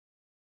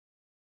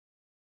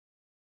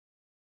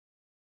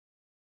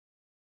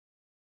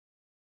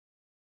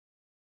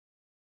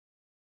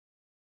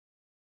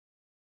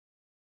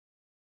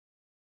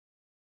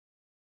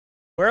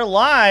We're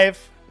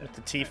live with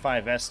the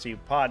T5S2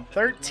 Pod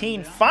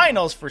 13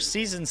 finals for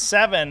Season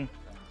 7.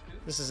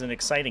 This is an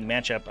exciting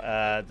matchup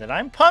that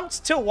I'm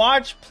pumped to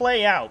watch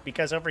play out,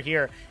 because over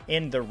here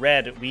in the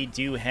red, we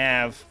do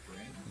have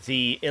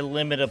the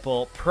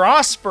illimitable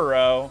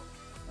Prospero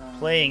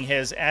playing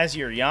his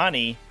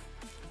Asuryani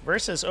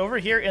versus over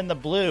here in the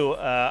blue,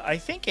 I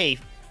think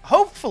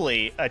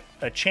hopefully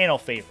a channel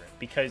favorite,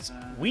 because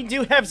we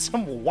do have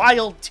some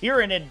wild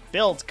Tyranid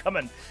builds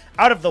coming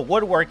out of the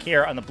woodwork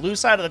here on the blue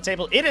side of the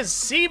table. It is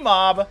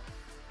Cmob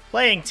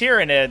playing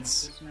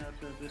Tyranids.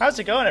 How's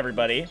it going,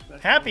 everybody?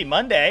 Happy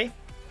Monday.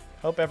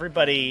 Hope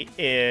everybody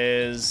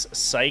is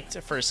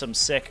psyched for some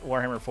sick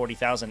Warhammer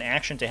 40,000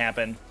 action to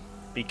happen,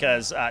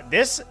 because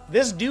this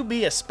do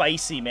be a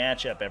spicy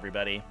matchup,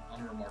 everybody.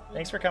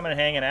 Thanks for coming and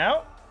hanging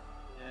out.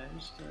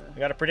 We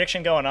got a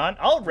prediction going on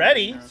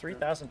already.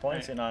 3,000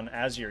 points in on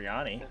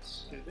Asuryani.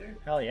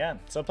 Hell yeah.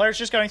 So players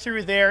just going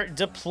through their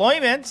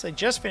deployments. They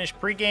just finished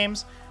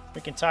pre-games. We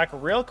can talk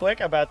real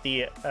quick about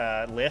the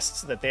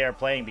lists that they are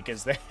playing,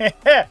 because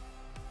there's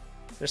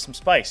some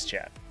spice,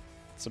 chat.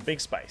 Some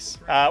big spice.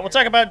 We'll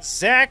talk about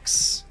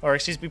Zach's, or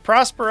excuse me,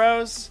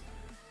 Prospero's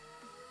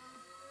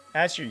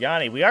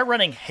Asuryani. We are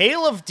running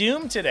Hail of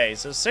Doom today,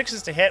 so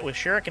 6s to hit with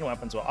Shuriken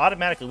weapons will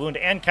automatically wound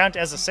and count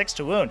as a 6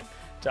 to wound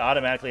to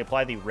automatically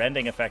apply the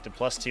rending effect of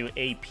 +2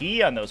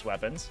 AP on those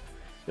weapons.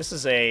 This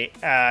is a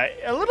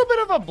little bit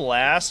of a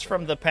blast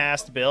from the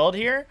past build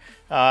here.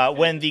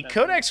 When the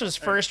Codex was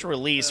first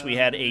released, we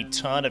had a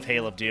ton of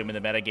Hail of Doom in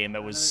the metagame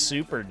that was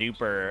super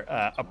duper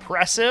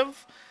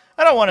oppressive.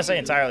 I don't want to say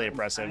entirely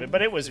oppressive,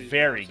 but it was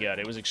very good.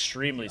 It was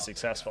extremely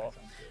successful.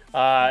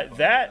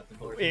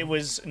 It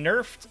was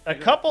nerfed a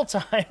couple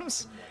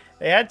times.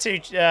 They had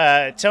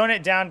to tone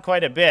it down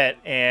quite a bit,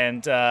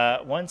 and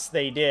once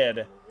they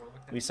did,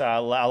 we saw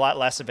a lot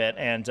less of it,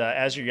 and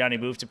Asuryani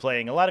moved to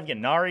playing a lot of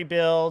Yannari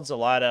builds, a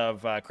lot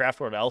of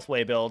Craftworld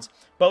Elfway builds.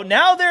 But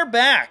now they're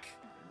back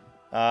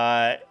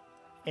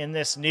in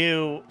this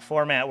new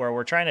format where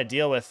we're trying to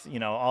deal with, you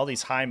know, all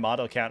these high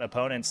model count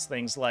opponents,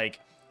 things like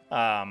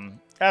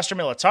Astra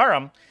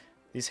Militarum.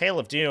 These Hail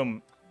of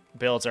Doom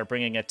builds are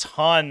bringing a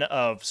ton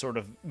of sort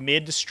of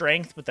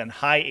mid-strength, but then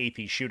high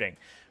AP shooting,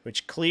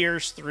 which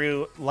clears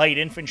through light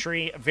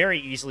infantry very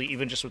easily,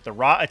 even just with the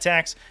raw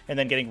attacks, and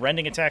then getting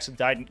rending attacks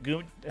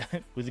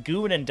with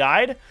Goon and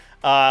Died.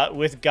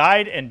 With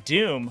Guide and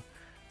Doom,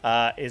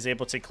 is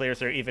able to clear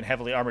through even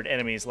heavily armored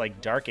enemies like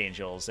Dark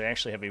Angels. They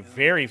actually have a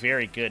very,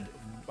 very good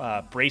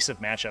brace of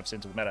matchups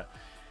into the meta,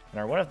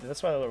 and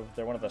that's why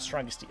they're one of the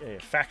strongest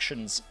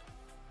factions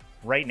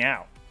right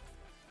now.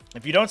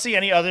 If you don't see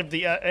any of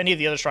the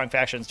other strong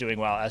factions doing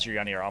well,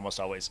 Asuryani are almost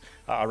always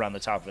around the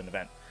top of an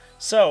event.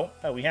 So,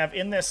 we have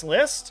in this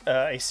list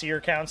a Seer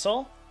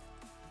Council,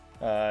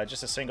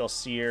 just a single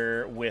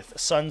Seer with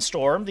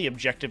Sunstorm, the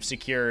objective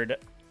secured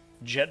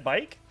jet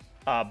bike,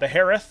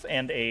 Behareth,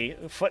 and a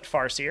Foot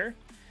Farseer.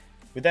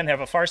 We then have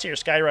a Farseer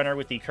Skyrunner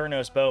with the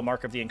Kurnos Bow,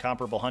 Mark of the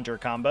Incomparable Hunter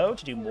combo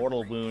to do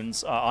mortal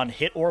wounds on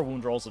hit or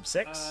wound rolls of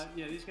 6.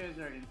 Yeah, these guys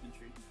are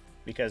infantry.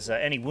 Because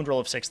any wound roll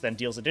of 6 then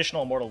deals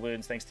additional mortal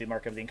wounds thanks to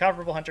Mark of the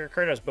Incomparable Hunter.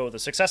 Kurnos Bow with a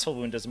successful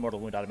wound does a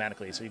mortal wound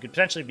automatically, so you could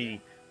potentially be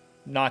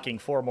knocking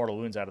 4 mortal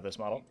wounds out of this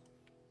model.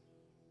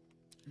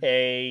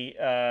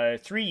 3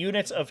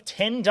 units of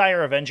 10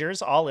 Dire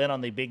Avengers, all in on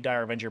the big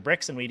Dire Avenger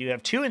bricks, and we do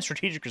have 2 in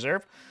Strategic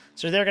Reserve,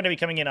 so they're going to be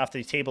coming in off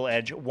the table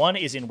edge. 1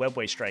 is in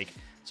Webway Strike,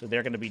 so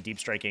they're going to be deep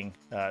striking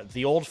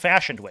the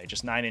old-fashioned way,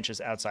 just 9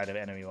 inches outside of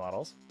enemy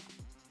models.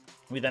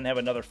 We then have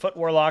another Foot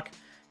Warlock,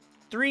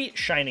 3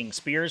 Shining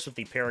Spears with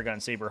the Paragon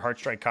Saber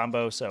Heartstrike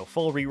combo, so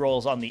full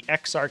rerolls on the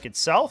Exarch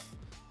itself,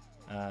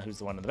 who's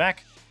the one in the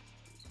back.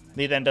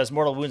 He then does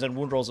mortal wounds and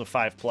wound rolls of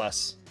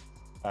 5+,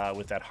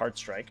 with that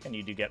Heartstrike, and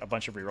you do get a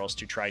bunch of rerolls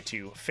to try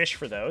to fish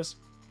for those.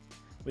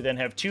 We then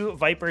have 2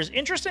 Vipers,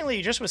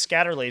 interestingly, just with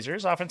scatter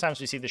lasers. Oftentimes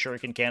we see the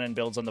Shuriken Cannon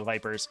builds on the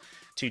Vipers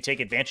to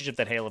take advantage of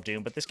that Hail of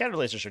Doom, but the scatter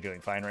lasers are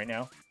doing fine right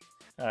now.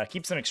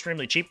 Keeps them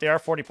extremely cheap. They are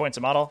 40 points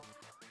a model,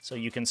 so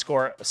you can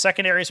score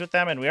secondaries with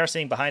them, and we are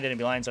seeing behind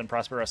enemy lines on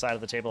Prospero's side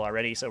of the table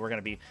already, so we're going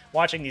to be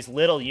watching these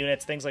little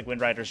units, things like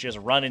Wind Riders, just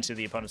run into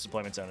the opponent's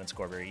deployment zone and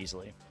score very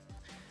easily.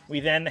 We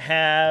then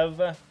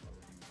have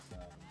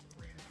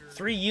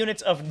 3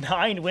 units of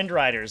 9 Wind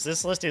Riders.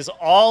 This list is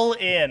all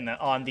in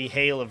on the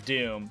Hail of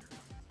Doom.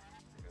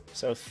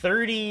 So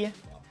 30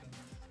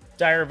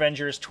 Dire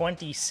Avengers,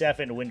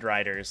 27 Wind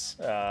Riders,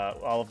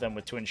 all of them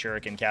with twin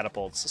Shuriken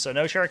catapults. So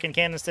no Shuriken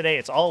cannons today.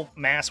 It's all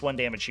mass 1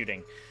 damage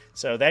shooting.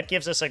 So that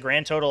gives us a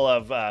grand total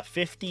of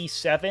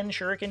 57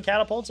 Shuriken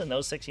catapults in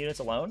those 6 units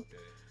alone.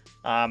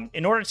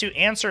 In order to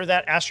answer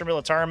that Astra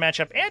Militarum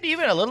matchup, and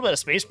even a little bit of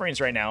Space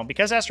Marines right now,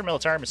 because Astra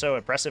Militarum is so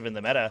impressive in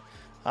the meta,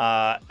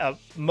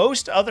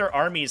 most other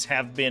armies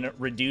have been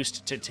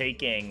reduced to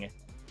taking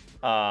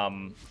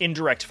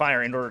indirect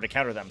fire in order to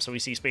counter them. So we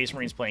see Space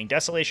Marines playing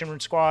Desolation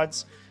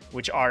squads,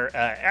 which are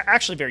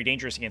actually very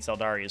dangerous against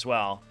Eldari as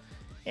well.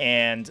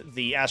 And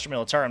the Astra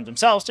Militarum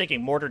themselves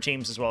taking mortar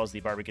teams, as well as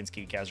the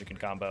Barbicanski Kazrikan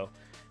combo.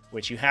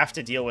 which you have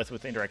to deal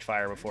with indirect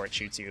fire before it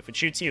shoots you. If it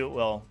shoots you, it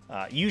will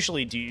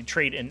usually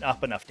trade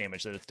up enough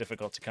damage that it's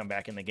difficult to come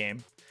back in the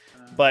game.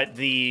 But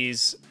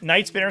these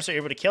Night Spinners are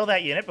able to kill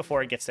that unit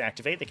before it gets to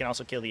activate. They can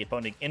also kill the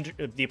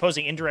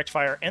opposing indirect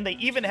fire, and they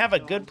even have a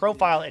good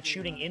profile at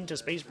shooting into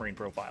Space Marine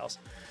profiles,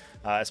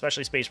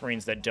 especially Space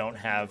Marines that don't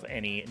have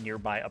any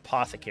nearby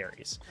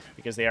apothecaries,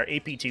 because they are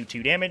AP 2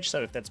 damage.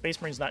 So if that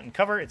Space Marine's not in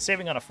cover, it's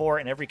saving on a 4,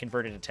 and every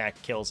converted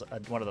attack kills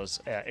one of those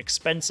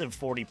expensive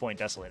 40-point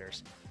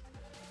Desolators.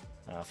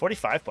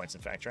 45 points,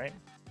 in fact, right?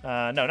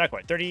 No, not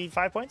quite.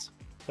 35 points?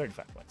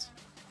 35 points.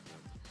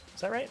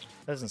 Is that right?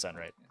 That doesn't sound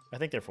right. I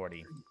think they're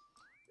 40.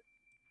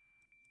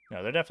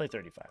 No, they're definitely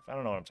 35. I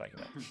don't know what I'm talking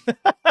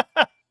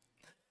about.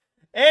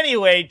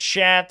 Anyway,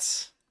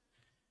 chat.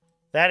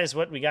 That is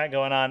what we got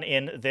going on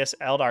in this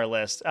Eldar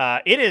list.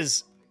 It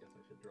is...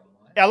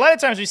 A lot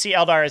of times we see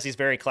Eldar as these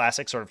very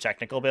classic sort of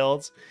technical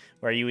builds,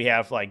 where you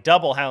have like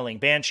double Howling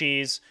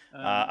Banshees,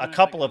 a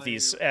couple of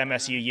these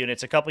MSU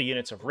units, a couple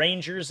units of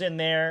Rangers in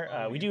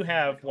there. We do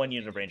have 1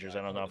 unit of Rangers,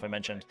 I don't know if I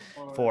mentioned,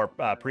 for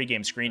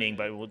pre-game screening,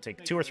 but we'll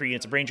take 2 or 3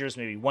 units of Rangers,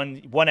 maybe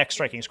 1x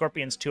Striking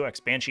Scorpions,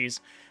 2x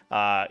Banshees,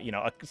 a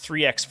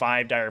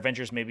 3x5 Dire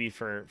Avengers maybe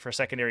for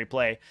secondary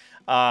play.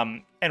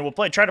 And we'll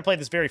try to play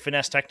this very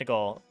finesse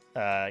technical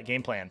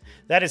game plan.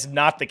 That is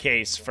not the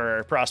case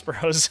for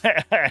Prospero's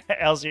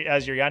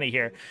Asuryani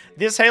here.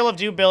 This Hail of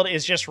Doom build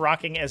is just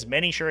rocking as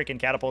many Shuriken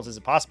Catapults as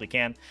it possibly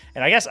can.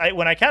 And I guess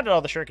when I counted all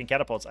the Shuriken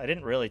Catapults, I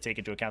didn't really take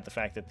into account the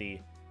fact that the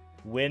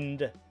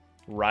Wind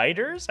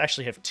Riders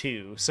actually have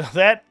 2. So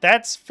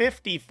that's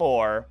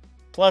 54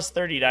 plus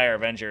 30 Dire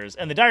Avengers.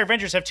 And the Dire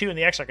Avengers have 2 in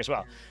the Exarch as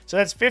well. So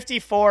that's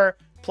 54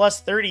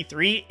 plus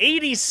 33,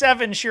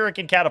 87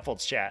 Shuriken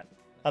Catapults, chat,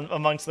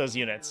 amongst those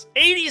units.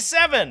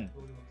 87!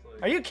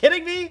 Are you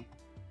kidding me?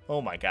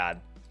 Oh my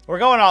god. We're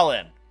going all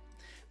in.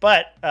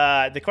 But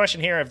the question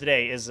here of the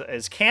day is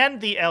can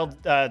the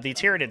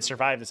Tyranids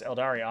survive this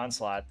Eldari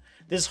onslaught?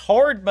 This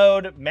Horde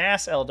mode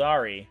mass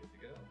Eldari.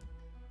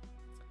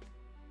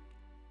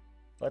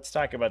 Let's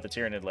talk about the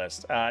Tyranid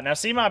list. Now,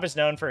 Cmob is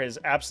known for his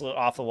absolute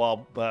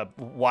off-the-wall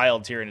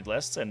wild Tyranid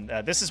lists, and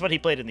this is what he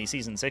played in the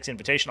Season 6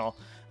 Invitational,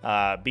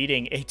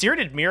 beating a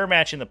Tyranid mirror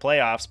match in the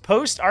playoffs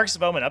post-Arcs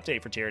of Omen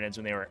update for Tyranids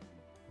when they were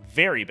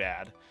very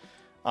bad.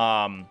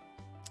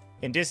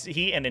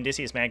 He and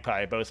Odysseus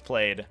Magpie both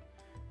played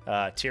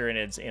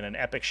Tyranids in an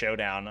epic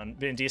showdown.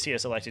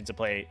 Odysseus elected to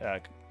play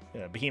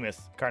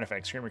Behemoth,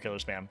 Carnifex, Screamer Killer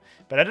Spam,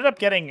 but ended up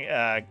getting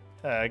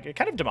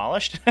kind of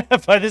demolished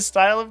by this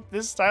style of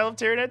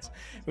Tyranids,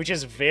 which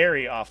is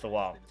very off the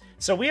wall.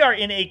 So we are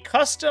in a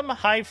custom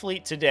Hive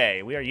Fleet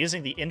today. We are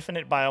using the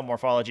Infinite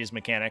Biomorphologies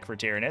mechanic for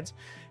Tyranids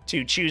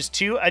to choose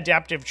 2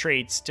 adaptive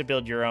traits to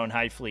build your own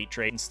Hive Fleet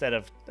trait instead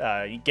of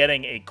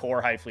getting a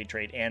core Hive Fleet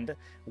trait and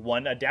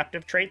 1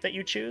 adaptive trait that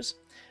you choose.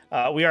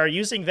 We are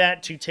using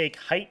that to take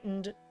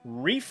heightened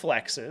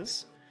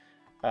reflexes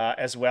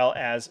as well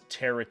as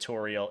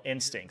territorial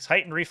instincts.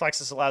 Heightened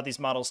reflexes allow these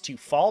models to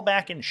fall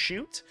back and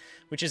shoot,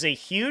 which is a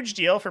huge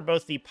deal for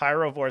both the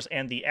Pyrovores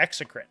and the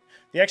Exocrine.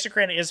 The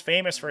Exocrine is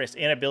famous for its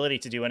inability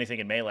to do anything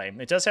in melee.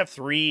 It does have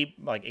 3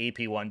 like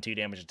AP 1/2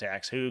 damage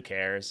attacks. Who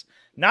cares?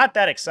 Not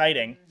that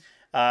exciting.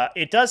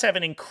 It does have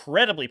an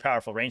incredibly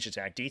powerful range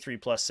attack.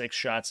 D3 plus 6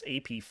 shots,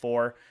 AP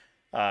 4,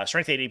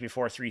 Strength 8, AP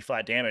 4, 3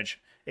 flat damage.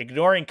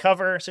 Ignoring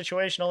cover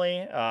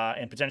situationally,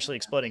 and potentially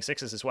exploding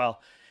 6s as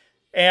well.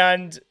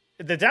 And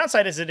the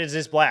downside is it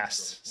is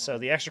blast, so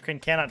the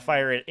Exocrine cannot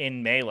fire it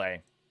in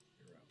melee.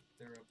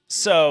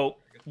 So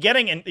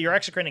getting your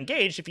Exocrine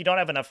engaged, if you don't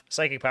have enough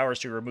psychic powers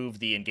to remove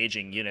the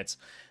engaging units,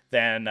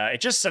 then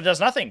it just does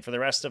nothing for the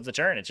rest of the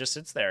turn. It just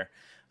sits there.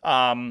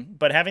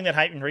 But having that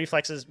heightened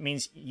reflexes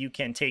means you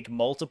can take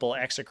multiple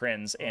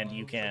Exocrines and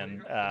you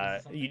can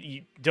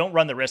you don't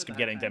run the risk of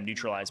getting them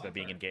neutralized by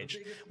being engaged.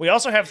 We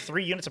also have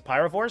 3 units of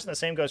Pyrovores, and the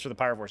same goes for the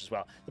Pyrovores as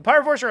well. The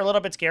Pyrovores are a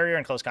little bit scarier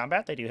in close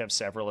combat. They do have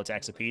several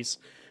attacks apiece.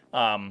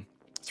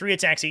 3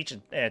 attacks each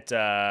at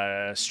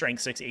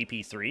Strength 6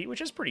 AP 3, which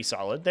is pretty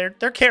solid.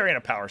 They're carrying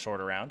a power sword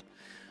around.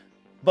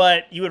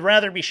 But you would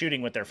rather be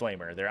shooting with their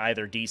Flamer. They're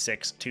either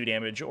D6 2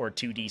 damage or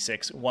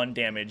 2D6 1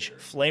 damage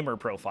Flamer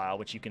profile,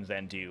 which you can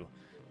then do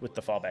with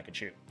the fallback and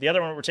shoot. The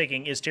other one we're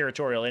taking is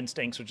Territorial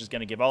Instincts, which is going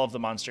to give all of the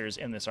monsters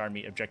in this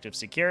army objectives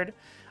secured.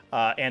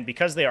 And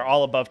because they are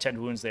all above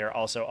 10 wounds, they are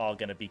also all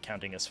going to be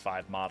counting as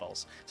 5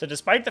 models. So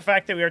despite the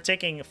fact that we are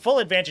taking full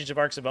advantage of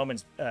Arcs of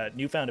Omen's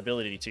newfound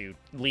ability to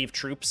leave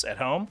troops at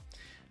home,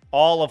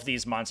 all of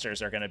these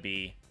monsters are going to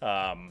be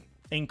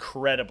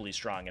incredibly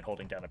strong at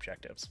holding down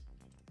objectives.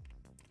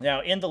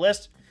 Now, in the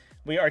list,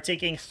 we are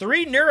taking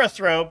 3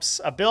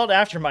 Neurothropes, a build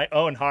after my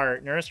own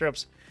heart.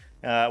 Neurothropes,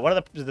 one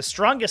of the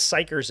strongest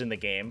psychers in the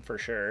game, for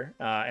sure,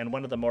 and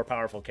one of the more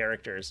powerful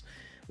characters.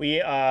 We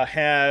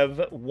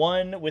have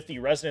 1 with the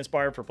Resonance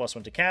Barb for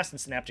 +1 to cast,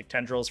 and Synaptic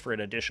Tendrils for an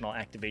additional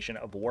activation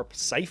of Warp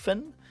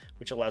Siphon,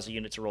 which allows a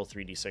unit to roll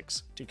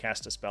 3d6 to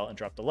cast a spell and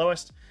drop the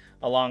lowest,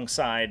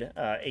 alongside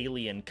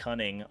Alien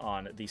Cunning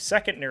on the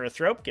second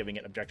Neurothrope, giving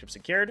it objective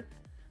secured.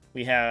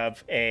 We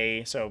have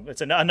so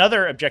it's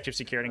another objective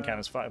secured in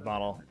Countess 5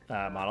 model.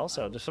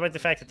 So despite the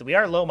fact that we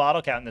are low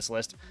model count in this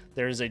list,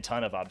 there is a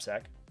ton of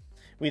OBSEC.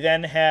 We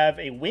then have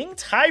a Winged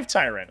Hive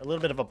Tyrant, a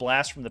little bit of a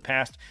blast from the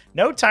past.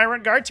 No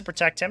Tyrant Guard to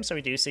protect him, so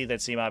we do see that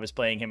Cmob is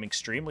playing him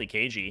extremely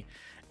cagey.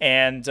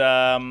 And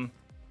we're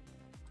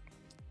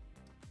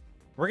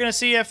going to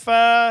see if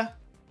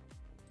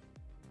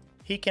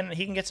he can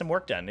get some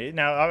work done.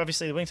 Now,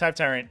 obviously, the Winged Hive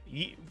Tyrant,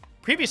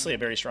 previously a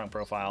very strong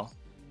profile.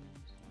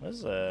 What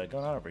is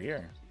going on over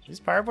here? These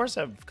Pyrivores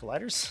have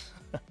colliders?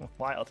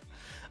 Wild.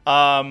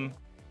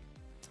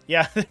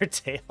 Yeah, their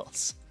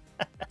tails.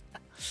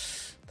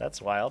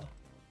 That's wild.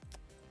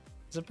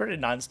 It's a pretty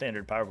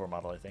non-standard Pyrivore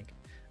model, I think.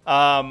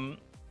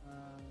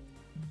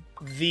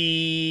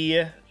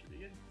 The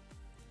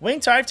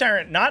Winged Hive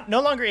Tyrant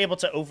no longer able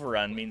to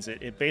overrun means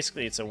it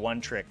basically it's a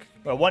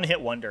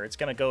one-hit wonder. It's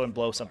going to go and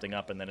blow something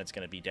up, and then it's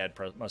going to be dead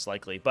most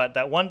likely. But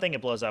that one thing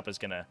it blows up is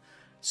going to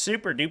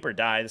super duper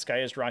die. This guy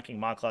is rocking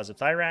Maw Claws of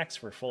Thyrax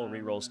for full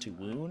rerolls to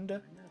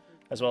wound,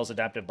 as well as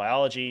adaptive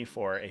biology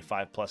for a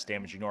 5+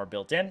 damage ignore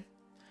built in.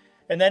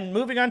 And then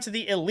moving on to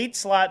the elite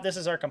slot, this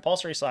is our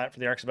compulsory slot for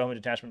the Arcs of Omen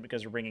detachment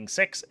because we're bringing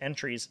 6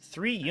 entries,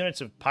 3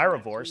 units of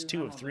Pyrivores,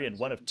 2 of 3 and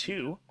 1 of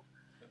 2,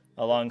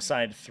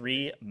 alongside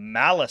 3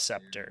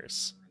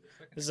 Maleceptors.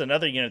 This is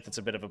another unit that's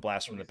a bit of a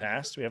blast from the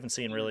past. We haven't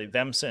seen really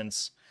them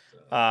since,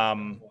 I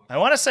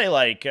want to say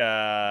like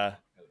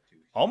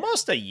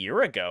almost a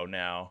year ago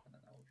now,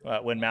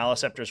 when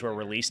Maleceptors were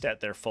released at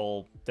their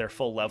full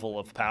level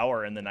of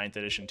power in the 9th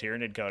edition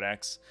Tyranid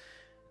Codex.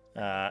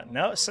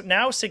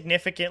 Now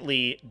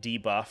significantly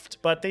debuffed,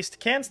 but they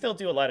can still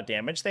do a lot of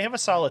damage. They have a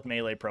solid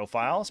melee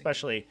profile,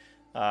 especially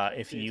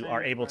if you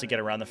are able to get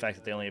around the fact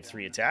that they only have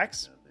 3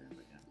 attacks.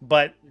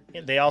 But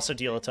they also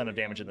deal a ton of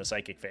damage in the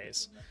psychic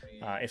phase.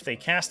 If they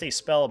cast a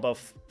spell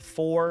above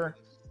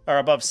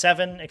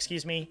 7,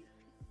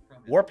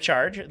 Warp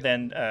Charge,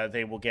 then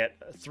they will get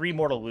 3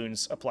 mortal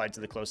wounds applied to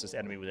the closest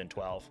enemy within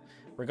 12.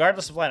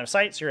 Regardless of line of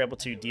sight, so you're able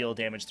to deal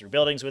damage through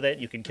buildings with it.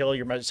 You can kill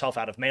yourself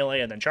out of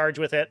melee and then charge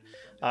with it.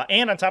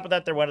 And on top of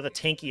that, they're one of the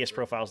tankiest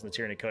profiles in the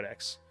Tyranid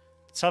Codex.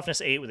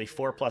 Toughness 8 with a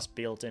 4+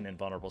 built-in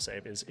invulnerable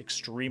save is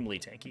extremely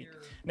tanky.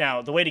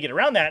 Now, the way to get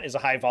around that is a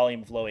high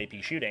volume of low AP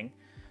shooting,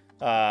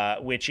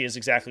 which is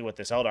exactly what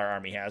this Eldar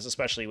army has,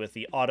 especially with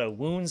the auto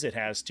wounds it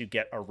has to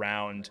get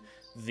around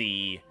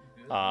the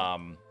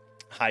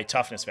high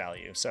toughness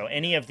value. So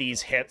any of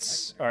these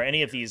hits, or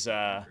any of these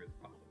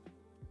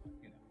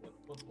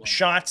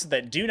shots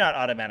that do not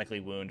automatically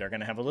wound are going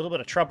to have a little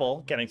bit of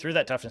trouble getting through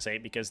that toughness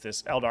 8 because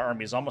this Eldar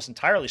army is almost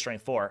entirely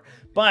strength 4.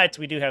 But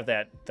we do have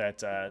that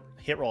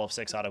hit roll of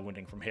 6 auto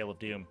wounding from Hail of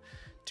Doom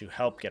to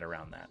help get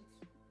around that.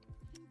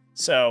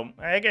 So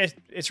I guess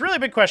it's really a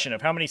big question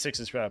of how many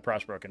 6s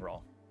Prospero can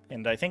roll.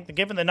 And I think that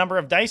given the number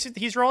of dice that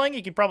he's rolling,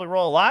 he could probably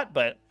roll a lot.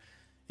 But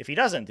if he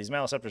doesn't, these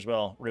Maleceptors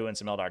will ruin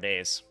some Eldar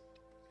days,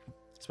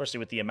 especially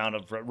with the amount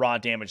of raw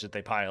damage that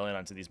they pile in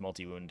onto these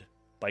multi-wound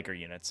biker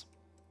units.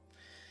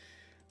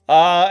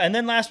 And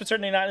then last but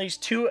certainly not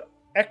least, 2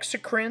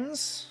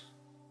 Exocrines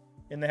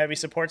in the heavy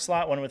support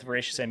slot. One with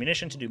Voracious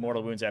Ammunition to do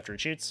mortal wounds after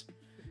it shoots,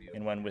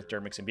 and one with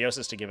Dermic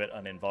Symbiosis to give it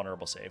an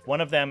invulnerable save. One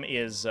of them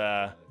is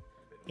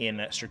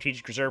in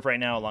Strategic Reserve right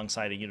now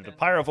alongside a unit of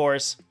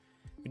Pyrovores.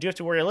 We do have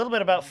to worry a little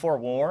bit about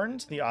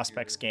Forewarned, the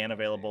Auspec scan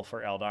available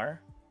for Eldar.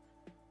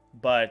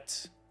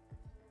 But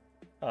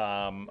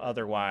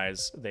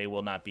otherwise, they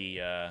will not be...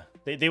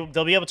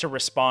 they'll be able to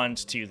respond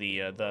to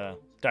the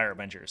Dire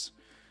Avengers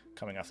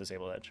coming off this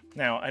Able Edge.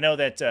 Now, I know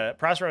that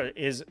Prospero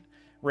is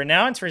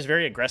renowned for his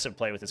very aggressive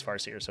play with his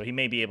Farseer, so he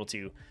may be able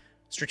to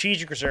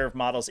strategic reserve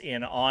models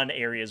in on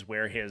areas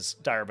where his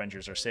Dire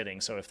Avengers are sitting,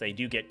 so if they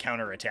do get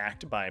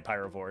counterattacked by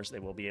Pyrovores, they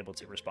will be able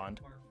to respond.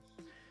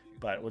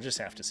 But we'll just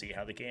have to see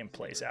how the game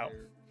plays out.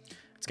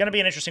 It's going to be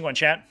an interesting one,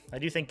 chat. I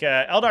do think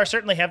Eldar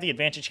certainly have the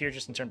advantage here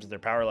just in terms of their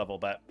power level,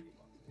 but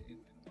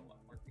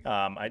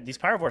these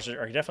Pyrovores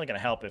are definitely going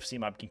to help if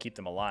Cmob can keep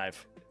them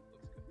alive.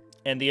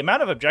 And the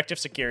amount of objective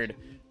secured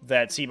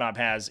that Cmob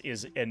has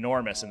is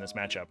enormous in this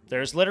matchup.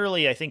 There's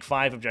literally, I think,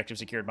 5 objective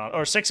secured models,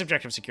 or 6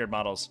 objective secured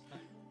models.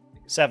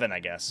 7, I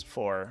guess,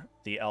 for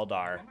the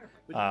Eldar.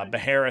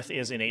 Behareth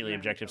is innately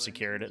objective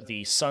secured.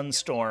 The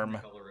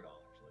Sunstorm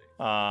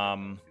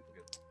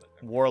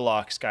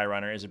Warlock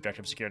Skyrunner is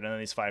objective secured, and then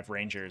these 5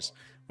 Rangers,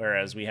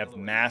 whereas we have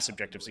mass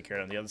objective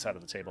secured on the other side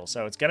of the table.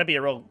 So it's going to be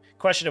a real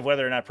question of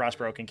whether or not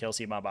Prospero can kill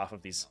Cmob off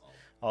of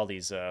all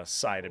these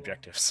side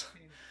objectives.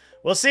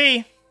 We'll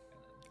see.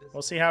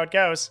 We'll see how it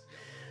goes.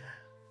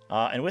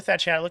 And with that,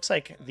 chat, it looks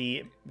like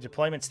the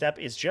deployment step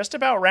is just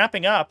about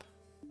wrapping up.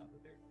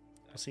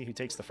 We'll see who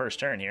takes the first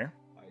turn here.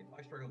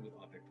 I struggled with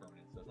object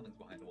permanence, so something's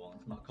behind the wall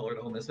and it's not colored,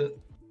 I'll miss it.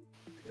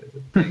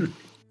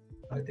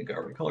 I think I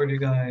already colored you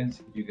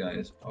guys. You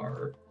guys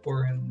are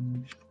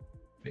orange.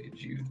 Made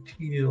you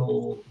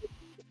teal.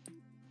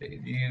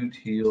 Made you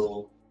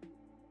teal.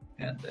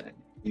 And then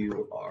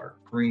you are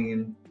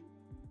green.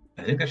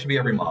 I think that should be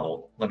every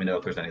model. Let me know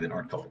if there's any that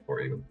aren't colored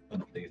for you.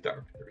 None of these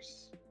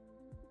directors.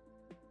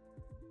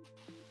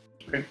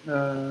 Okay.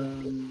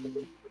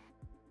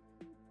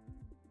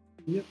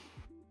 Yep.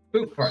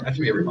 Ooh, alright, that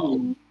should be every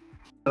model.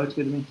 Oh, it's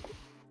good to me.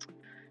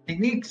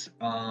 Techniques.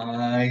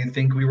 I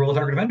think we roll a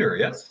target defender,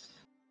 yes?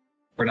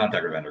 Or not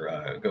target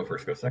defender, go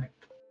first, go second.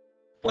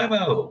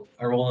 Blammo!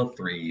 I roll a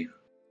 3.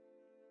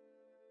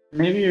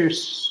 Maybe your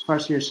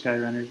Farseer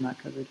Skyrunner's not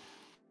covered.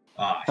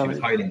 Ah, she was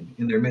hiding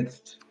in their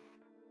midst.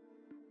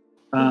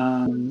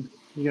 You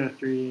got a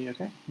 3.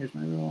 Okay, here's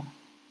my roll.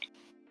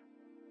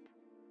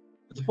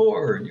 It's a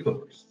 4. You go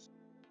first.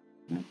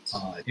 Right.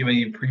 Do you have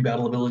any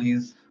pre-battle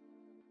abilities?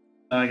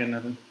 I got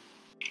nothing.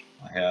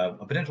 I have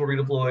a potential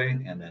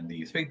redeploy, and then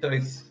these fate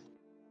dice.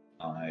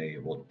 I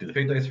will do the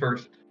fate dice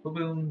first. Boom,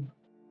 boom.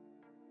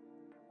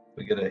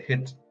 We get a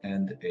hit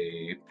and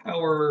a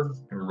power,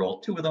 and we roll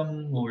 2 of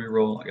them. We'll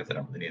reroll. I guess I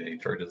don't really need any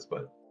charges,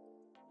 but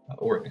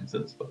or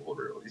advances, but we'll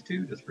reroll these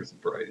 2 just for some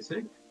variety's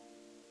sake.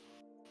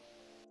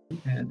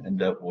 And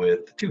end up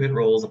with 2 hit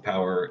rolls, a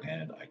power,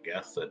 and I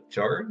guess a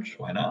charge.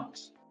 Why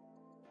not?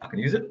 Not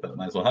gonna use it, but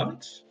might as well have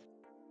it.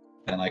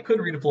 And I could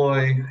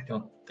redeploy. I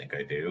don't think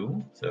I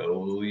do.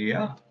 So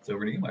yeah, it's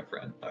over to you, my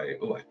friend. I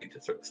need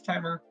to start this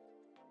timer.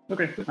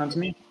 Okay, on to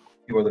me.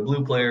 You are the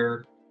blue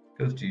player.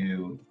 Goes to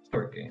you.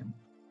 Start game.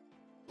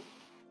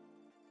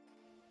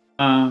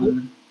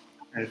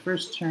 Alright,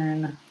 first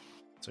turn.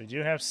 So we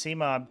do have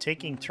Cmob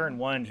taking turn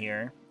 1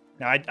 here.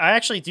 Now, I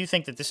actually do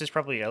think that this is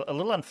probably a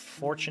little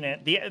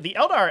unfortunate. The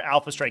Eldar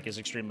Alpha Strike is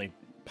extremely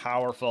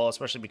powerful,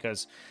 especially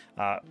because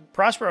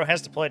Prospero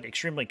has deployed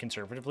extremely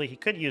conservatively. He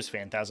could use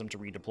Phantasm to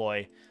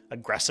redeploy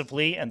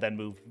aggressively and then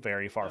move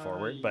very far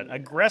forward, but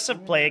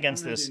aggressive play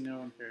against this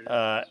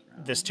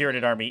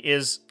Tyranid army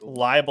is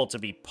liable to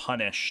be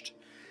punished.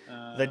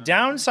 The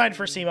downside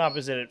for Cmob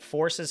is that it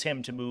forces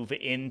him to move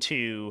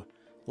into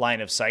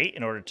line of sight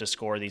in order to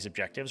score these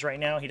objectives right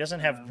now. He's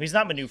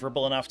not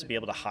maneuverable enough to be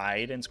able to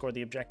hide and score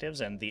the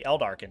objectives, and the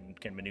Eldar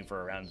can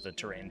maneuver around the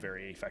terrain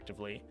very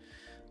effectively.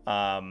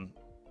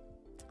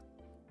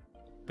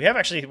 We have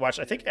actually watched,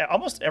 I think,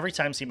 almost every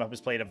time Cmob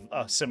has played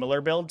a similar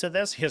build to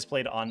this, he has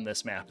played on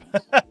this map.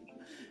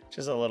 Which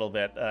is a little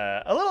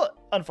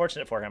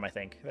unfortunate for him, I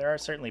think. There are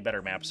certainly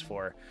better maps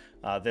for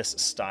this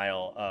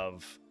style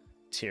of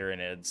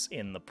Tyranids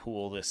in the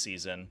pool this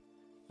season.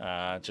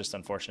 Just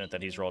unfortunate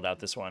that he's rolled out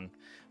this one.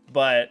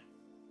 But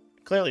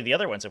clearly the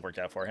other ones have worked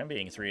out for him,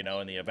 being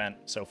 3-0 in the event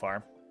so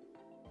far.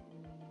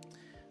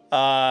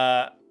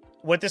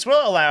 What this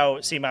will allow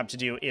Cmob to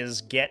do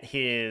is get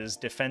his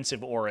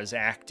defensive auras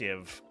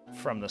active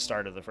from the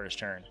start of the first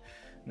turn.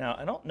 Now,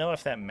 I don't know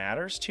if that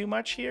matters too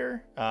much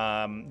here.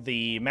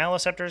 The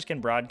Maleceptors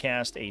can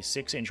broadcast a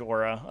 6-inch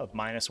aura of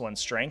 -1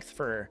 strength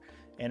for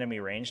enemy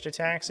ranged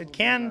attacks. It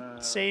can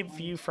save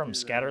you from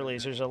scatter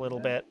lasers a little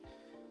bit.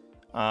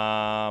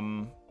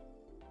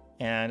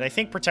 And I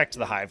think protect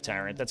the Hive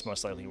Tyrant. That's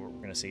most likely what we're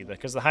going to see,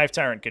 because the Hive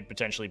Tyrant could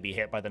potentially be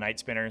hit by the Night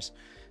Spinners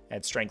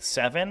at strength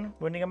 7,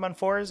 winning them on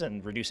 4s,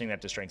 and reducing that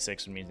to strength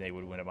 6 would mean they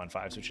would win them on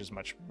 5s, which is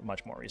much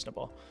more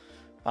reasonable.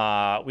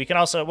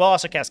 We'll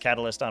also cast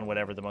Catalyst on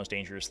whatever the most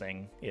dangerous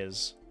thing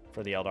is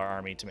for the Eldar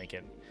army to make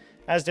it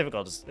as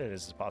difficult as it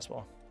is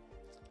possible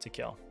to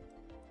kill.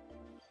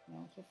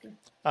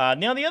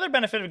 Now, the other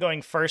benefit of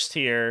going first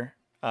here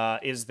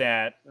is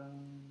that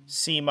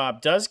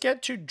Cmob does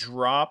get to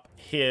drop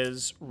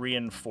his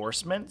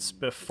reinforcements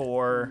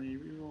before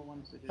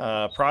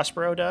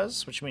Prospero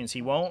does, which means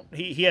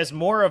he has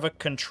more of a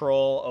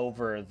control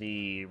over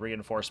the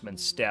reinforcement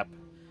step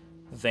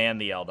than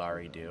the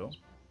Eldari do.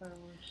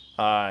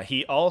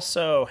 He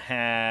also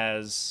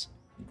has...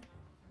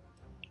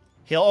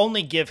 He'll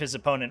only give his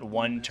opponent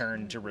 1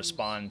 turn to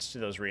respond to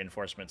those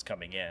reinforcements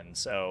coming in.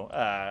 So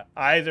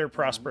either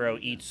Prospero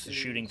eats the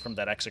shooting from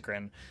that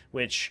Exocrine,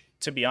 which,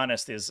 to be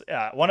honest, is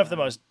one of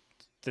the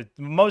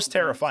most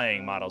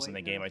terrifying models in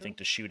the game, I think,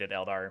 to shoot at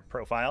Eldar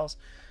profiles.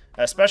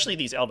 Especially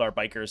these Eldar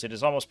Bikers, it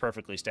is almost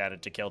perfectly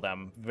statted to kill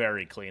them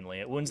very cleanly.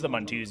 It wounds them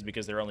on 2s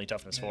because they're only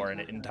toughness 4, and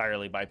it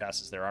entirely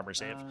bypasses their armor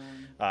save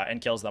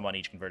and kills them on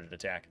each converted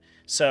attack.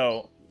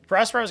 So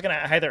Prospero is going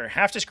to either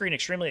have to screen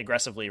extremely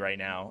aggressively right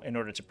now in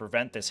order to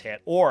prevent this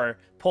hit, or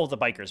pull the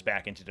Bikers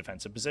back into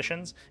defensive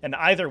positions. And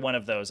either one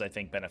of those, I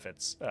think,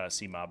 benefits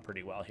Cmob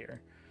pretty well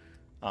here.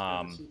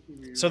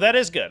 So that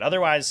is good.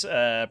 Otherwise,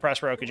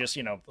 Prospero could just,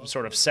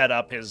 sort of set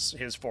up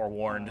his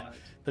forewarned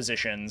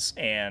positions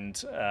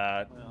and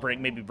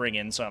maybe bring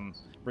in some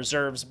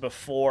reserves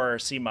before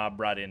Cmob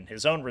brought in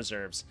his own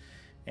reserves,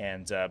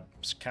 and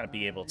kind of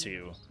be able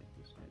to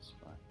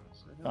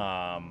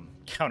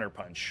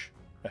counterpunch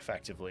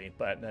effectively,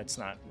 but that's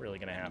not really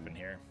going to happen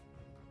here.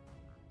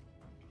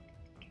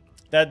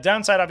 The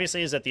downside,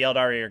 obviously, is that the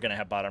Eldari are going to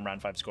have bottom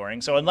round 5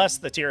 scoring, so unless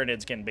the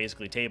Tyranids can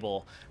basically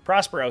table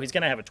Prospero, he's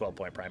going to have a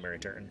 12-point primary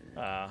turn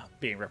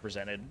being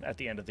represented at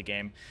the end of the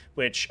game,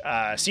 which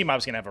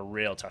Cmob's going to have a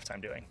real tough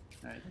time doing.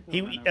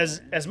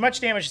 As much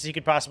damage as he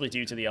could possibly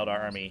do to the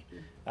Eldar army,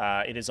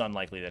 it is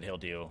unlikely that he'll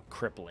do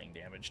crippling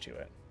damage to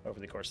it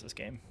over the course of this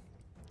game.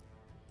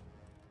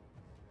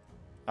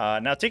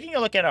 Now, taking a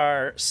look at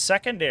our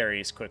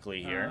secondaries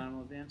quickly here.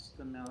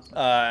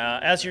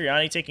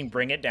 Asuryani taking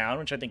Bring It Down,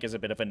 which I think is a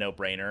bit of a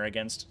no-brainer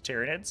against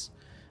Tyranids.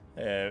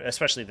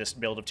 especially this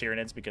build of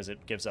Tyranids, because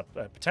it gives up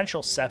a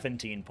potential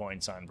 17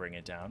 points on Bring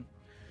It Down.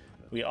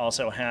 We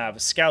also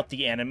have Scout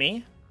the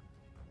Enemy,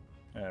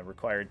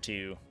 required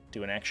to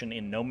do an action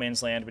in no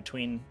man's land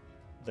between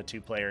the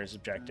two players'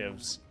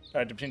 objectives,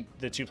 between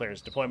the two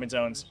players' deployment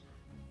zones,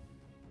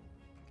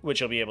 which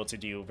you'll be able to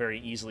do very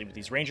easily with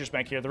these Rangers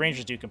back here. The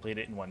Rangers do complete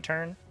it in one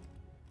turn,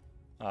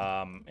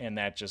 and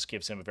that just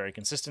gives him a very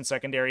consistent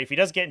secondary. If he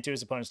does get into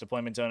his opponent's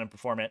deployment zone and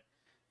perform it,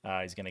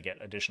 he's going to get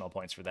additional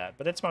points for that,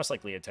 but it's most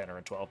likely a 10 or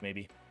a 12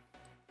 maybe,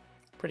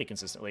 pretty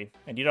consistently.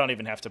 And you don't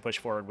even have to push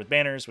forward with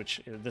banners,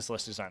 which this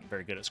list is not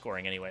very good at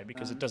scoring anyway,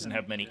 because it doesn't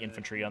have many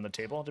infantry on the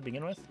table to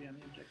begin with.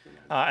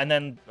 And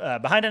then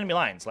behind enemy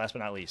lines, last but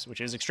not least,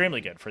 which is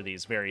extremely good for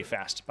these very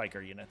fast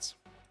biker units.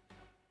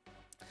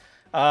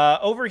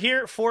 Over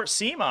here for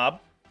Cmob,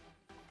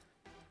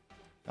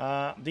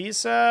 these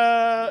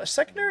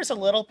secondary is a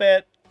little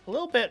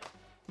bit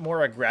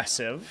more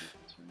aggressive.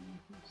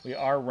 We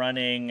are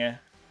running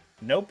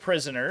no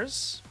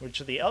prisoners, which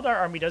the Eldar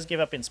army does give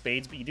up in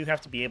spades, but you do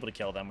have to be able to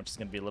kill them, which is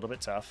going to be a little bit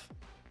tough.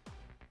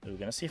 We're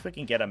going to see if we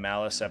can get a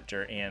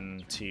Maliceptor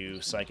into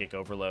Psychic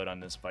Overload on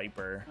this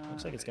Viper.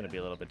 Looks like it's going to be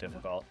a little bit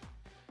difficult.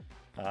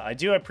 I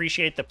do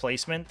appreciate the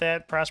placement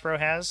that Prospero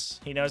has.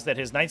 He knows that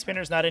his Night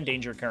Spinner is not in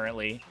danger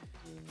currently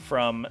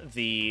from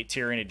the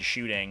Tyranid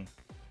shooting,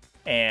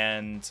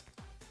 and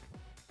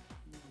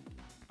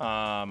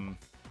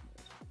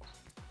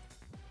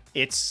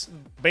it's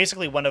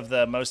basically one of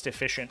the most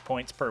efficient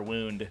points per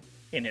wound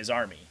in his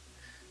army.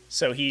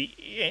 So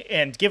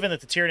and given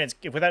that the Tyranids,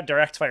 without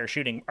direct fire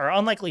shooting, are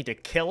unlikely to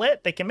kill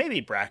it, they can maybe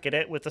bracket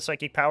it with the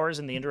psychic powers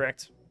and the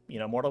indirect,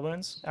 mortal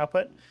wounds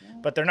output,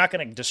 but they're not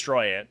going to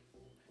destroy it,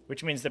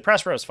 which means that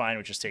Prospero's fine,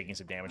 which is taking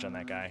some damage on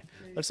that guy.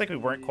 Looks like we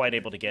weren't quite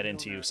able to get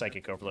into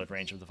psychic overload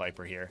range of the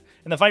Viper here.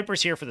 And the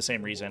Viper's here for the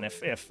same reason.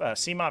 If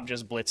Cmob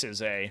just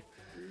blitzes a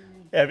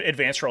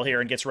advanced roll here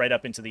and gets right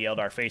up into the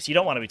Eldar face, you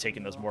don't want to be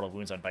taking those mortal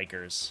wounds on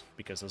bikers,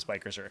 because those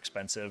bikers are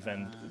expensive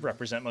and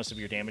represent most of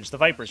your damage. The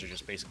Vipers are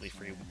just basically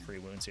free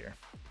wounds here.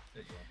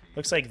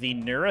 Looks like the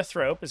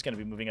Neurothrope is going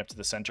to be moving up to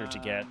the center to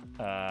get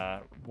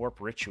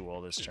Warp Ritual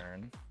this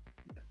turn.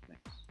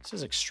 This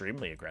is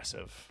extremely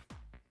aggressive.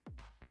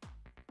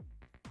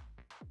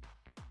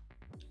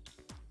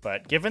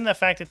 But given the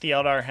fact that the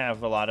Eldar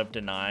have a lot of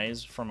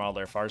denies from all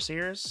their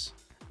Farseers,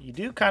 you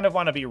do kind of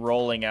want to be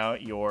rolling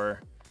out your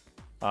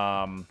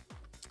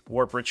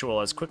Warp Ritual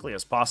as quickly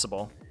as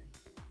possible,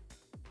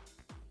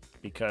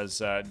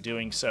 because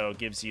doing so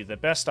gives you the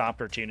best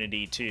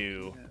opportunity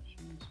to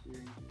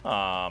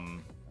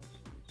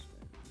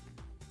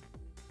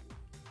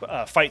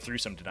fight through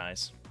some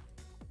denies.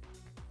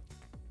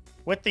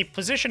 With the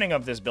positioning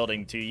of this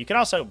building, too, you can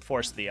also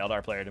force the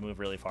Eldar player to move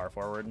really far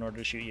forward in order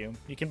to shoot you.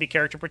 You can be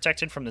character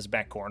protected from this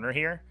back corner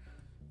here,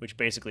 which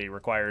basically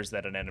requires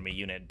that an enemy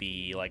unit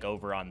be like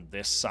over on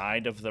this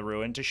side of the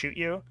ruin to shoot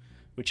you,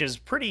 which is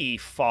pretty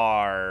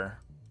far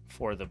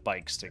for the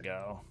bikes to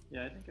go.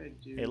 Yeah, I think I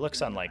do. It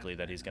looks unlikely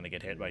that he's going to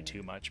get hit by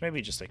too much.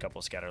 Maybe just a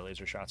couple scatter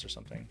laser shots or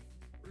something.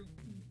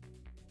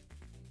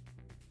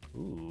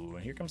 Ooh,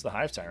 and here comes the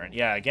Hive Tyrant.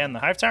 Yeah, again, the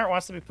Hive Tyrant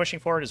wants to be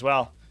pushing forward as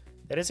well.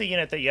 That is a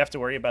unit that you have to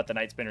worry about the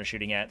Night Spinner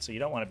shooting at, so you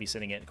don't want to be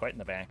sitting it quite in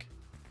the back.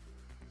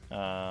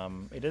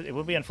 It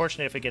will be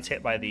unfortunate if it gets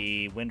hit by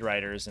the Wind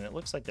Riders, and it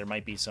looks like there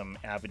might be some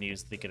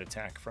avenues they could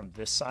attack from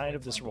this side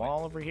of this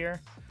wall over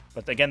here.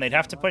 But again, they'd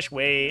have to push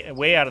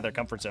way out of their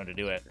comfort zone to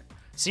do it.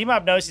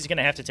 Cmob knows he's going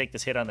to have to take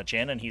this hit on the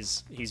chin, and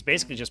he's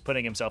basically just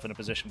putting himself in a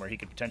position where he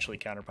could potentially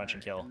counterpunch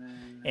and kill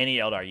any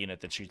Eldar unit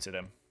that shoots at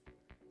him.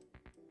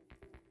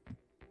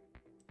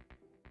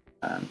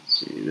 Let's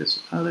see,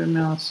 this other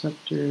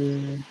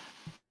Maliceptor.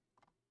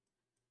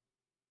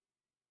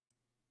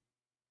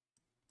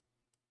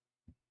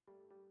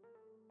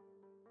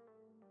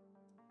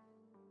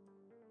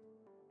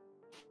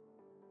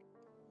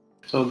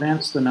 So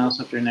advance the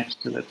Maliceptor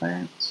next to the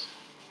Tyrants.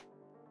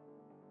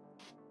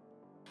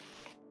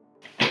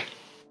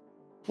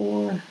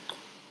 4.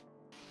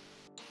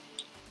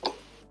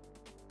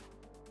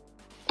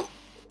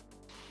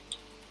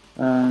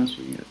 So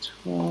we get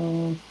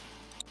 12.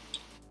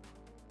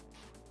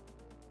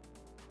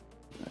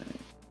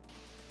 Right.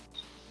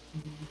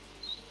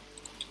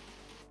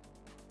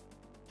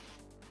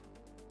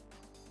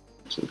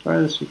 So the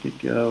farthest we could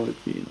go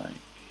would be like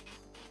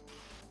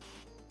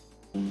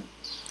 5.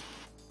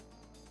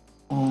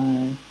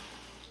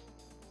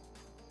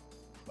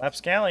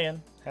 Lapscallion.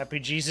 Happy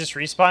Jesus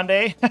Respawn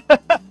Day.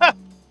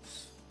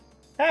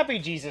 Happy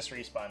Jesus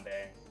Respawn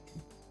Day.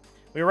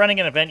 We were running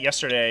an event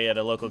yesterday at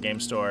a local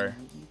game store,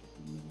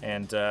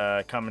 and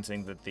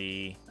commenting that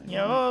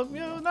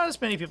not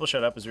as many people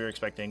showed up as we were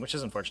expecting, which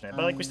is unfortunate,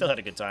 but like we still had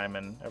a good time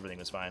and everything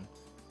was fine.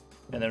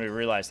 And then we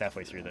realized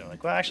halfway through that,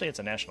 like, well, actually it's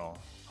a national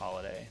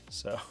holiday,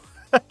 so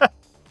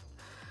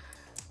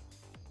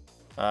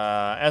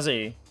as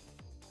a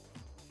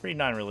pretty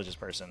non-religious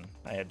person,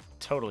 I had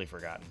totally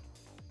forgotten.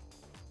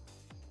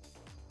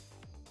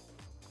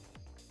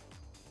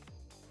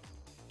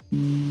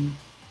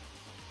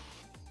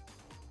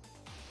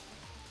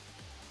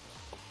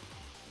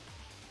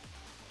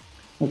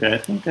 Okay, I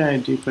think I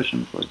do push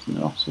him towards the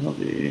middle, so he'll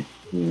be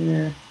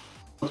here.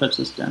 I'll touch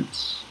this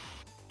dent.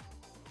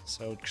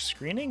 So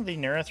screening the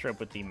Neurothrop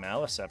with the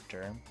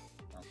Maliceptor.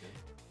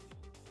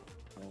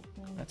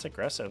 That's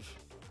aggressive.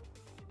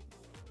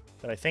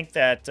 But I think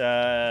that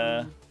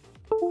the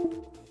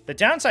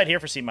downside here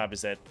for Cmob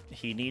is that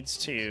he needs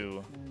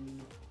to...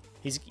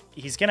 He's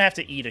going to have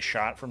to eat a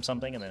shot from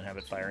something and then have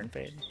it fire and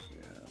fade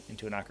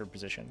into an awkward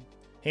position.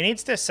 He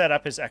needs to set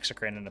up his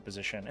Exocrine in a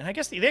position. And I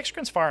guess the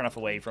Exocrine's far enough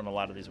away from a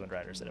lot of these Wind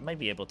Riders that it might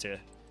be able to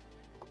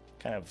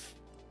kind of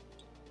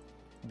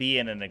be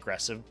in an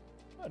aggressive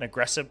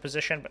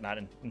position, but not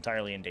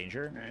entirely in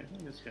danger. Right, I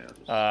think this guy will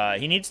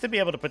just... He needs to be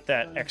able to put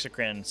that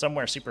Exocrine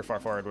somewhere super far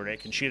forward where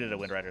it can shoot at a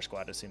Wind Rider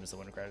squad as soon as the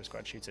Wind Rider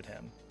squad shoots at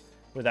him,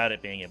 without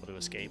it being able to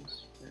escape.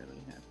 Fairly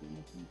happy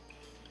with him.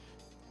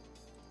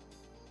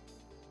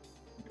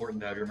 Important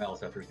to have your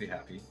Maliceptors be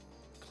happy.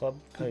 Club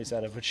plays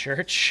out of a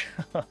church.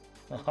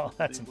 Oh,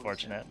 that's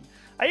unfortunate.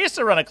 I used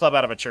to run a club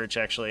out of a church,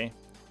 actually.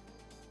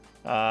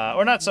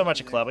 Or not so much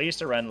a club. I used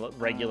to run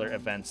regular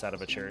events out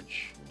of a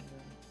church.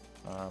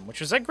 Which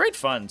was like great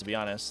fun, to be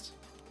honest.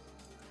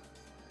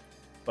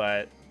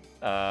 But,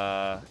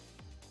 So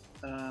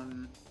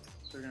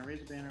we're gonna raise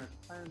the banner with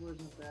fireworks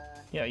in the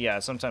back. yeah,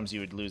 sometimes you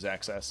would lose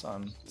access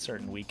on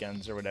certain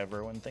weekends or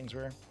whatever when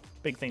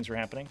big things were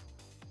happening.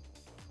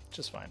 Which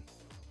is fine.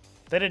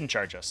 They didn't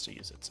charge us to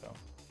use it, so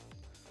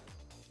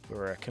we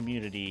were a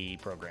community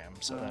program,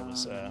 so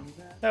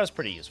that was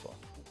pretty useful.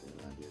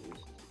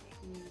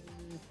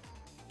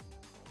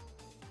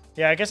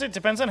 Yeah, I guess it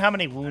depends on how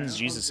many wounds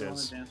Jesus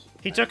is.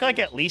 He took like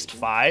at least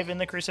 5 in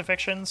the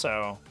crucifixion,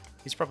 so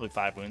he's probably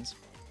 5 wounds.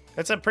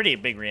 That's a pretty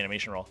big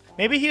reanimation roll.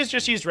 Maybe he's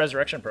just used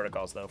resurrection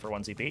protocols though for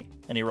 1 CP,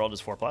 and he rolled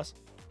his 4+.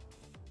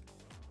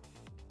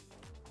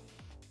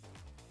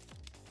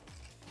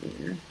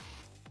 Here.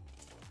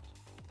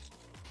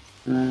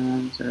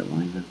 Is there a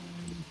line that way?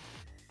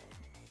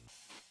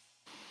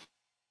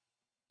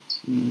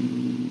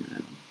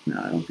 No,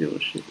 I don't be able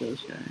to shoot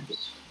those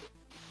guys.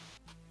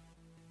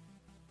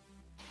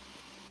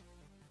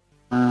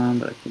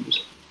 But I can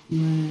just...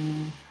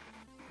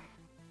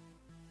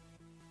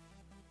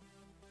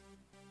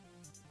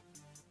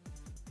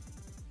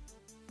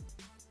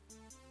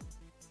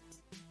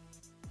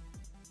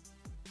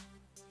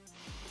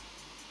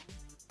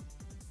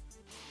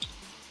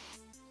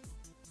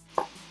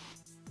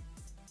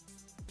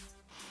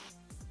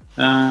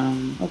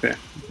 Okay, I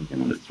think I'm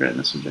going to threaten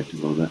this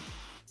objective a little bit.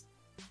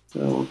 So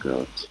we'll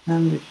go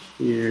 10 to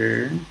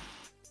here.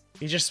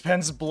 He just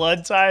spends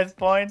blood tithe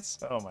points?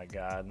 Oh my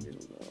god.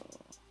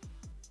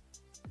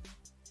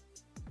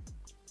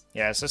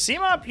 Yeah, so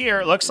Cmob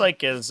here looks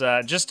like is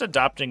just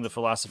adopting the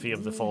philosophy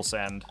of the full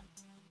send.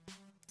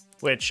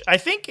 Which I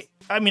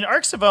mean,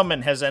 Arcs of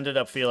Omen has ended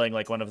up feeling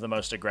like one of the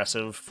most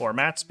aggressive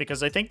formats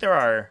because I think there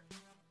are...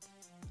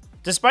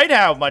 Despite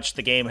how much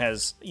the game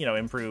has,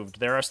 improved,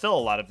 there are still a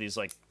lot of these,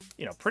 like,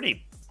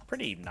 pretty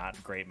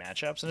not great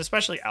matchups, and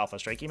especially alpha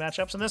striking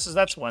matchups. And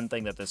that's one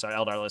thing that this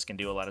Eldar list can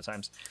do a lot of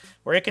times,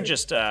 where it can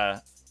just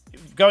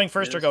going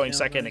first or going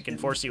second, it can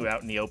force you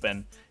out in the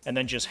open and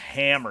then just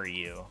hammer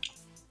you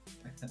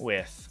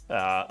with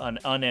an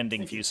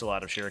unending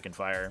fusillade of shuriken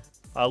fire,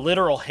 a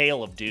literal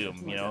hail of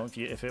doom.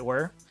 If it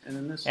were,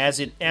 as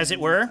it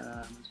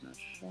were.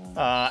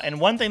 And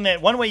one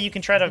way you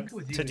can try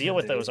to deal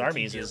with those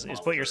armies is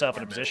put yourself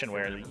in a position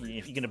where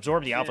if you can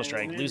absorb the alpha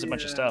strike, lose a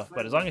bunch of stuff,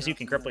 but as long as you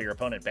can cripple your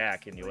opponent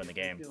back, and you win the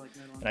game.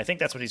 And I think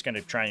that's what he's going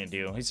to try and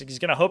do. He's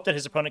going to hope that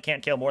his opponent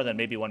can't kill more than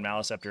maybe 1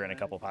 Maliceptor and a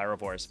couple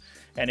Pyrovores,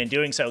 and in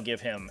doing so,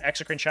 give him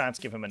Exocrine shots,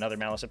 give him another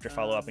Maliceptor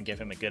follow-up, and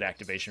give him a good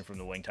activation from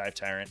the Winged Hive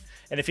Tyrant.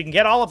 And if he can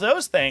get all of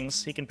those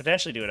things, he can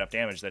potentially do enough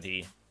damage that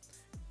he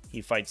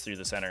fights through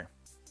the center.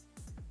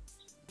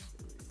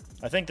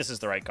 I think this is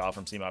the right call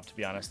from Cmob, to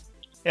be honest.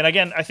 And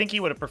again, I think he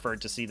would have preferred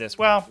to see this.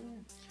 Well,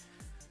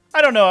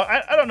 I don't know.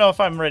 I don't know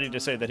if I'm ready to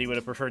say that he would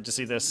have preferred to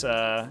see this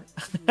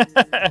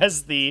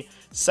as the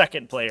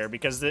second player,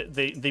 because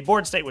the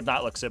board state would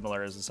not look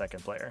similar as the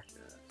second player.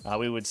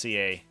 We would see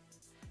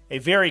a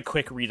very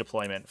quick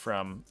redeployment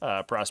from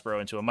Prospero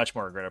into a much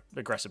more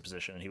aggressive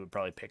position, and he would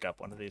probably pick up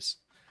one of these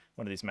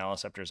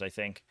Maliceptors, I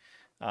think.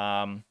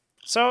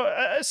 So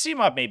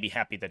Cmob may be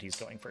happy that he's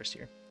going first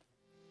here.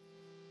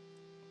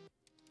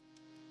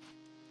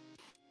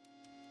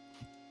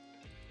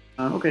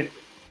 Okay,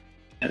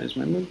 that is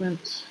my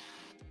movement.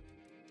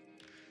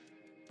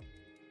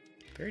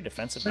 Very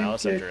defensive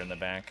Maliceptor in the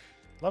back.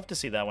 Love to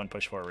see that one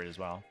push forward as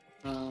well.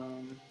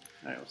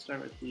 Alright, we'll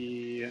start with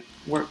the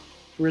warp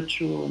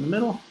ritual in the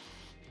middle.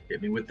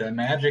 Hit me with that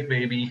magic,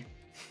 baby.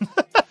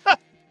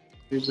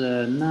 Here's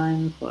a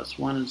 9 plus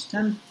 1 is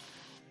 10.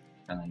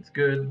 Sounds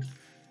good.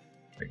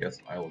 I guess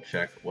I will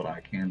check what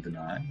I can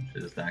deny,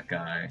 which is that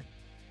guy,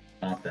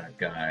 not that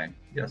guy,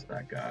 yes,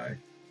 that guy.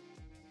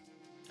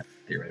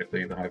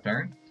 Theoretically, the Hive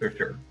Tyrant. So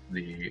sure,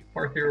 the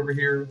Parthir over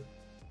here,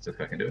 so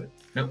if I can do it.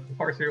 Nope, the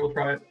Parthir will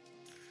try it.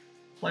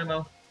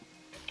 Flamo.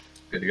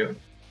 Good to go.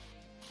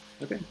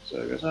 Okay,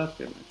 so it goes off,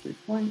 get my 3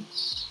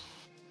 points.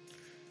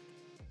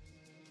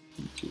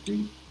 1, 2,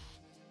 3.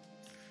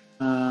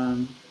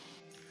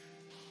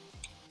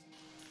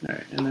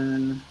 Alright, and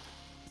then,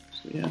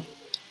 so yeah.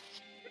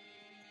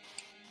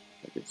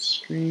 I could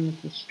stream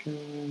with this guy,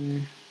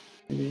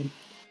 maybe.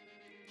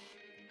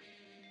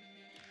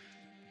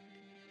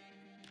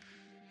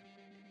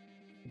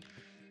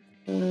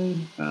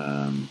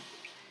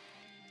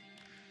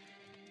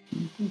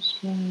 This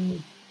guy.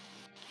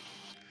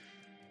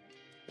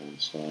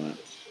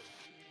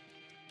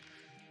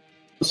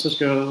 Let's just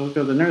go. We'll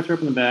go the Nerf Rope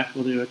in the back.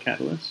 We'll do a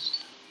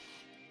Catalyst.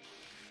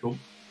 Cool.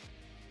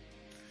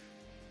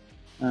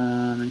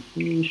 And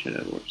he should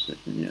have Warp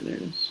Siphon. Yeah, there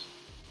it is.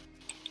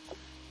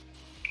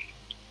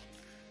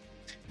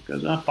 It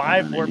goes off.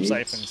 5 Warp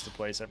Siphons to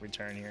place every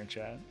turn here in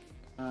chat.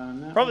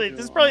 Probably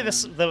this is probably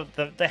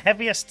the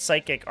heaviest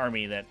psychic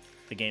army that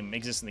the game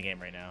exists in the game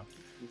right now.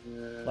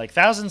 Like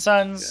Thousand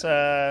Suns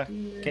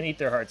can eat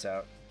their hearts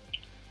out.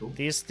 Cool.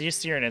 These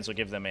Tyranids will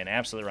give them an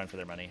absolute run for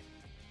their money.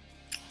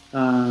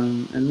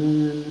 And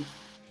then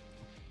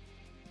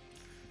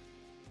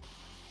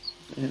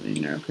do they have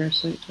any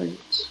neuroparasite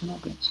targets? I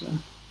don't think so.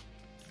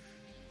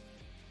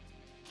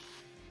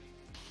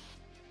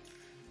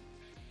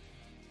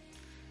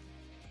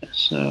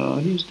 So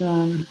he's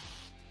done.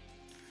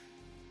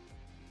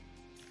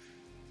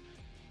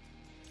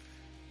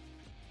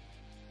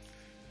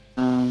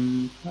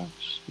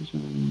 Props is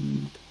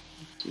on.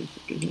 Let's see if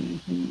there's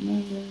anything that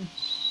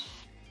matters.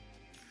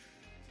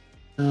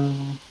 No.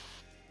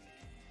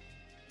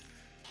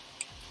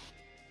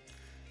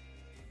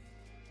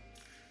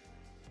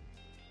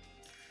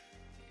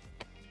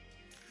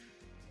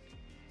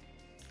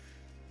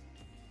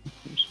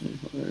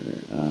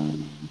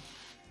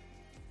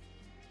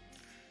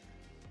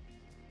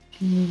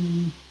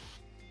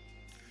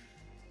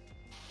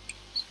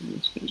 See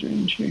this guy's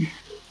range here.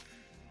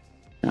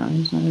 No,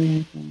 he's not doing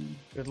anything.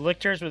 With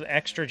lictors with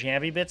extra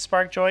jammy bits,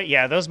 Spark Joy.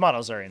 Yeah, those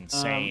models are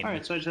insane.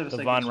 Alright, so I just have a The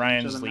second Von switch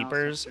Ryan to the mouse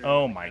Sleepers. after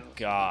Oh the my Catalyst.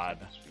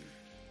 god.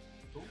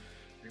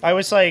 I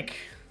was like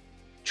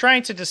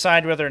trying to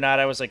decide whether or not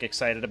I was like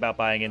excited about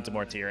buying into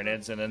more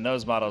Tyranids, and then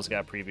those models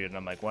got previewed, and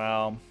I'm like,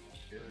 well,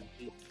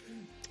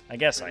 I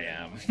guess I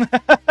am.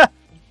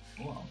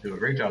 Well, do a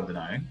great job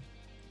denying.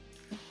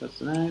 That's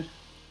denied.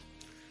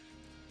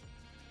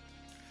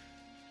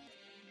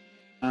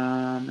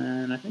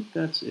 And I think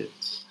that's it.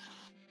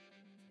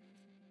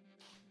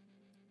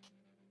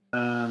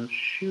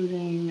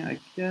 Shooting, I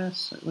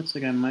guess. It looks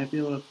like I might be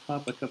able to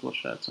pop a couple of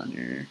shots on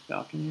your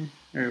balcony,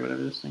 or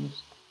whatever this thing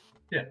is.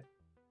 Yeah.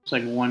 It's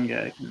like one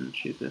guy can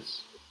shoot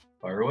this.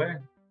 Fire away.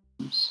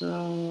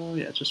 So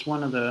yeah, just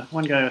one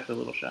guy with the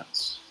little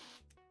shots.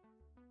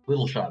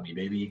 Little shot me,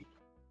 baby.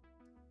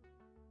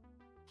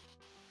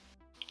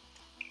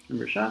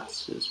 Number of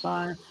shots is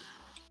 5.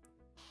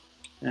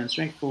 And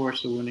strength 4,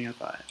 so wounding on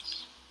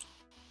 5s.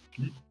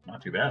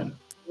 Not too bad.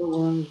 4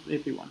 wounds,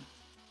 AP1.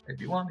 If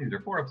you want, these are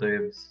 4-up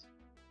saves.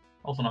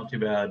 Also not too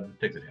bad.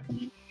 Takes a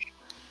damage.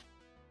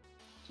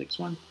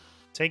 6-1.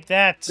 Take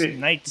that, Great.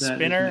 Night That is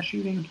Spinner. my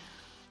shooting.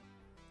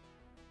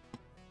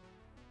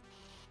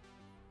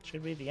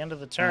 Should be the end of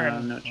the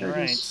turn. No All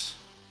charges.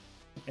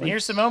 right. And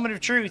here's the moment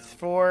of truth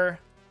for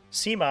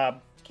Cmob.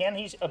 Can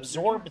he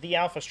absorb the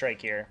Alpha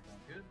Strike here?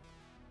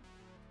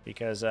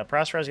 Because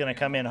Prospero is going to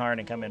come in hard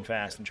and come in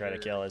fast and try to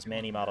kill as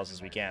many models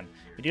as we can.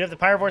 We do have the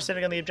Pyrovore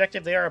sitting on the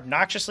objective. They are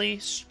obnoxiously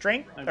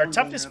strength or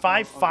toughness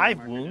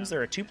 5 wounds.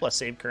 They're a 2+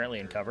 save currently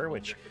in cover,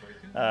 which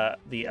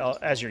the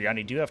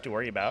Asuryani do have to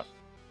worry about.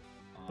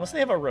 Unless they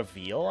have a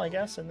reveal, I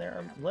guess, in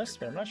their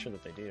list, but I'm not sure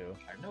that they do.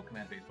 I have no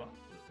command base buff.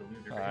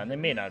 And they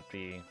may not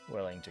be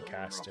willing to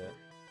cast it.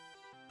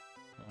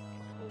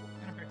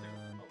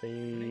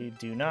 They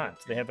do not.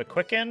 They have a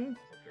Quicken,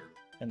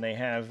 and they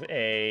have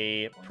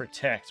a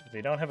Protect, but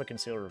they don't have a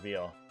Conceal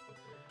Reveal.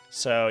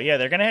 So, yeah,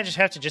 they're going to just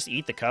have to just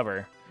eat the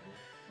cover.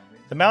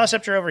 The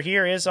Maleceptor over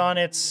here is on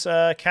its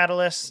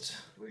Catalyst.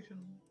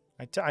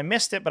 I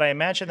missed it, but I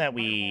imagine that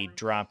we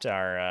dropped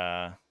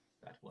our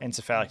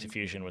Encephalic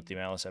Diffusion with the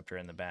Maleceptor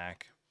in the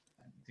back.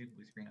 See if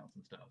we screen out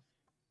some stuff.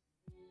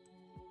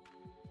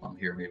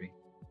 Here, maybe.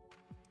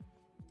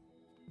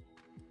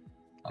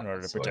 In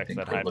order to So I protect think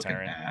that we're Hive looking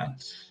Tyrant.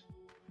 at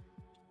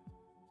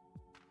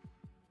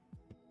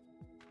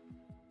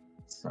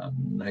some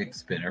Night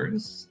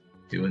Spinners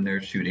doing their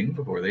shooting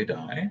before they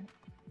die.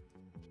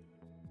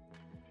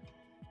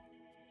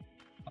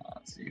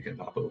 So you can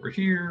pop over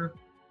here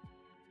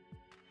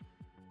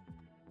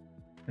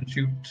and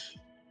shoot.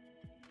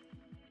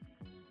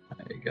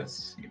 I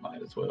guess you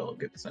might as well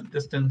get some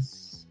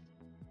distance.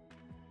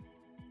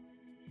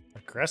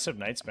 Aggressive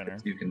Night Spinner.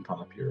 You can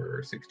pop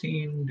your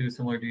 16, do a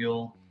similar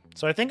deal.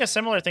 So I think a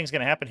similar thing's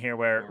going to happen here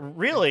where,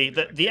 really,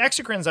 the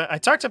Exocrines, I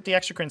talked up the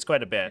Exocrines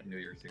quite a bit.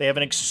 They have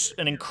an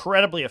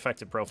incredibly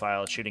effective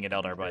profile at shooting at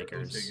Eldar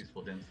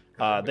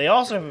Bikers. They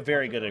also have a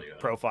very good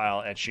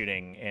profile at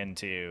shooting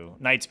into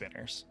Night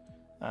Spinners.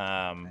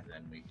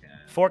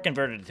 4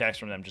 converted attacks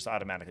from them just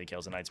automatically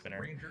kills a Night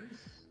Spinner.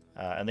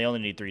 And they only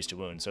need 3s to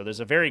wound. So there's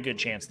a very good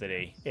chance that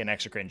an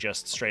Exocrine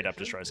just straight up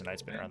destroys a Night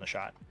Spinner on the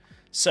shot.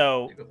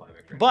 So,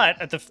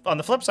 but on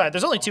the flip side,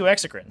 there's only 2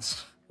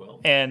 Exocrines.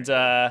 And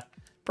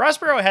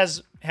Prospero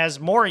has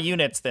more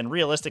units than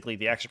realistically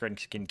the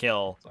Exocrine can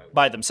kill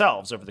by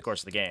themselves over the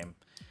course of the game.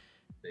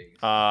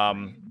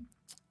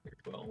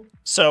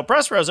 So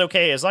Prospero's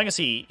okay as long as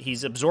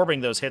he's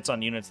absorbing those hits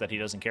on units that he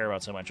doesn't care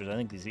about so much. Which I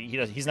think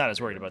he's not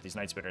as worried about these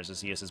Night Spinners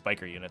as he is his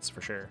biker units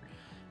for sure.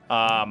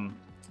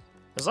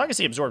 As long as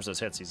he absorbs those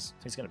hits, he's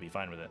going to be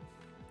fine with it.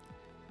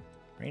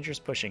 Rangers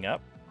pushing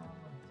up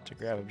to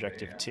grab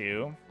objective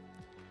 2.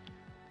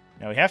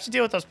 Now we have to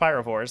deal with those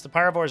Pyrovores. The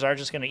Pyrovores are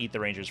just going to eat the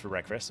Rangers for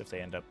breakfast if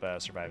they end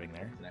up surviving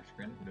there.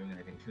 Doing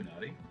anything too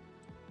naughty.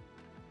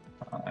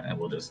 And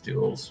we'll just do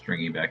a little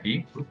stringy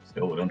Becky. Oops,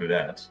 no, don't do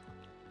that.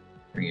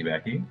 Stringy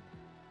Becky.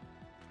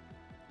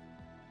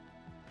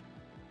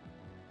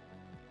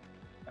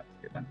 That's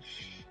good.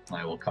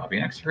 I will copy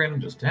an extra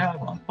just to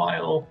have on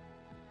file.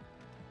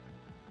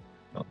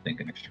 Don't think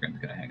an extra is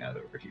going to hang out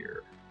over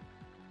here.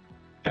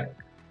 Check.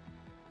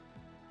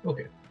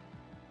 Okay.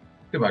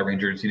 Goodbye,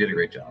 Rangers. You did a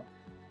great job.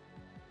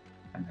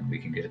 And then we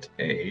can get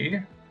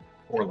a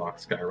Warlock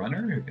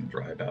Skyrunner who can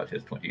drive out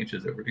his 20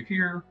 inches over to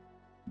here.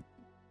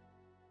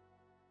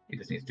 He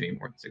just needs to be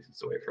more than 6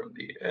 inches away from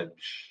the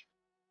edge.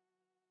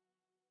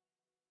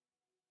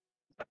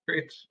 That's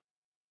great.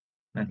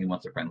 And he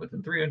wants a friend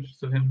within 3 inches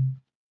of him.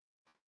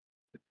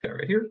 This guy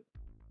right here.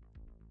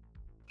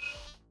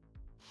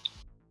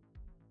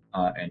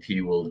 And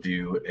he will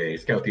do a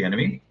scout the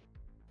enemy.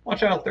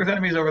 Watch out, there's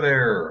enemies over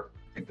there.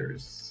 I think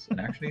there's an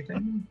actiony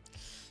thing.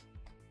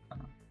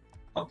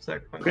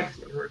 Upsec by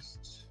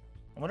first.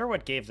 I wonder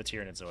what gave the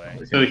Tyranids away.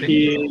 So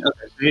he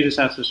just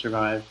has to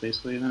survive,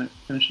 basically, and then it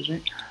finishes,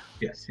 right?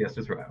 Yes, he has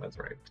to survive, that's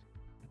right.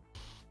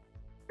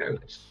 Good.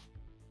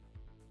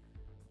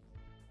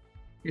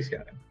 He's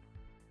scouting.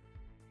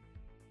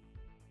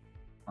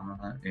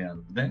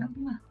 And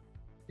then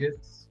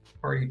it's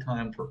party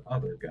time for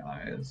other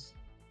guys.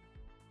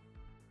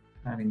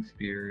 Shining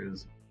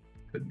Spears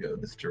could go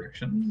this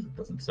direction. It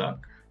doesn't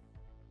suck.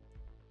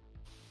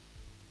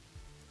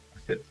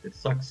 It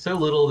sucks so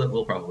little that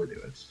we'll probably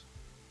do it.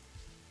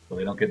 So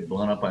they don't get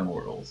blown up by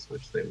mortals,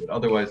 which they would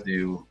otherwise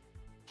do.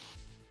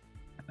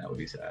 And that would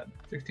be sad.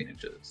 16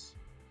 inches.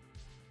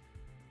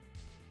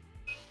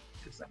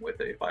 Hits them with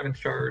a 5-inch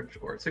charge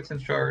or a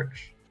 6-inch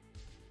charge.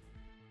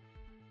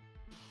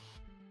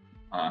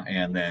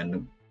 And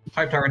then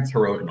 5 Tyrants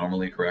heroic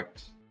normally,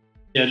 correct?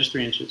 Yeah, just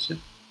 3 inches. Yeah.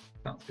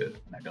 Sounds good.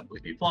 And I don't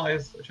believe he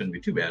flies. So it shouldn't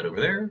be too bad over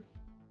there.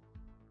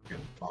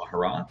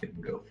 Hurrah, it can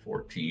go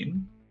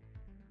 14.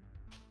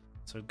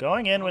 So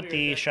going in with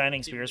the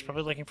Shining Spears,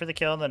 probably looking for the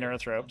kill on the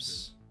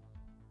Neurothropes.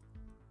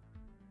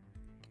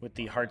 With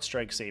the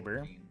Heartstrike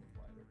Saber.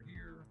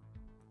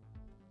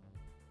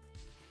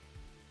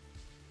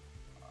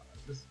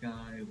 This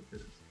guy with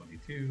his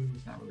 22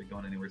 is not really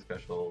going anywhere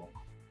special.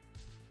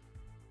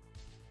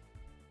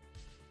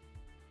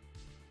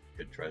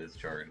 Could try this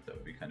charge, that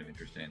would be kind of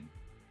interesting.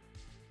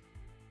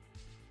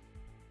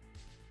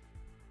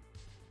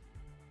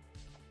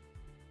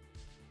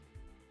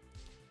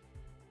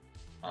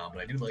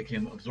 But I do like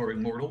him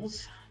absorbing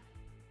mortals.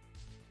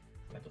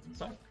 That doesn't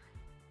suck.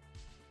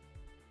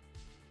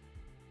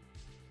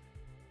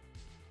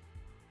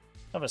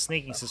 I have a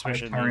sneaking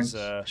suspicion these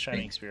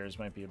Shining Spears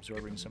might be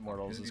absorbing some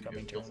mortals this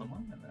coming turn.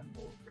 Someone, and then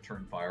we'll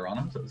return fire on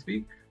him, so to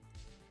speak.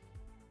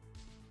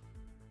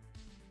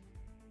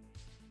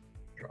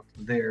 Drop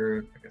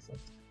there. I guess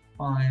that's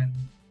fine.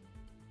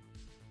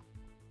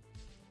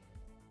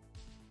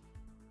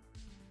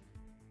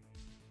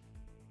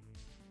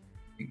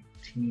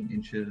 18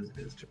 inches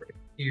is to right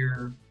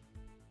here.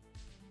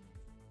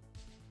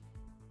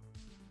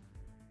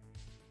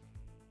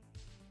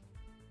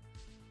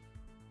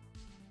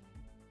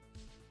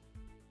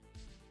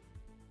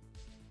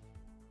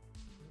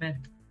 Meh.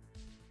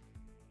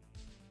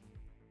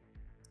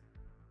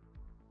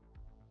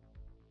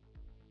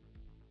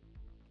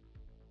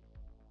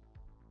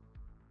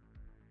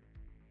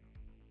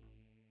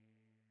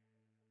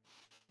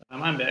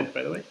 I'm back,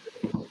 by the way.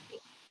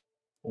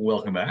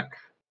 Welcome back.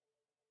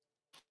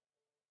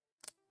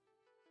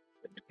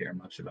 Don't care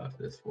much about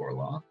this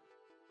Warlock.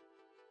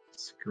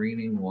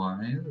 Screening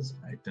wise,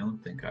 I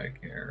don't think I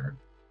care.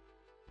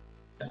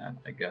 That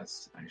I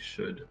guess I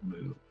should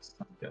move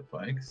some jet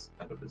bikes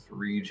out of this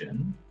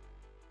region.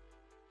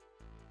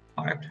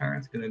 5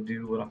 Tyrant's gonna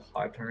do what a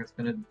 5 Tyrant's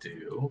gonna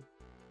do.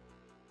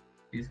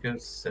 These go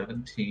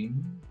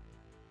 17.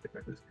 I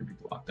think this could be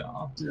blocked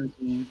off.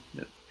 17.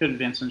 Yep. Could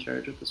advance and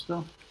charge with the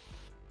spell.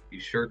 He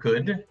sure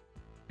could,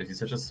 because he's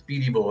such a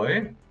speedy boy.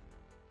 I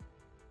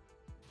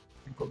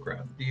think we'll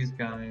grab these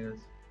guys.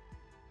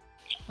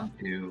 Not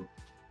do.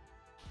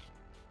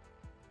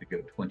 We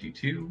go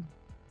 22.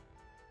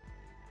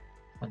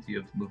 Plenty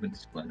of movement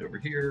to blend over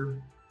here.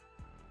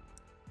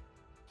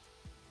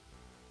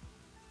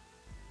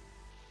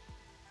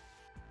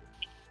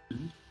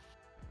 Mm-hmm.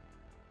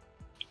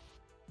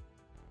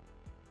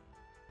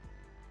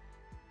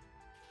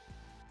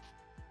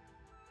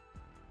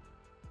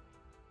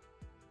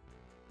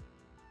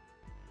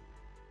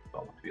 I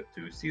want to be able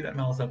to see that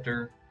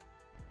Maleceptor.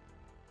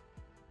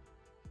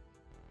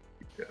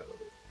 Go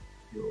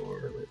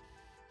your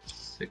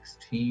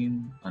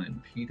 16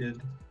 unimpeded.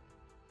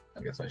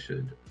 I guess I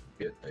should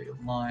get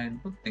a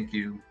line. Oh, thank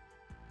you.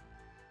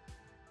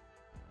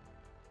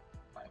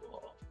 I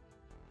will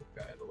put the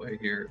guy out of the way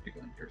here. If you go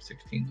in here,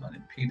 16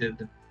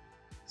 unimpeded.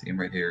 See him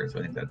right here, so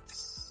I think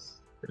that's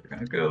where they're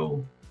gonna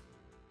go.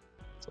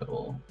 So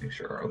we'll make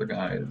sure our other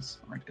guys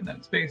aren't in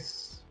that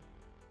space.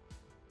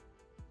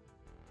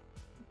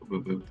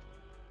 Boop, boop, boop.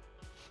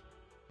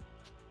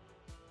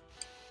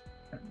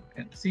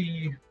 And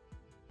see.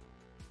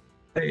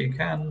 They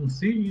can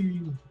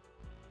see.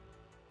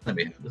 Let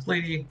me have this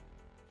lady.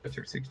 That's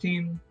her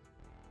 16.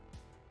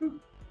 Boop.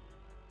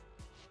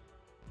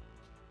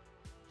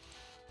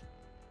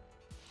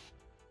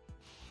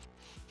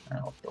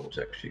 I'll double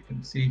check she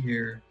can see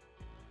here.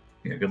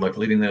 Yeah, good luck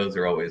leading those.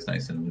 They're always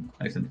nice and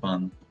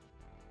fun.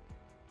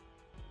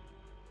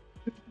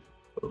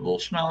 Put a little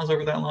schnoz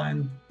over that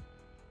line.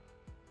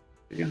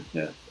 Yeah.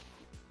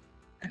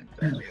 And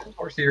then we have a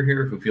Horseer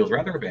here who feels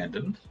rather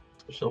abandoned,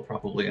 so she'll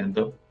probably end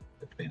up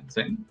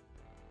advancing.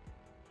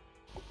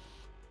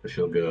 So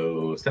she'll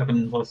go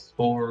 7 plus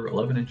 4,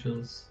 11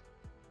 inches.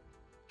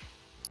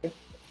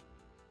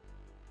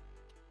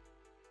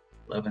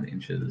 11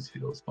 inches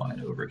feels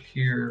fine over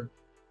here.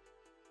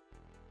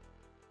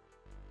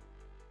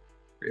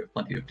 We have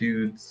plenty of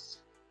dudes.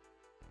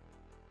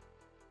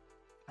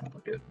 I'll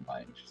get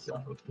 9 inches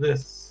off of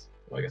this.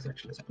 Well, I guess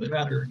actually it doesn't really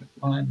matter. It's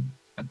fine.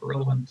 Kind of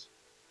irrelevant.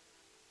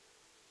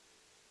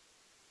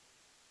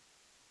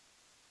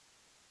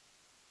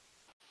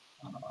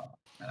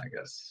 And I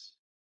guess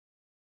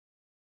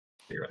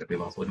theoretically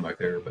also looking back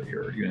there, but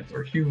your units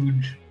are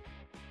huge.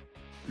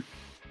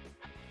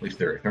 At least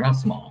they're not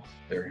small.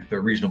 They're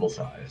reasonable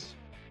size.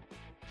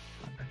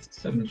 That's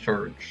 7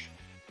 charge.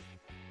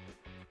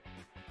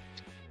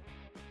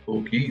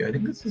 Okay, I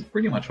think this is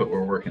pretty much what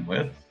we're working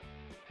with.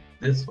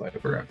 This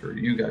Viper, after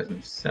you guys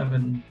move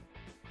 7,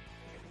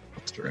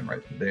 puts her in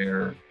right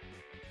there.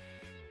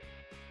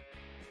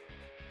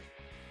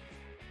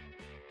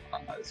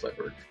 This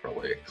Viper could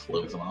probably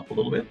close them off a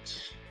little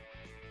bit.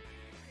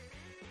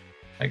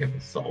 I guess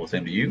it's all the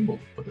same to you. We'll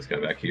put this guy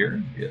back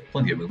here. Get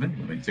plenty of movement.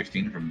 Moving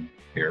 16 from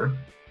here.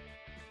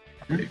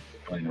 Nothing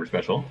more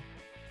special.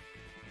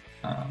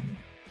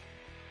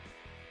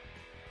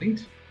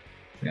 Neat.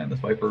 Yeah, this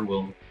Viper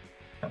will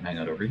come hang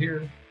out over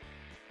here.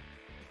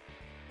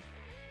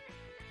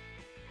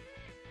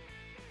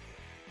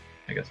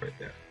 I guess right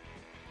there.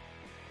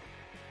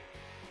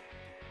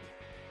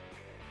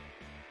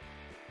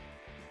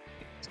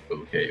 It's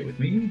okay with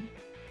me.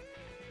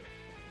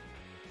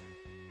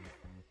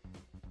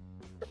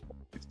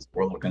 Is this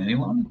Warlock on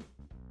anyone?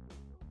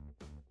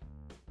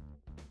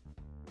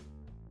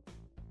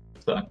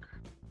 Stuck.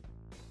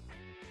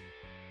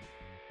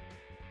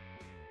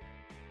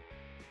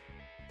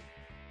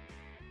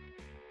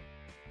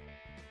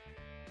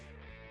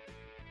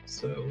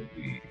 So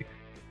we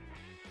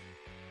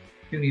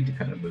do need to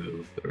kind of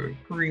move the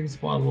green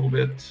squad a little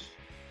bit.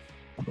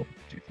 Do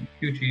some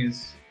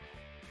Gucci's.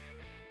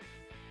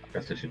 I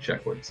guess I should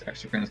check what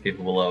Exocrine is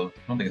capable of. I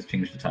don't think it's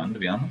changed a ton, to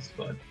be honest,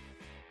 but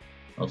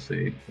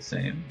mostly the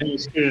same. And you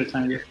scoot a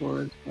tiny bit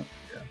forward. But...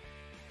 yeah.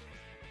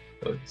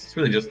 So it's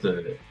really just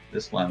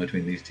this line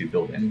between these two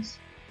buildings,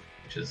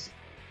 which is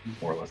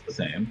more or less the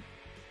same.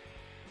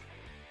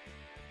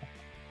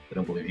 I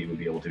don't believe he would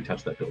be able to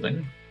touch that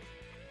building,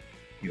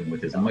 even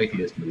with his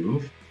mightiest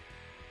move.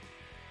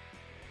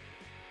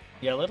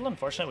 Yeah, a little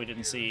unfortunate we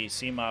didn't see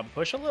Cmob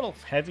push a little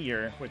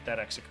heavier with that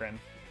Exocrine.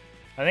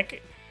 I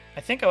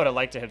think I would have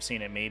liked to have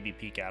seen it maybe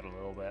peek out a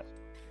little bit.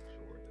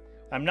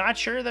 I'm not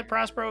sure that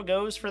Prospero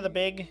goes for the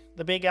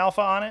big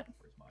alpha on it,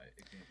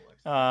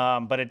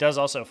 but it does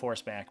also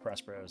force back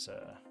Prospero's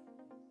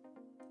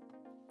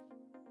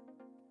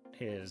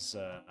his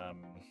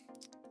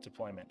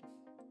deployment.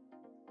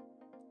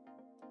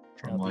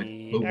 Now,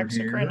 the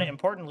Exocrine,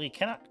 importantly,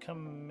 cannot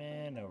come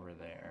in over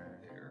there.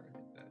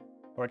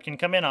 Or it can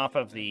come in off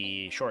of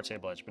the short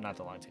table edge, but not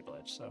the long table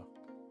edge, so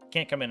it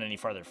can't come in any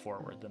farther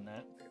forward than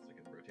that. I guess I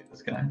can rotate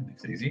this guy,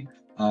 makes it easy.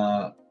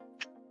 So...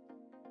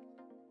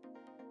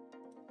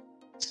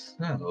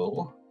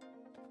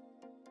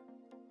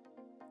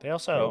 they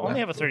also only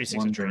have a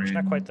 36 inch range,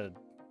 not quite the...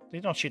 they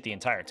don't shoot the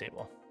entire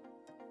table.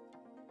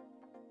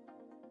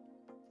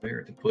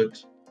 Where to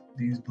put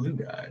these blue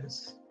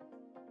guys?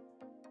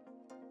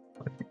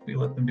 I think we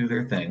let them do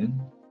their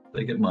thing.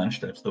 They get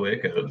munched, that's the way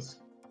it goes.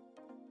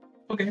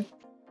 Okay.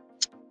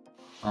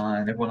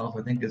 And everyone else,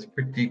 I think, is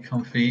pretty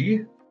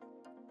comfy.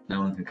 No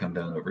one can come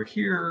down over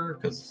here,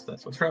 because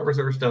that's what Sprout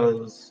Resource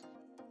does.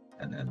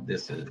 And then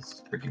this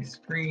is pretty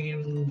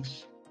screened.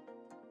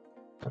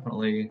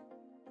 Definitely.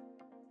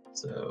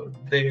 So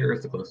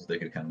there's the closest they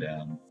could come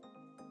down.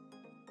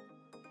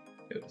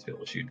 Just be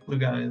able to shoot blue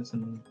guys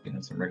and, you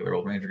know, some regular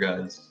old ranger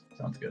guys.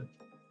 Sounds good.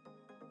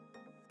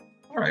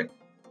 All right.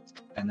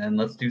 And then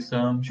let's do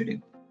some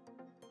shooting.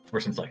 Or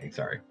some flanking,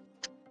 sorry.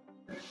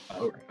 I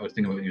was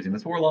thinking about using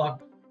this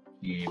warlock.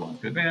 He wants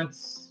to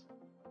advance.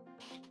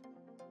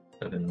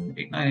 7,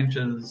 8, 9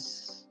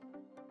 inches.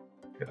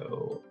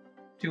 Go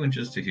 2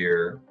 inches to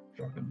here.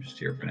 Drop him just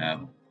here for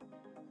now.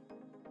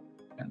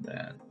 And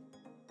then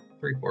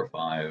 3, 4,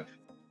 5.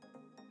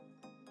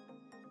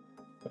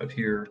 Out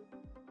here.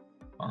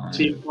 5. Does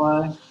he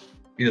fly?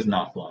 He does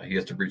not fly. He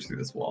has to breach through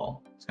this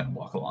wall. He's kind of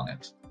walk along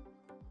it.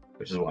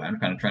 Which is why I'm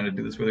kind of trying to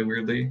do this really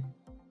weirdly.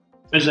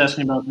 I was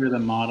asking about through the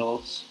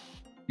models.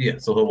 Yeah,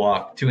 so he'll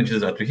walk 2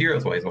 inches out to here.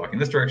 That's why he's walking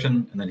this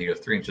direction. And then he goes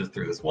 3 inches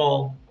through this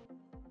wall.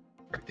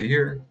 Right to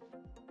here.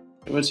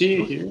 Was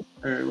he here?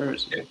 Or where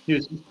was he? Yeah. He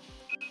was.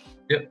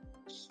 Yep.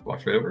 Just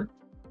walks right over.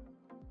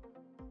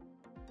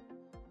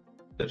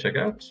 So check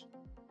out.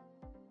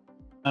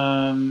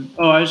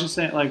 Oh, I was just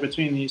saying, like,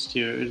 between these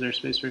two, is there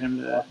space for him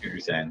to... You're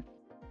saying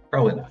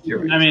probably not. You're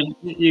right. I mean,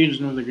 you can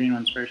just move the green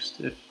ones first.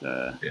 If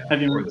Yeah.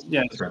 have you Or moved? this,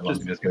 Yeah, this red one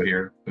just, can just go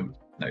here. Boom.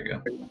 There you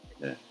go.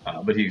 yeah.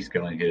 But he's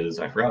going his,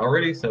 I forgot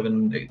already,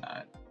 7, 8,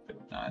 9.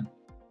 9.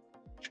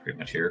 Which is pretty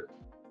much here.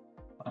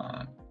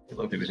 He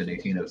looked within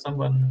 18 of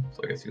someone,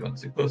 so I guess he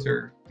wants to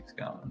closer. He's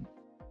gone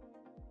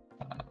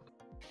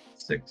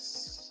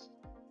 6,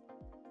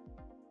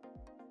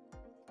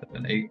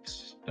 7,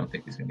 8. Don't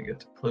think he's going to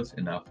get close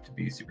enough to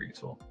be super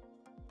useful.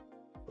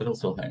 But he'll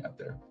still hang up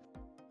there.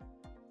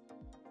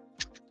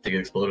 To get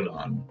exploded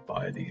on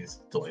by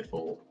these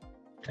delightful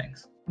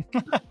tanks.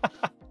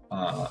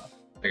 I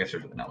guess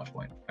there's not much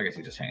point. I guess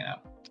he's just hanging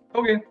out.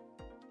 Okay.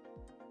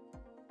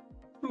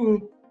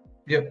 Ooh.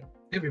 Yep.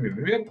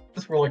 Yep.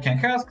 This roll I can't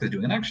cast because he's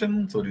doing an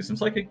action, so we'll do some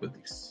psychic with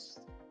these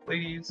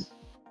ladies.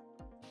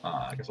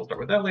 I guess we'll start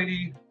with that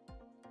lady.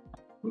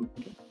 Ooh.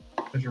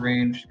 There's your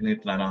range. You need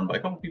to deny on by a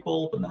couple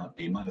people, but not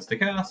be minus to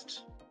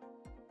cast.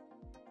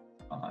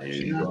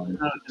 She's going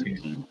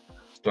to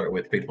start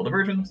with Fateful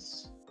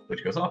Divergence,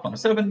 which goes off on a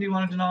 7. Do you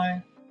want to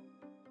deny?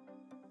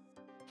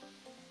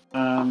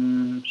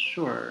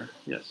 Sure.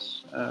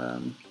 Yes.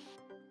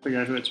 Figure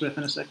out who it's with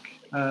in a sec.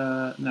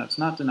 No, it's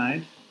not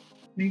denied.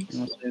 Neat.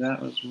 We'll say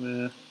that was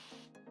with.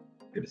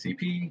 Get a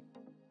CP.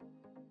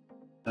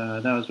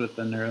 That was with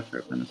the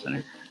Neurothrope in the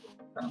center.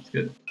 Sounds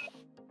good.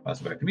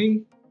 Pass it back to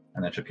me,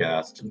 and then she'll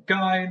cast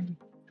Guide.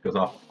 It goes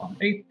off on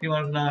 8. Do you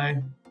want to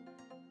deny?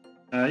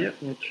 Yep.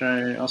 We'll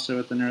try also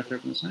with the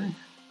Neurothrope in the center.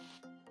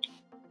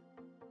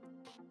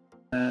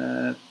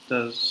 That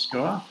does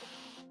go off.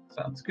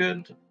 Sounds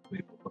good.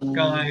 We will put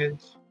Guide.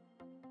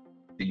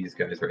 These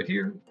guys right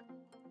here.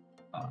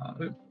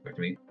 Back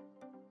to me.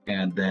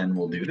 And then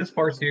we'll do this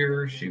farce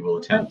here. She will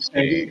attempt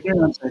a...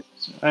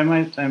 I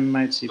might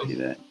CP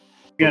that.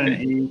 You got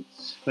Okay. an 8,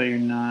 but you're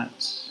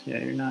not. Yeah,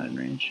 you're not in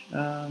range.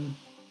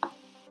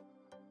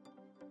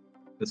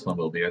 This one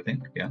will be, I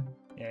think. Yeah.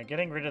 Yeah,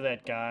 getting rid of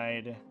that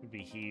guide would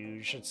be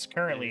huge. It's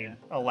currently Yeah.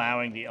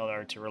 allowing the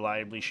eldar to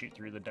reliably shoot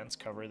through the dense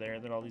cover there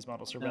that all these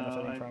models are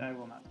benefiting from. I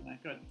will not deny.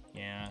 Good.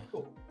 Yeah.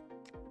 Cool.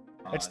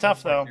 It's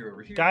tough, though.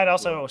 Over here, Guide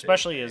also, we'll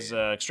especially, take is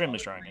a extremely other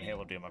strong in green.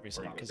 Halo Doom,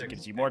 obviously, We're on because it 6,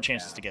 gives you more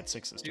chances cast to get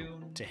 6s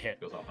Doom. to hit,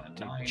 Goes off on a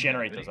to 9,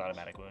 generate down to those 8.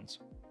 automatic wounds.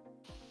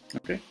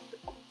 Okay.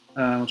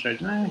 We'll try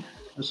deny.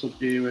 This will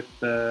be with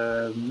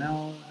the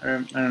Mel, or I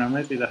don't know, it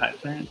might be the high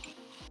current.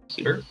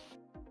 Sure.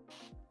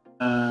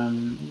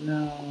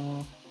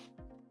 No.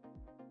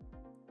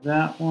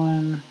 That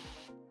one.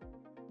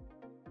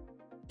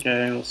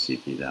 Okay, we'll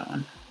CP that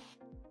one.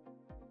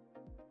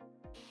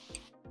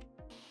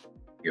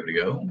 Give it a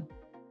go.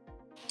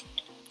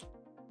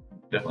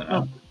 Definitely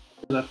not.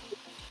 Oh.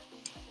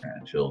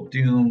 And she'll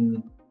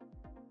Doom.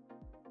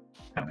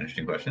 Kind of an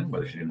interesting question,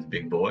 whether she dooms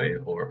Big Boy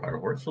or Pyro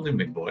Horse. She'll doom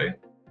Big Boy.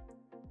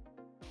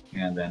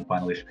 And then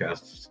finally she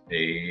casts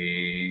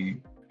a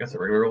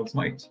regular old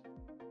Smite.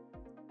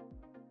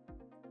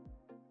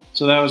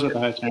 So that was with the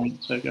high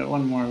current, so I got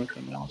one more with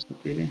the Mel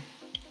Repeater.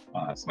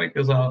 Smite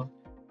goes off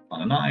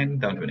on a 9,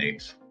 down to an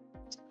 8.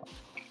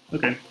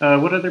 Okay.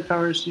 What other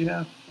powers do you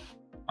have?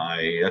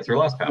 That's her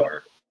last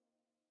power.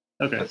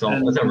 Okay. That's all.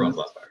 That's everyone's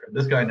last power.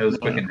 This guy knows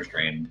Quick and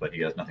Restrain, but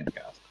he has nothing to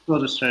cast. We'll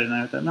just try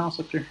tonight with that Mel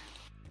Scepter.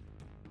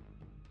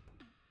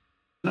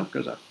 Nope,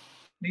 goes up.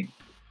 Neat.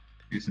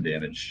 Do some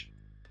damage.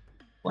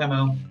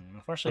 Blammo.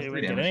 Unfortunately, That's we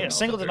 3 didn't damage get a to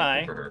single Mel Scepter. deny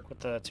Good for her. with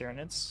the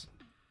Tyranids.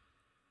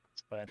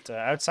 But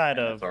outside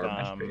And of that's our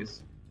match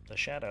phase. the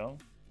Shadow,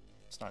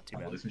 it's not too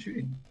We'll bad. do some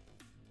shooting.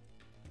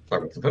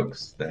 Start with the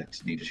folks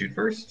that need to shoot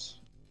first.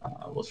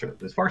 We'll start with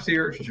this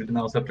Farseer. She'll shoot the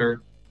Maliceptor.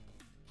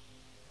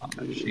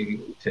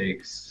 She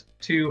takes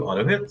 2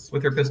 auto hits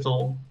with her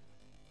pistol.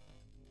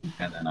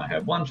 And then I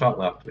have 1 shot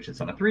left, which is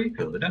on a 3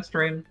 because of the Dense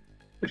Strain,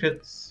 which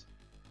hits.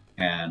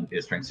 And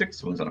is strength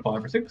 6, wounds on a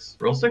 5 or 6.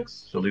 Roll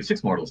 6. She'll do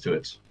 6 mortals to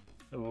it.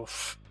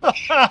 Oof.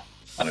 I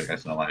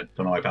don't know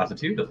why I pass it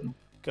to you. Doesn't.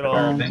 Good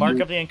old Mark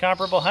of the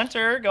Incomparable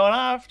Hunter going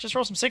off. Just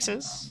roll some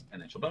 6s. And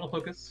then she'll battle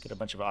focus. Get a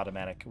bunch of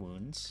automatic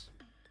wounds.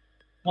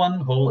 1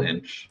 whole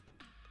inch.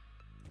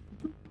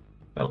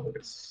 Battle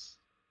focus.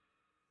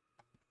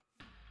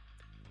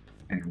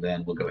 And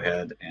then we'll go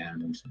ahead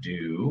and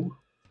do.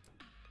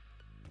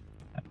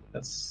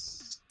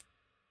 That's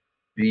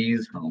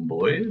these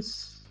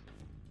homeboys.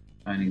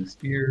 Shining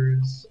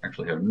Spears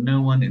actually have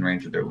no one in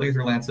range of their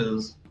laser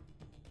lances,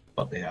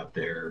 but they have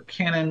their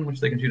cannon, which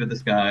they can shoot at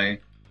this guy,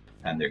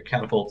 and their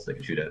catapults they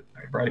can shoot at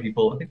a variety of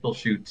people. I think they'll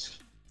shoot.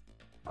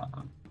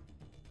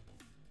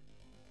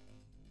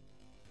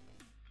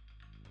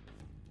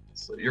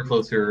 So you're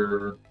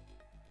closer.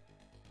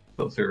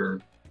 Closer.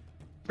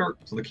 Sure.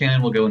 So the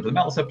cannon will go into the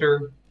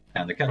Maleceptor,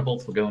 and the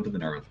catapults will go into the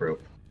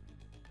Neurothrope.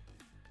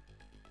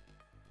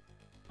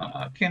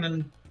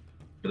 Cannon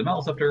for the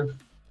Maleceptor.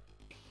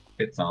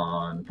 Hits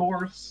on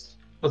 4s.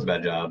 Does a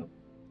bad job.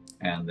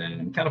 And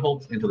then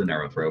catapults into the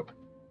Neurothrope.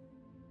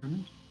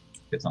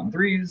 Hits on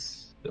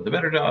 3s. Does a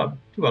better job.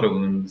 2 auto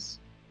wounds.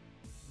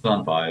 Hits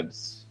on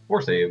 5s.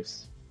 4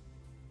 saves.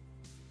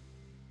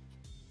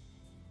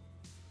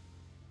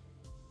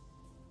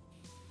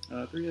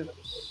 3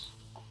 ups.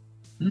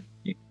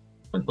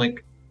 Point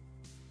blank.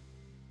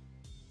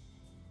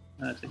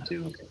 Take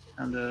 2. Okay.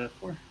 Down to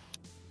 4.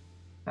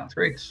 Sounds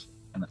great.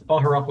 And then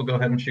Balharov will go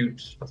ahead and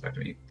shoot. That's back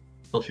to me.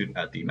 He'll shoot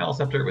at the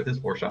Maleceptor with his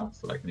 4 shots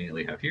that I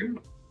conveniently have here.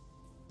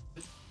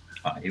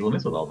 He will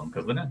miss with all of them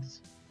because of the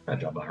nets. Bad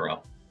job,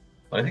 Balharov.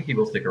 But I think he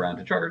will stick around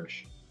to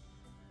charge.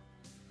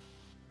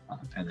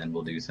 And then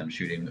we'll do some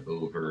shooting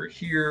over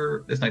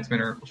here. This Night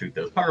Spinner will shoot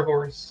those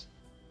Pyrovores.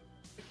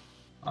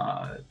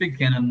 Big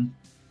Cannon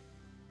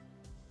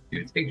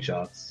shoots 8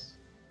 shots.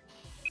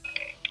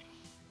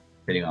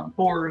 Hitting on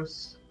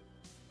 4s.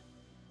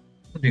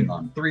 Hitting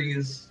on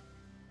 3s.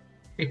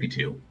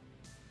 AP2.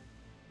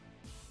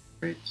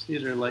 Great.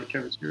 These are light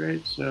cover 2,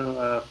 right?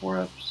 So 4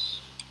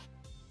 ups.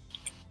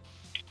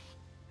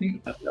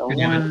 Good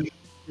 1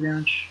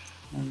 damage.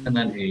 And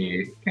then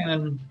a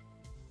cannon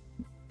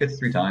hits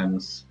 3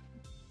 times.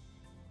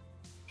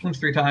 Wounds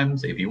 3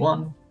 times,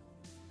 AP1.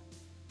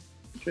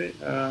 Okay,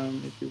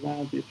 AP1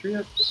 will be 3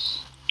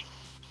 ups.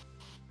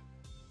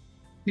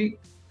 Neat.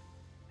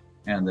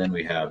 And then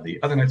we have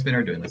the other Night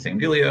Spinner doing the same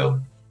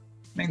dealio.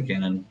 Main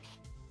cannon.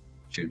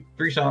 Shoot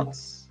 3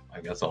 shots. I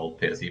guess I'll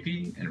pay a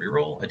CP and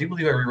reroll. I do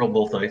believe I reroll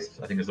both dice,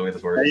 I think is the way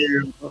this works.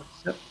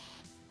 Yep.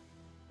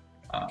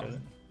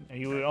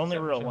 You would only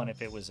roll 1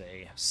 if it was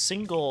a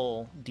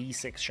single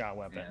D6 shot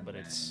weapon, but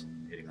it's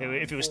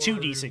if it was 2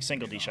 D6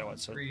 single shot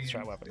weapons,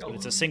 but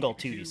it's a single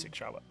 2 D6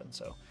 shot weapon.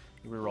 So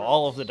you reroll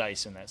all of the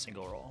dice in that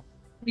single roll.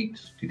 8,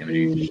 2 damage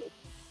each.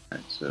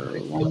 Alright,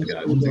 so One's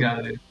the guy.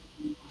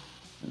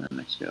 and then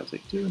next guy I'll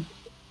take 2.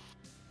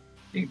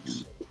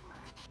 8.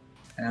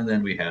 And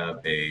then we have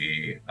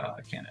a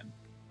cannon,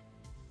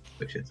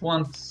 which hits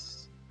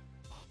once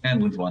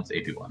and wounds once,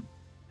 AP1.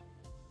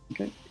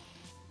 Okay.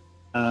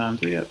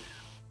 3 up.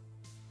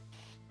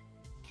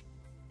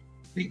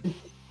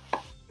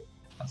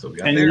 That's what we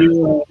got And there.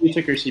 you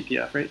took your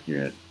CP off, right?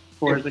 You're at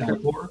 4 as the Down to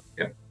 4.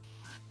 Yep.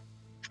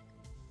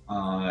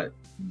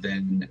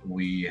 Then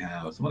we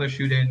have some other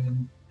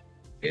shooting.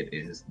 It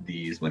is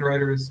these Wind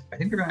Riders. I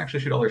think they're going to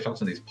actually shoot all their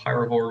shots on these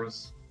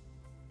Pyrovores.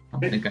 I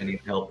don't think I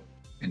need help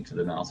into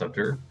the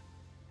Maleceptor.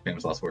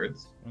 Famous last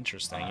words.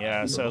 Interesting,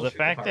 yeah. So we'll the shoot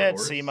fact the that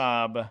Pyrovores.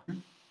 Cmob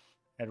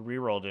had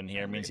rerolled in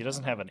here And means they he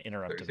doesn't have an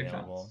interrupt 36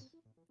 available. shots.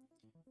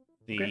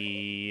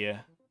 The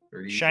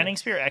 36. Shining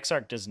Spear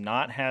Exarch does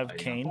not have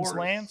Fighting on Kane's 4s.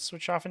 Lance,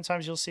 which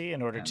oftentimes you'll see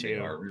in order And they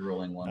are to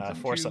rerolling ones and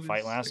force a 2s.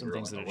 fight last They and reroll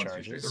things that on it the 1s, 2s,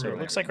 charges. 3s. So They're it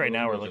looks reroll like right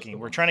now we're just looking, the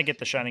we're ones. trying to get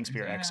the Shining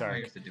Spear Yeah, I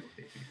Exarch guess they do.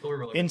 They'll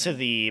reroll into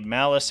everything. the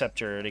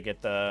Maleceptor to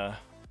get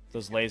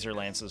those laser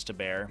lances to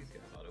bear. These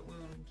guys auto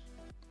wound.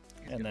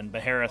 These And guys then auto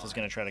Behareth is fly.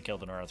 going to try to kill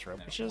the Neurothrope,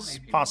 And which one is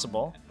AP1,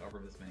 possible. and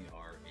however this many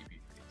are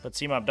AP3s. But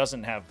Cmob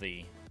doesn't have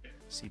the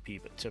CP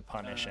to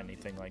punish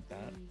anything like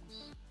that.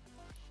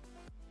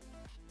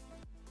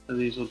 So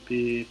these will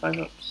be 5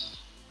 ups.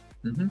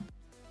 Mm-hmm.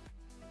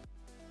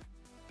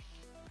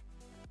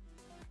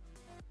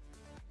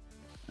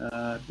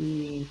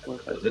 3, 4,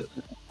 5, Does it?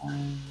 6, 7,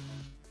 9.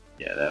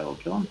 Yeah, that will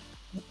kill him.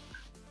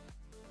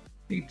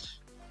 Neat.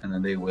 And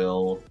then they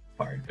will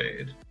fire and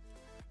fade.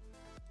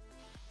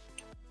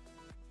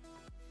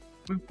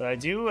 But I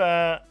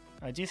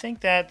do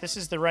think that this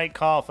is the right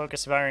call,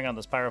 focus firing on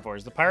those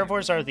Pyrovores. The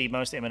Pyrovores are the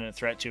most imminent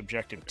threat to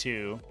Objective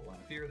 2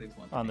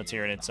 on the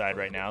Tyranid side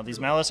right now. These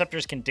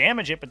Maleceptors can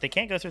damage it, but they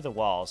can't go through the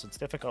walls. It's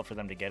difficult for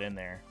them to get in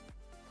there.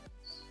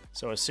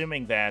 So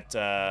assuming that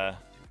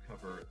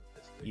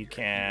you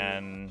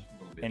can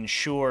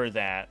ensure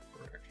that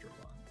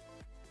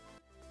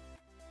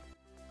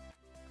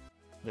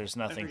there's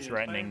nothing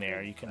threatening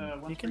there, you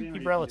can be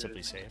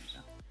relatively safe.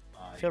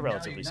 Feel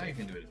relatively safe.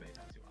 You can do it as many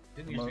times as you want.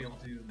 Didn't used to be able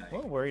to. Now I'm a you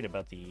little worried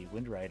about the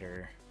Wind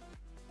Rider.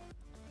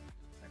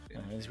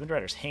 These Wind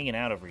Riders hanging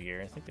out over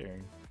here. I think they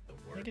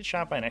get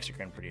shot by an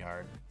Exocrine pretty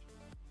hard.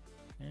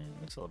 It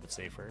looks a little bit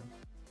safer.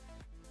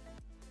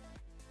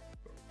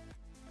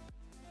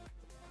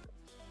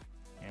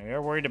 Yeah, we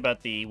are worried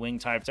about the Wing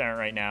Type Tyrant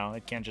right now.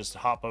 It can't just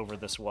hop over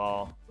this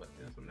wall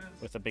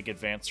with a big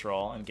advance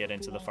roll and get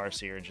into the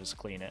Farseer and just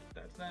clean it.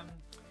 That's them.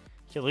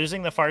 Okay,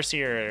 losing the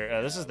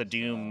Farseer, this is the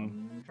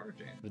Doom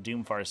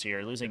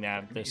Farseer. Losing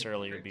that this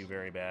early would be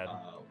very bad.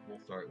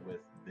 We'll start with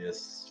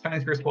this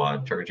Shining Spear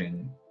squad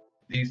charging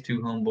these 2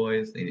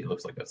 homeboys. It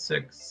looks like a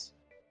 6.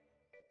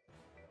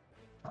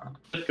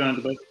 Going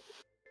to both.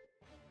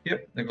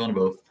 Yep, they're going to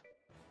both.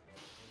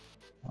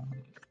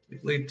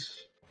 Complete.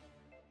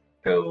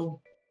 Go.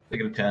 They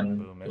get a 10.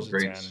 Boom, Feels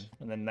there's a great. 10.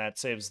 And then that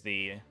saves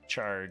the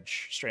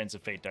charge, Strands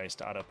of Fate dice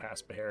to auto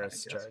pass I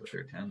Behareth's guess charge. with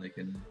their 10, they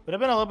can. Would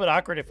have been a little bit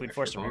awkward if we'd Extra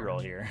forced a bar.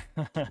 reroll here.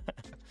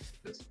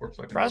 This works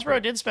like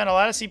Prospero did spend a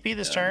lot of CP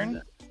this Yeah,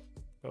 turn,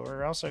 but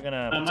we're also going to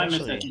I missed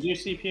potentially... that. Did you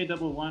CP a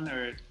double 1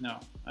 or no?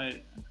 No,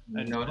 I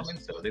don't think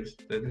so. They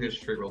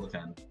just straight roll the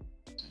 10.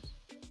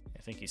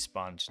 I think he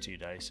spawned 2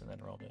 dice and then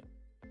rolled it.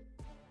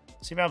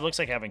 Cmob looks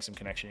like having some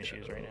connection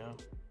issues right now.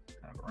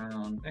 Kind of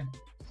around.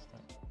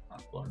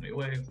 Not blowing me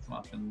away with some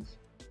options.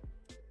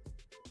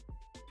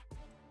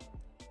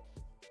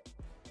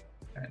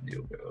 And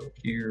you'll go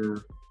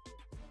here.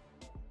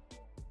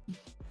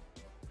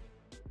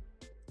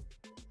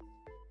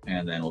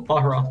 And then we'll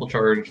Baharoth will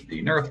charge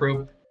the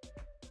Neurithrope.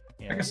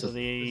 Yeah, so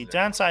the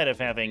downside of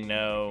having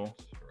no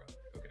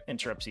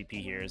interrupt CP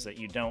here is that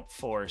you don't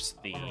force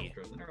the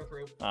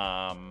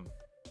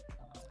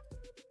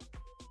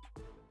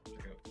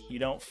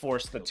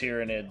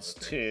Tyranids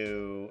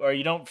to, or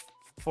you don't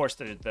force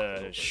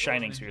the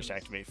Shining Spheres to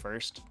activate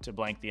first to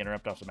blank the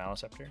interrupt off the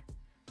Maliceptor.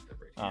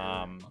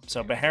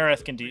 So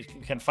Behareth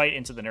can fight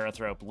into the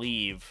Neurithrope,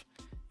 leave,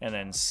 and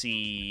then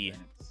see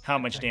how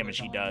much damage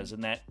he does,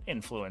 and that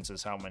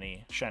influences how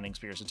many Shining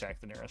Spears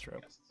attack the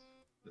Neurithrope.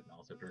 The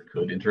Maliceptor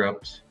could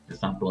interrupt.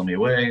 It's not blowing me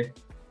away.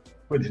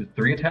 What is it,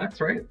 3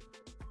 attacks, right?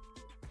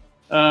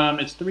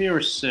 It's 3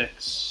 or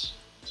 6.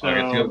 So I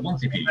guess you have 1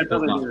 CP. It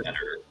does not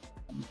matter.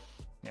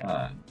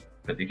 Yeah.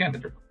 But you can't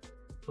interrupt.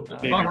 So we'll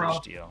Big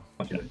Baharoth, deal.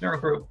 punch into the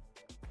Neurithrope,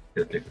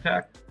 hit a big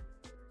attack.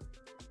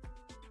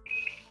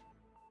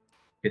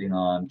 Hitting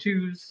on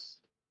 2s.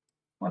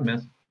 1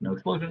 miss. No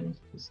explosions.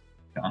 Just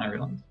on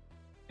everyone.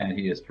 And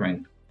he is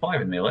strength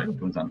 5 in melee,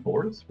 which one's on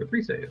 4s for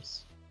 3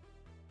 saves.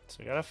 So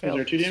we gotta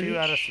fail 2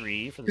 out of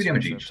 3 for the 2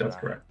 damage Sorcerer each, that's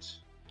die. correct.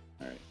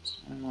 Alright,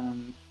 I'm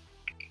on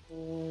 4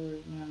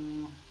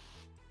 now.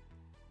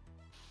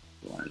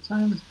 1 at a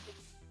time.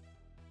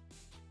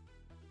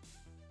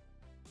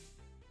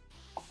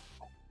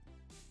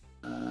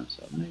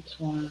 So the next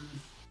one.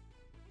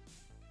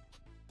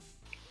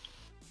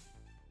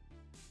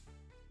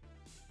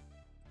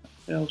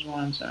 Fails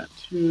 1, so at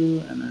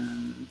 2, and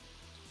then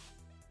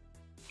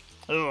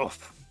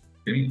Oof.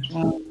 1.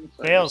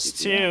 so Fails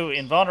CP 2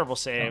 invulnerable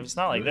saves.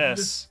 Not like Good.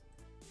 this.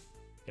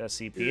 Gotta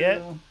CP two.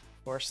 it.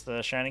 Force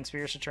the Shining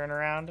Spears to turn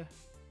around.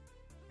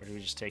 Or do we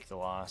just take the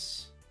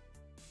loss?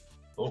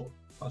 Oh,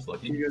 that's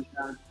lucky. You guys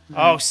got-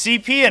 Oh,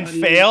 CP and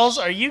Adios. fails?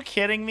 Are you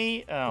kidding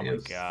me? Oh my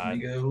Yes, god.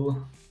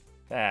 Amigo.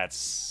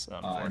 That's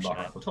And unfortunate.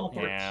 Baharoth will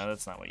teleport. Yeah,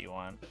 that's not what you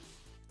want.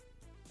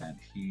 And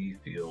he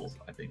feels,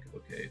 I think,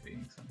 okay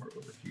being somewhere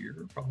over here,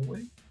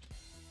 probably.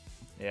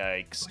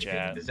 Yikes, Like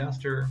chat. a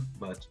disaster,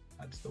 but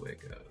that's the way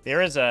it goes.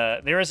 There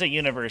is a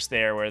universe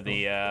there where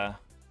the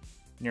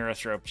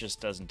Neurithrope just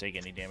doesn't take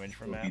any damage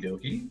from that. Okie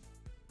dokie.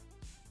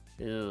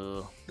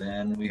 Ew.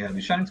 Then we have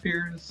the Shining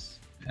Spears,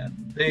 and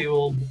they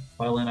will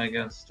file in, I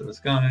guess, to the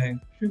sky.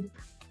 Shoop.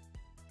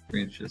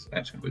 3 inches.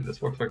 Actually, move this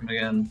warp fragment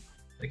again.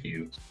 Like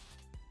you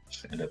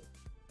just end up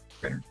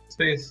right in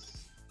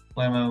space.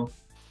 Blammo.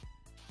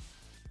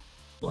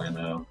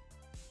 Blammo.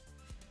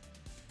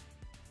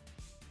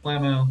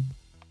 Blammo.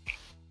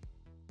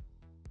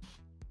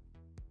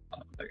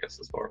 I guess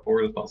as far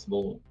forward as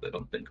possible. I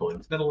don't think going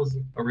to the middle is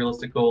a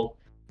realistic goal.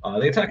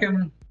 They attack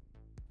him.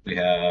 We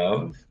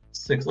have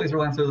 6 laser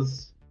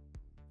lances,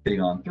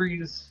 hitting on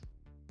 3s,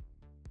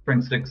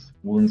 strength 6,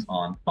 wounds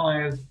on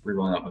 5s,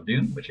 rerolling off of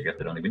Doom, which I guess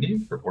I don't even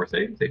need for 4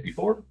 saves, safety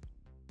 4.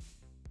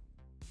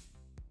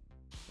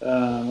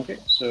 Okay,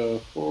 so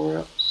 4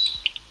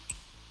 ups.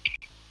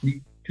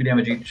 2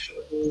 damage each.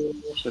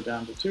 So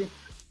down to 2.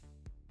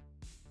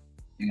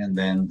 And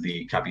then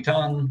the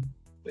Capitan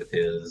with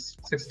his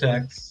 6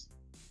 attacks.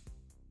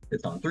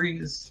 Hits on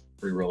 3s,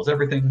 rerolls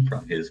everything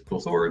from his cool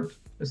sword.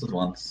 This is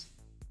once.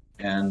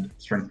 And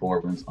strength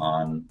 4 wounds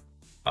on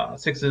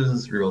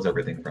 6s, rerolls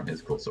everything from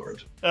his cool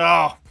sword.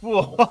 Oh,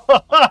 whoa.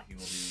 He will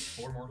do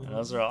 4 mortal Those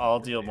wounds, are all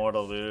 4 deal saves.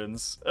 mortal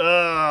wounds.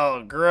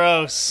 Oh,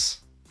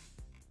 gross.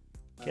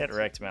 Get That's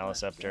wrecked, not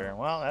Maliceptor.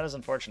 Well, that is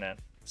unfortunate.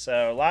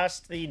 So,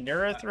 lost the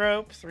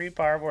Neurithrope, 3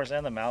 Parvors,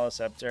 and the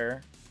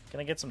Maliceptor.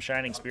 Gonna get some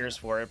Shining Spears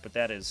for it, but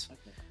that is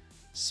Okay.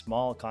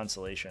 small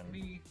consolation.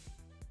 Me.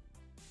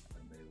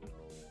 And they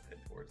will head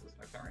towards this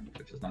Tyranids,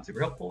 which is not super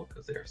helpful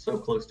because they are so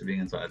close to being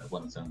inside of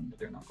limit zone, but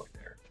they're not quite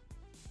there.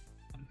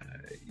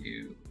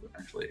 You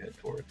actually head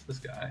towards this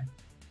guy.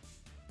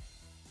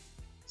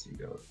 So you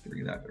go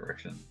 3 that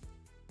direction.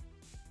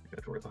 You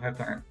go towards the Hive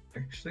Tyrant. I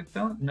actually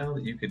don't know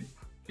that you could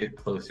get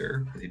closer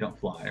because you don't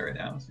fly right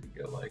now. So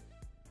you go like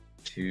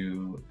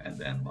 2 and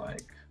then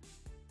like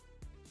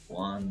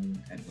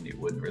 1, and then you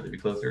wouldn't really be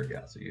closer.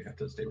 Yeah, so you have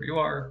to stay where you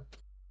are.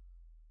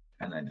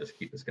 And then just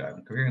keep this guy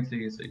on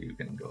coherency so you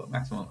can go a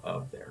maximum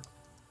of there.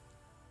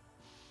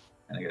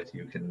 And I guess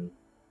you can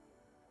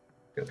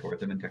go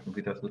towards him and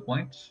technically touch the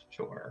point.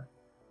 Sure.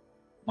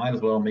 Might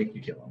as well make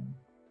you kill him.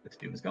 This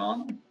Doom is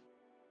gone.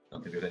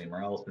 Don't think there's any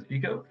morales to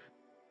speak of.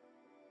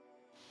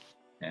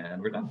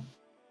 And we're done.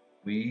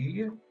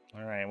 We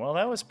All right, well,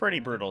 that was pretty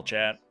brutal,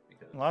 chat.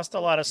 Lost a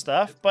lot of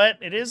stuff, but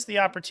it is the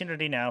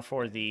opportunity now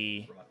for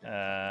the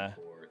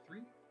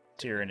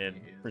Tyranid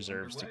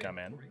reserves to come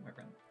in.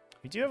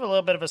 We do have a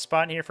little bit of a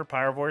spot here for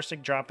Pyrovores to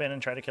drop in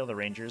and try to kill the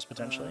Rangers,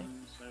 potentially.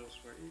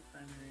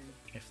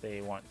 If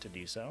they want to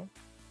do so.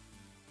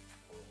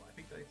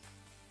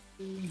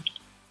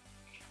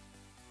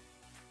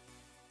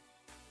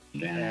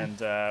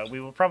 And we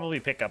will probably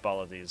pick up all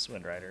of these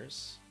Wind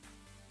Riders.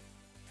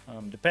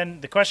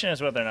 The question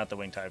is whether or not the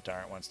Winged Hive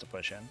Tyrant wants to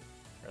push in,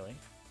 really.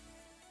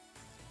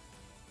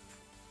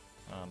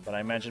 But I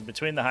imagine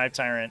between the Hive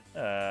Tyrant,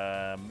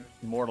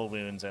 Mortal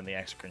Wounds, and the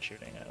Exocrine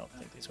Shooting, I don't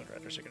think these Wind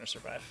Riders are going to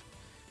survive.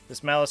 This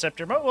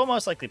Maliceptor will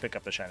most likely pick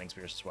up the Shining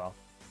Spears as well.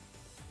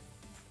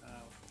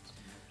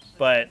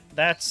 But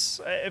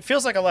it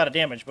feels like a lot of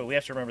damage, but we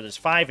have to remember there's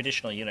 5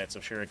 additional units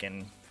of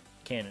Shuriken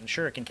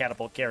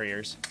Catapult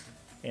Carriers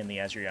in the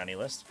Asuryani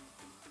list.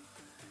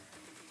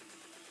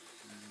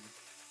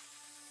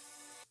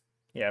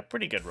 Yeah,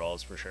 pretty good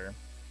rolls for sure.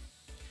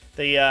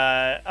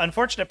 The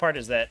unfortunate part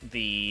is that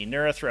the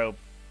Neurothrope,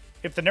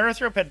 if the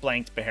Neurothrope had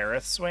blanked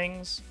Behareth's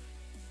swings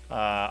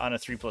on a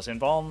 3+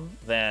 invuln,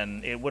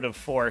 then it would have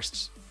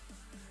forced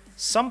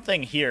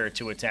something here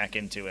to attack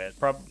into it.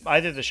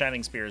 Either the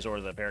Shining Spears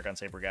or the Paragon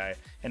Saber guy.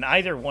 And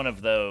either one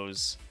of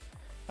those,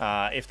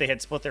 if they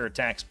had split their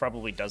attacks,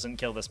 probably doesn't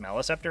kill this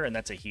Maliceptor, and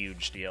that's a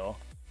huge deal.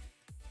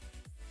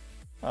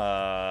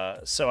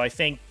 So I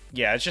think,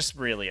 yeah, it's just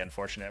really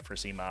unfortunate for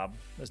Cmob.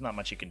 There's not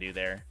much you can do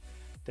there.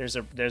 There's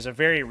a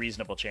very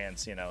reasonable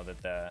chance, you know,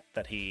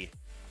 that he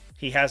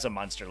has a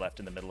monster left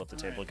in the middle of the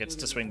table, gets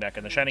to swing back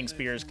on the Shining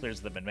Spears,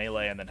 clears them in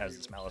melee, and then has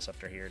this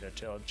Maliceptor here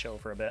to chill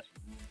for a bit.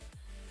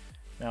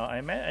 Now, I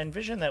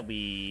envision that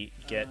we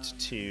get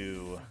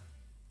to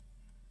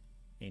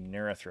a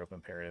Neurothrope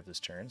Imperative this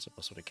turn, so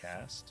plus would have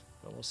cast,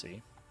 but we'll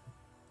see.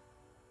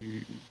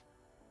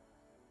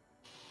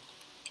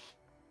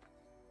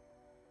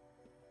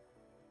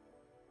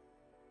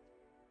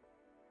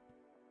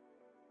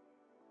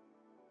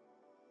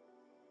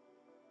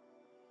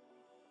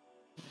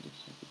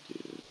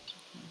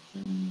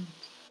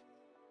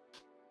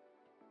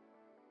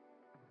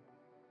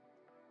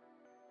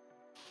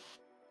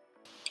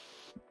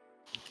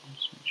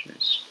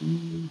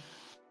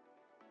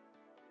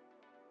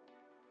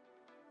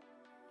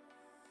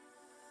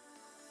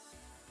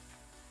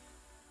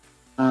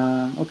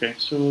 Okay,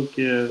 so we'll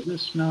give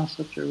this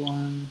Maliceptor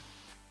one.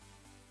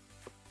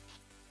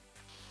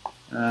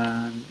 The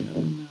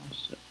other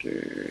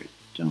Maliceptor,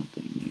 don't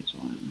think needs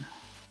one.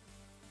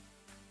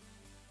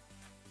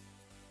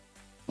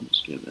 I'll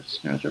just give this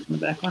Neurothrope from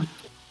the back one.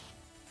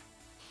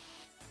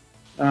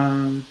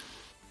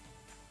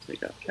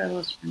 Take out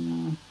Catalyst for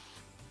now.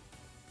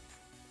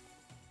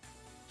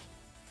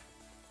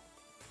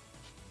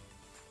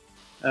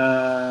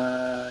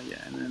 Yeah,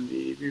 and then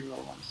the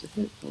reroll wants to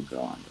hit. We'll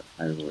go on to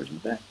Pyrovores in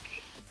the back.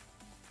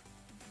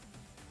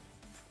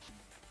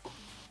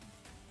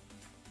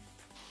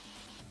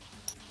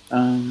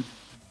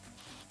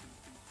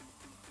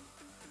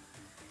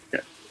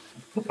 Okay.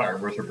 The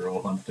Pyrovores are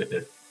real ones to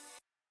hit.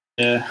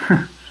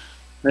 Yeah,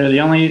 they're the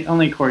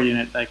only core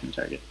unit I can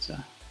target. So,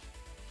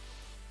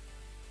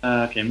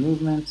 okay,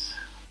 movements.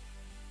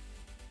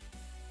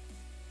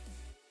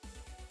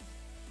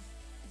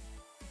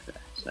 Okay,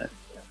 so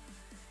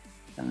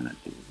I'm gonna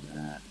do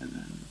that and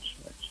then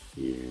switch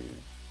here.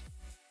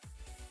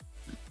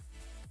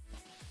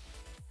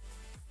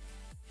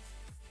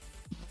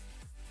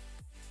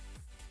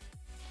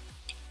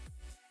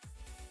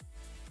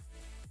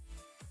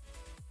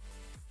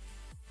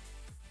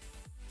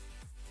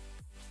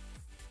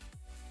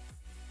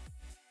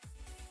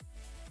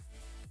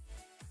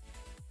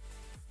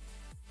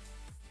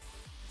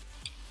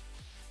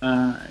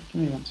 Alright,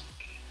 give me one sec.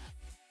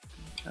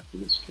 Copy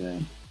this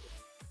guy.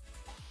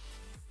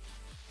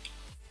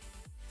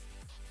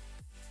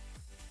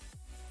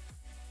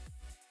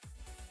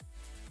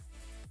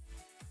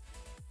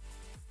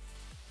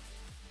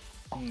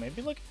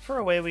 Maybe looking for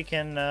a way we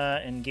can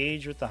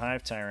engage with the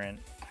Hive Tyrant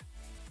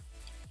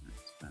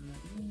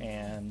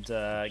and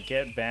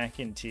get back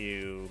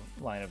into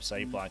line of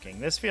sight blocking.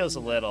 This feels a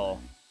little...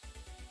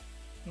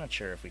 I'm not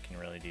sure if we can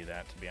really do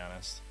that, to be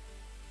honest.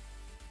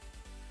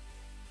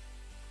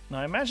 Now,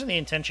 I imagine the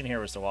intention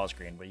here was to wall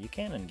screen, but you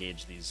can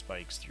engage these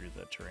spikes through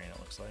the terrain, it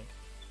looks like.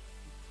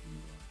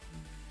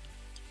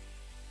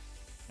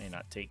 May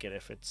not take it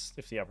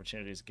if the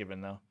opportunity is given,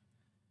 though.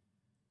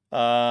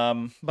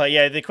 But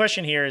yeah, the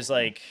question here is,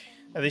 like,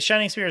 the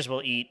Shining Spears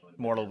will eat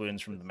mortal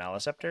wounds from the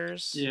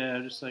Maliceptors. Yeah,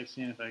 just like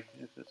seeing if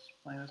this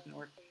plan is gonna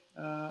work.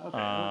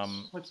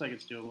 Okay, looks like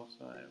it's doable,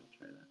 so I will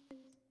try that.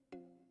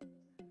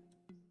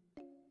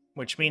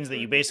 Which means that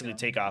you basically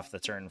take off the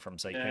turn from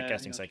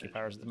casting Psychic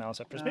Powers with the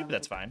Maliceptors. Maybe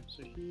that's fine.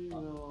 So he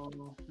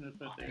will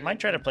I might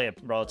try to play a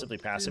relatively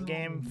passive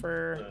game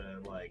for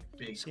The like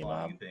big Cmob.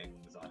 clawing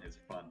things on his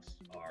front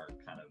are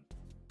kind of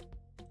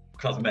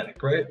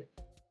cosmetic, right?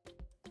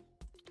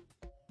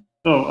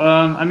 Oh,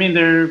 I mean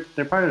they're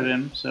part of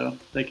him, so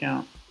they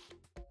count.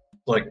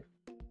 Like,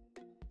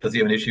 does he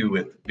have an issue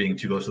with being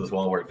too close to this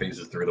wall where it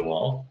phases through the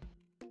wall?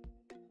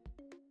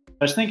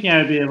 I was thinking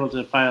I'd be able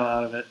to pile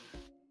out of it.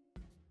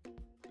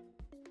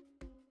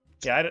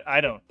 Yeah, I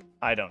don't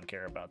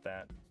care about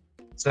that.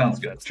 Sounds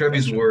good.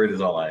 Trevi's word is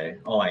all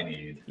I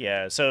need.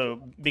 Yeah,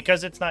 so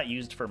because it's not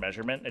used for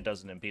measurement, it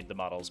doesn't impede the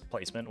model's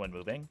placement when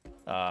moving.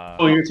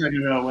 Oh, you're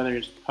talking about whether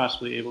it's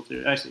possibly able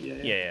to. I see.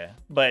 Yeah.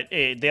 But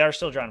they are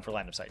still drawn for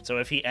line of sight. So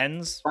if he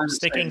ends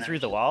sticking through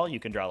the wall, you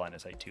can draw line of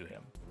sight to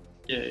him.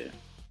 Yeah.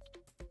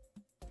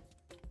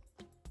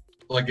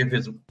 Like if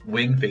his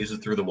wing phases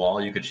through the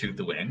wall, you could shoot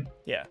the wing.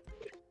 Yeah.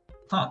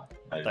 Huh.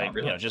 I did not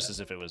realize just that. as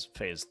if it was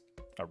phased,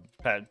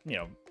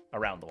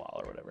 around the wall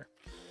or whatever,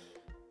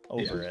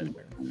 over it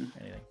or anything.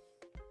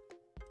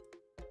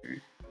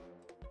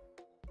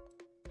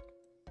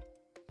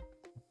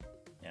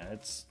 Yeah,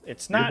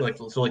 it's not like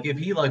so. Like if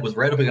he like was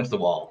right up against the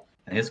wall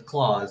and his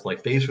claws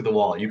like face through the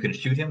wall, you can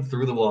shoot him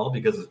through the wall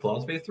because his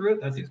claws face through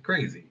it. That seems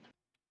crazy.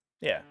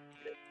 Yeah.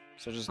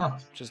 So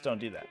just don't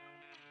do that.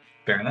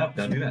 Fair enough.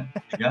 Don't do that.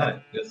 You got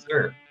it. Yes,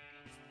 sir.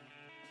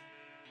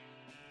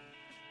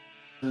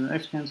 So the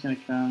next man's gonna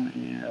come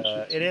and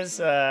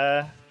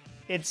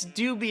it's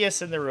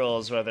dubious in the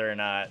rules whether or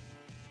not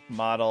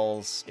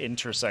models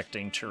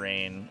intersecting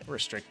terrain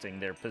restricting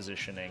their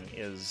positioning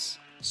is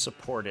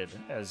supported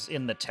as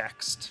in the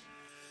text.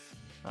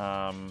 There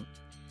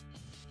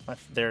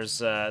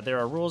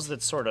are rules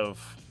that sort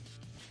of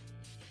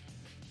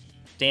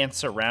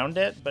dance around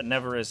it, but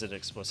never is it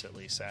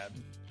explicitly said.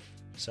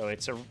 So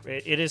it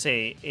is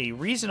a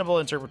reasonable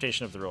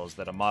interpretation of the rules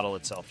that a model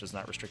itself does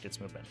not restrict its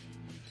movement,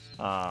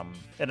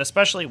 and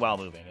especially while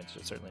moving, it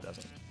certainly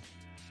doesn't.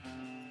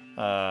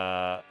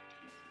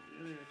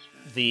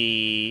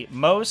 The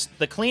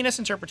cleanest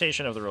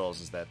interpretation of the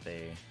rules is that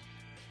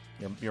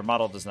your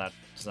model does not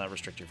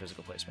restrict your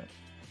physical placement.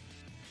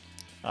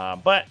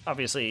 But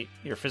obviously,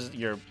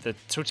 the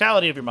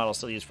totality of your model is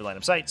still used for line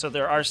of sight, so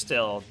there are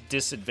still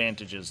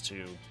disadvantages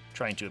to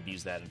trying to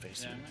abuse that and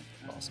face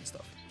through walls and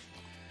stuff.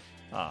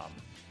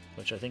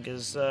 Which I think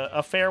is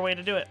a fair way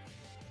to do it.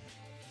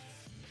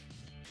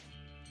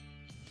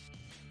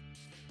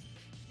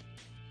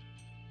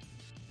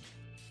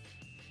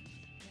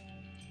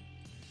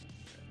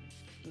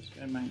 This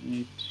guy might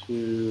need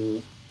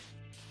to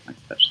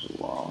touch the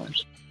wall or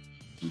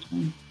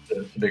something.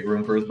 It's a big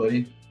room for his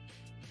buddy.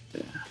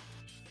 Yeah.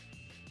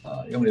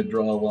 You want me to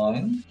draw a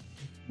line?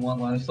 One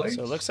line of sight?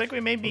 So it looks like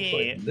we may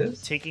be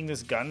taking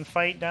this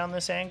gunfight down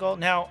this angle.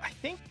 Now, I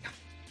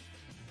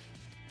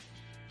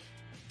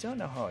don't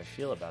know how I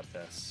feel about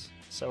this.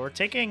 So we're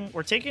trading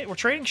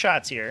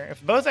shots here.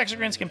 If both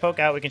Exocrines can poke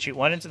out, we can shoot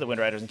one into the Wind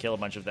Riders and kill a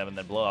bunch of them and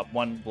then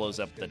one blows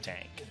up the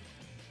tank.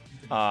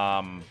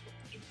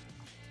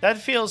 That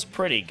feels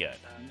pretty good.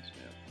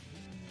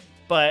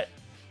 But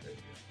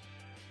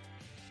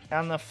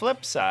on the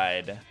flip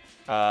side,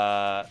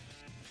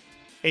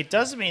 it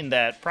does mean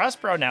that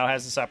Prospero now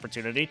has this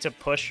opportunity to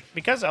push,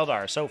 because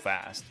Eldar are so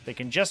fast, they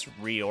can just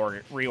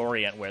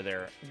reorient where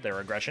their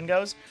aggression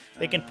goes.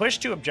 They can push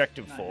to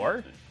Objective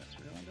 4,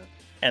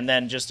 and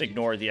then just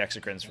ignore the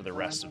Exocrines for the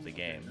rest of the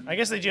game. I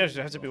guess they do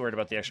have to be worried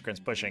about the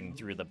Exocrines pushing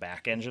through the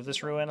back edge of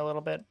this ruin a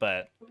little bit,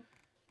 but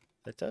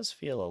it does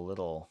feel a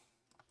little...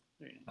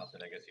 Not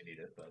that I guess you need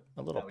it, but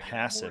a little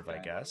passive, I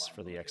guess,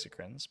 for the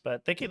Exocrines.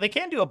 But they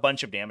can do a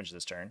bunch of damage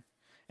this turn.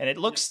 And it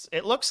looks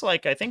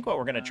like, I think what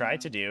we're going to try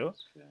to do,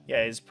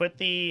 is put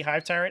the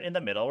Hive Tyrant in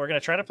the middle. We're going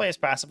to try to play as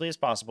passively as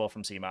possible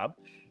from Cmob.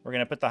 We're going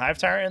to put the Hive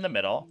Tyrant in the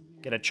middle,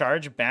 get a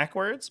charge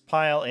backwards,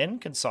 pile in,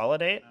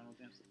 consolidate,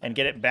 and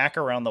get it back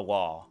around the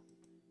wall.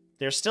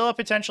 There's still a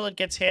potential it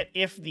gets hit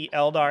if the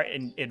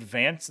Eldar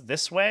advance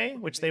this way,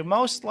 which they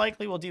most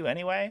likely will do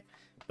anyway.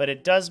 But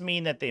it does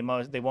mean that they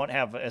won't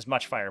have as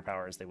much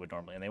firepower as they would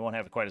normally, and they won't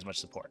have quite as much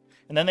support.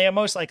 And then they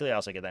most likely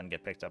also then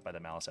get picked up by the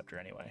Maliceptor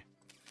anyway.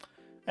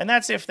 And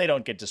that's if they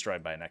don't get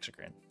destroyed by an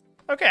Exocrine.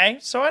 Okay,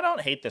 so I don't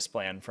hate this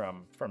plan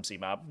from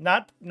Cmob.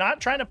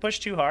 Not trying to push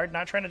too hard,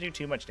 not trying to do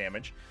too much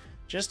damage.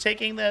 Just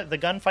taking the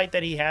gunfight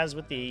that he has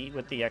with the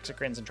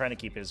Exocrines and trying to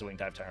keep his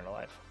Winged Hive Tyrant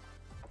alive.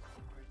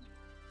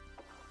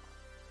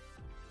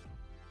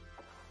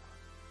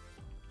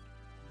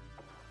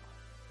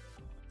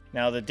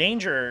 Now the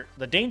danger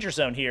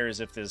zone here is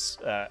if this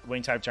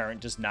Winged Hive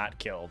Tyrant does not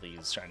kill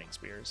these Shining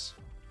Spears.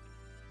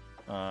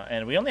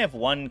 And we only have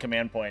one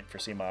command point for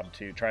Cmob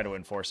to try to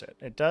enforce it.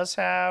 It does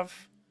have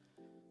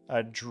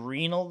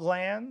adrenal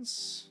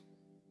glands.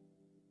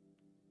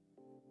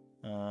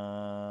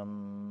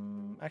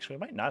 Actually, we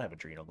might not have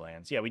adrenal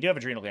glands. Yeah, we do have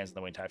adrenal glands in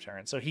the Winged Hive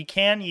Tyrant. So he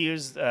can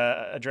use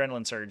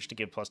Adrenaline Surge to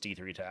give plus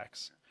D3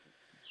 attacks.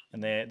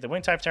 And the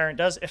Winged Hive Tyrant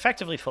does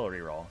effectively full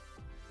reroll.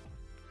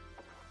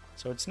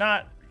 So it's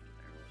not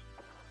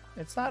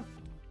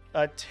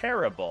a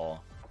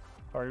terrible...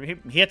 Or he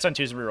hits on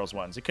 2s and rerolls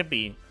 1s. It could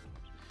be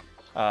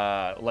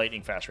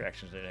lightning fast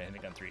reactions to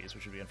hitting on 3s,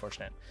 which would be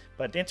unfortunate.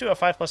 But into a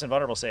 5+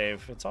 invulnerable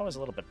save, it's always a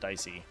little bit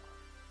dicey.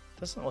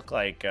 Doesn't look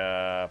like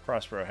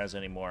Prospero has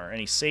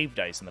any save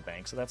dice in the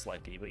bank, so that's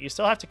lucky. But you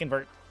still have to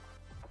convert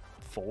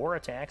 4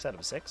 attacks out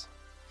of 6.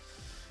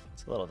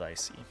 It's a little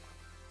dicey.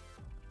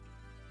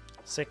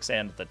 6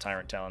 and the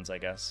Tyrant Talons, I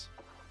guess.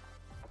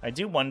 I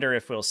do wonder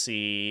if we'll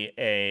see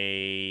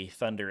a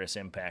thunderous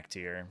impact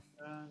here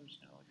I'm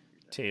just gonna look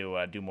through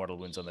that. to do mortal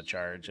wounds on the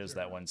charge as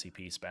that 1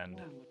 CP spend.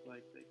 Doesn't look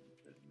like they can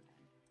fit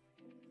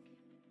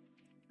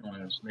in You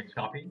want to make a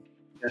copy?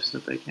 there. Guess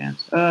that they can't.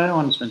 I don't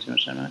want to spend too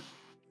much time on it.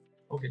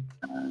 Okay.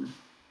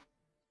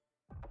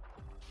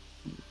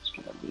 It's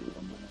gotta be a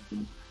little more, I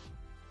think.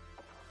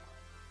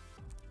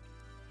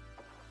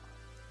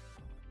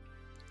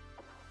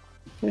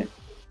 Okay.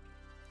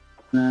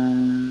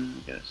 Then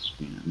we got a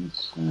screen on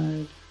this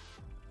side.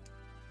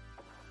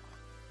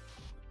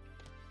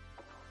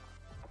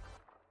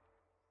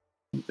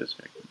 I think this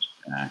guy comes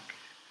back.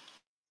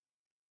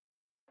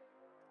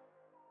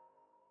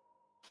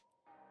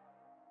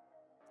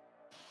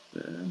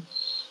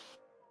 This.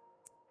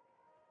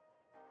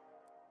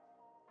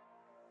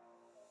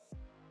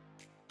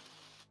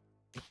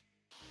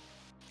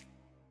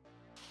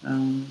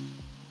 Um,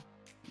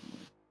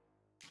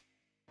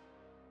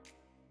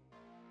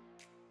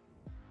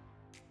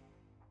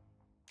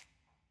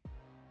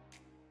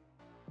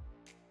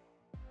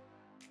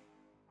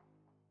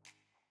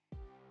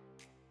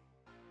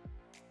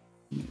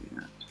 maybe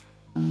not.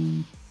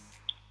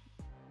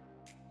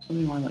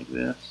 Something more like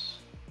this.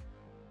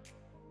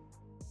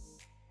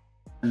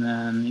 And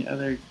then the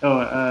other,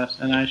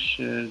 and I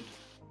should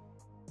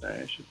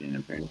be an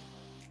imperative.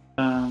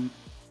 I'm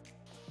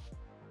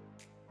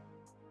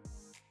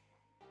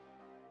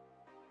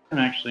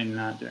actually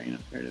not doing an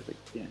imperative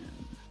again.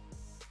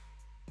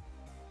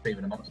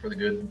 Saving them up for the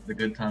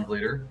good times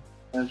later.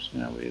 I'm just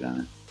gonna wait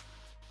on it.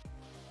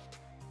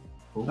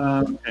 Cool.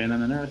 Okay, and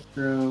then the Nerf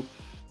rope.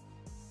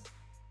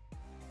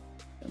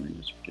 Let me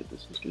just get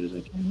this as good as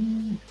I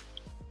can.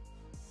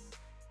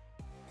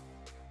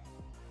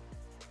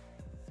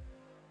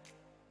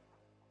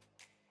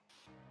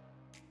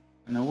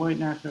 And the white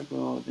Nerf rope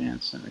will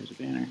advance and raise a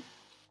banner.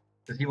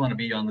 Does he want to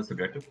be on this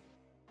objective?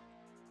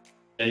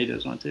 Yeah, he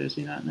does want to. Is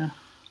he not now?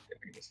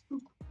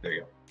 There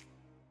you go.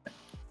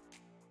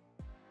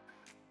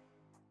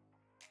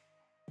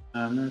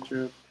 Nerf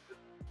rope.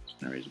 Just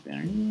gonna raise a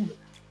banner.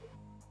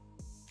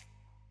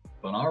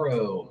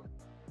 Bonaro.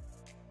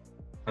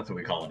 That's what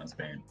we call him in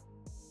Spain.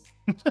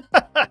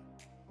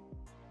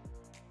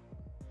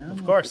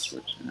 Of course.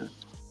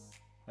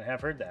 I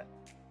have heard that.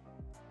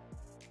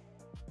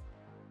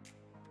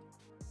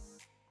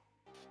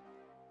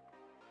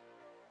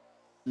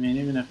 I mean,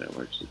 even if it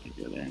works, it could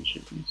go there and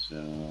shoot me,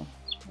 so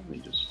it's probably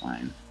just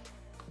fine.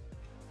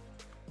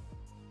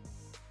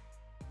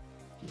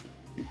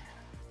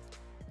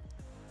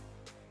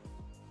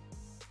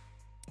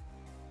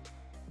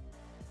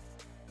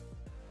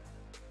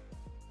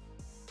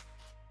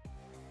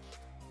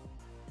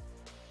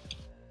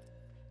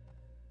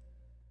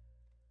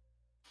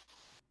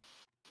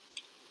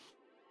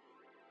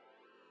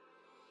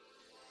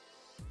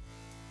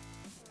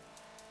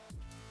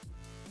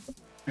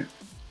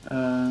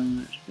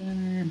 There's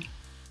banner.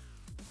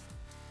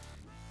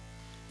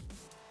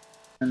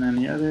 And then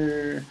the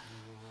other,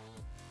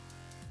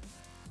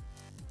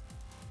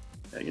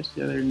 I guess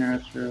the other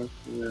Neurothrope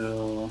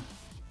will,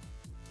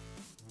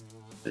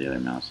 the other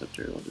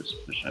Maliceptor will just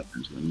push up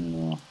into the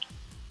middle.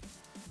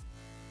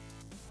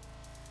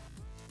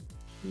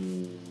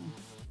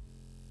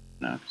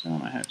 No, because I don't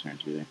want to have turn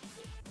two there.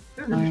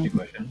 That's an interesting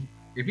question.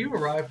 If you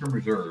arrive from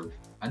reserve,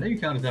 I know you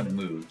count as having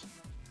moved.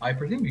 I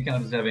presume you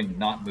count as having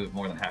not moved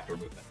more than half your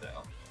movement,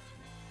 though.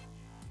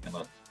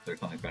 Unless there's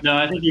something special. No,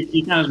 I think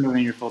you count as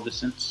moving your full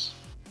distance.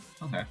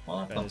 Okay, well,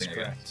 that's That something, is I guess.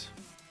 correct.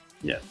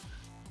 Yeah.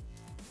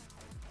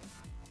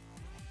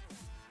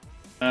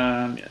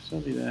 Yeah, so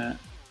I'll do that.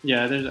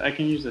 Yeah, I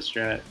can use the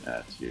strat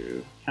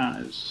to count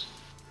as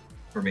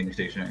Remaining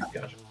stationary,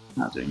 gotcha.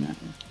 not doing that.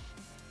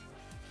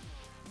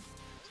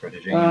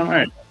 Strategy.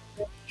 Alright.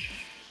 Let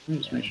me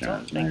just Yeah, make I sure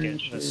don't think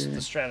I'm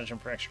the stratagem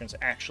for extras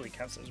actually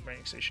counts as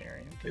remaining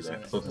stationary. Because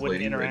that then so it this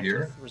wouldn't lady right interact here?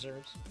 with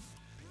reserves.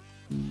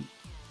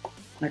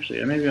 Actually,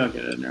 yeah, maybe I'll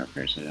get a Neuro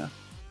Parasite out.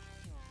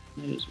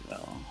 May as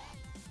well.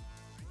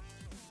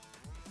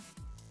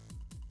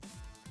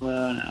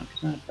 Well, no,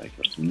 because not if I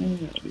kill some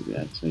maybe that'll be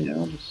bad. So yeah,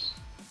 I'll just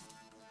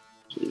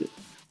leave it.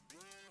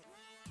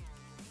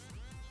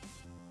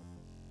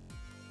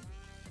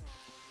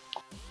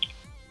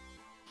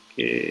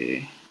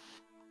 Okay.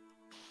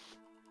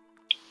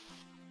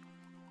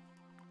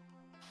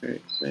 Very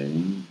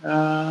exciting.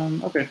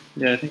 Okay,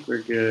 yeah, I think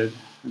we're good.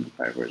 And the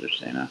fireboards are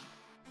staying up.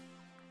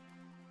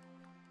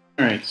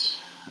 Alright.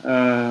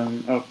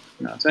 Oh,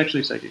 no, it's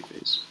actually Psychic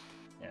Phase.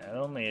 Yeah, it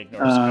only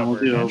ignores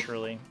cover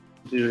naturally.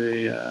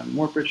 Do a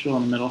Warp Ritual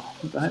in the middle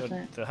of the high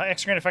turn. The high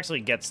extra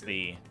effectively gets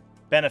the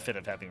benefit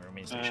of having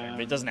remain stationary,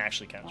 but it doesn't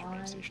actually count as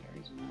remain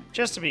stationary.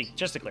 Just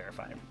to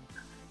clarify.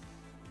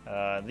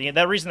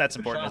 The reason that's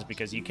important is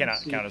because you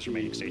cannot count as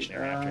remaining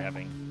stationary after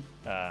having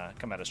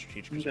come out of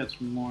strategic I think reserve.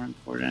 that's more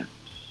important.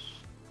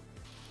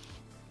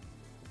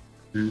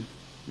 Yeah,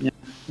 I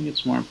think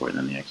it's more important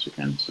than the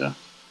exocrine, so.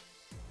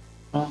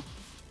 Well.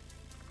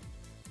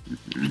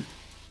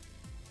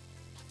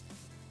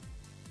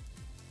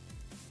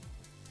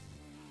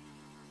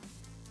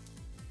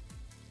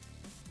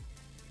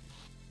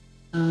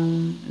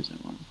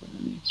 Isn't one for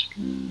the next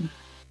screen.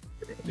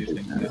 Do you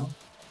think now?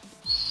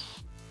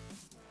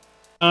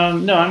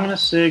 No, I'm gonna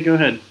say go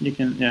ahead. You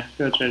can, yeah,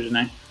 go ahead, try to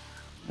deny.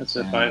 That's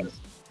a 5. That's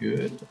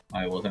good.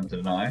 I will attempt to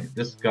deny.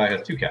 This guy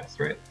has 2 casts,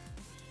 right?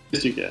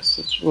 Just 2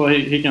 guess. Well,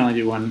 he can only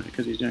do 1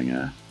 because he's doing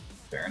a.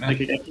 Fair enough.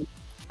 Like a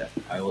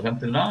I will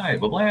attempt to deny.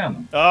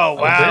 Bablam! Oh,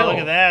 wow, look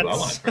at that. So I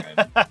want to try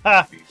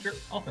it. Sure,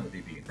 I'll send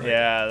the DP. Right?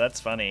 Yeah, that's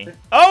funny.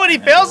 Oh, and he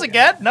fails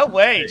again? No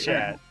way, There you go.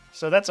 chat.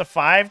 So that's a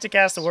 5 to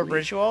cast the Warp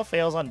Ritual.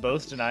 Fails on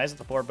both denies at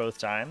the 4 both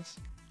times.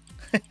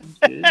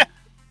 good.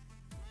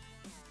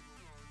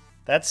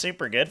 That's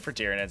super good for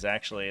Tyranids,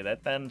 actually.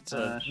 That then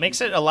makes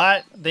it a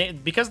lot.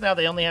 Because now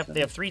they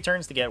have 3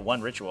 turns to get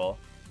 1 ritual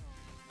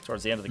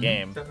towards the end of the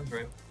game. 7's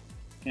right.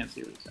 Can't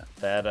see what it's at.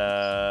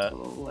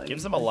 That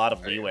gives them a lot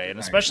of leeway, and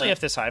especially if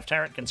this Hive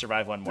Tyrant can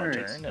survive 1 more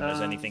turn, and there's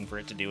anything for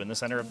it to do in the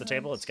center of the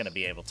table, it's going to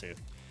be able to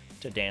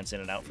dance in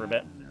and out for a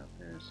bit.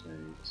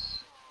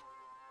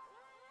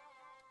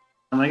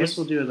 I guess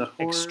we'll do the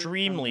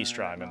extremely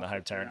strong, and the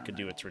Hive Tyrant could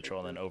do its ritual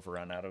and then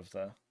overrun out of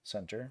the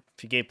center.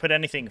 If you put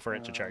anything for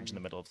it to charge in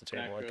the middle of the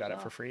table, it got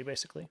it for free,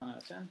 basically. Cool.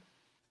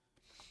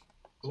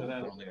 So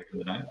that only I can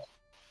deny.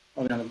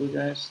 Oh, down the blue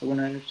guys, the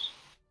Wind Riders.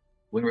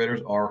 Wind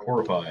Raiders are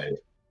horrified.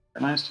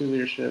 -2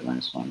 leadership,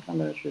 -1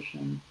 combat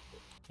attrition.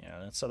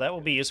 Yeah, so that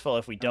will be useful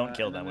if we don't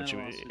kill them, which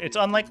it's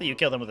unlikely you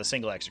kill them with a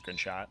single exocrine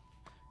shot.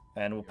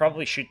 And we'll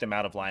probably shoot them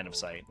out of line of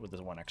sight with this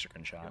 1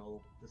 exocrine shot.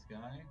 Kill this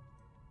guy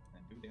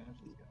and do damage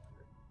to this guy.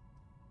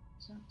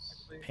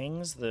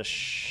 Pings the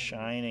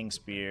Shining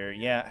Spear.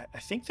 Yeah, I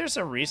think there's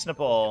a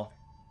reasonable...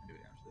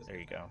 There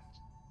you go.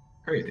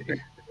 Crazy.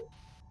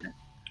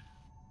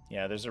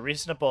 Yeah, there's a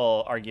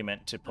reasonable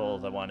argument to pull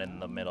the one in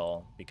the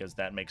middle, because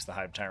that makes the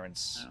Hive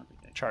Tyrants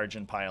charge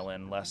and pile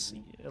in a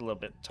little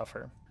bit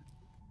tougher.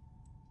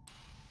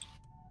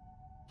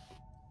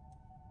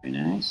 Very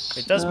nice.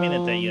 It does mean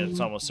that the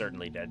unit's almost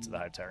certainly dead to the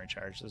Hive Tyrant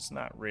charge. It's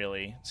not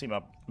really...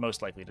 Cmob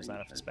most likely does not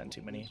have to spend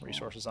too many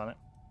resources on it.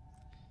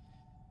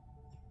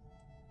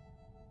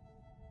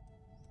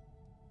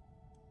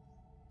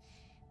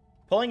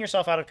 Pulling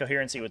yourself out of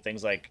coherency with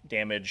things like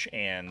damage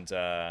and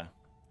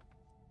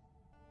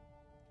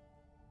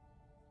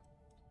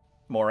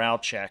morale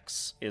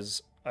checks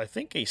is, I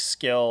think, a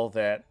skill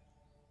that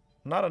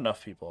not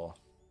enough people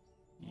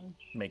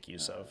make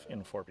use of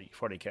in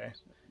 40k.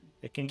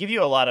 It can give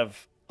you a lot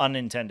of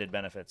unintended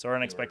benefits or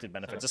unexpected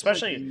benefits,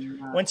 especially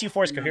once you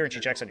force coherency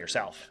checks on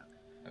yourself.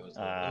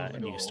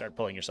 And you start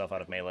pulling yourself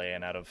out of melee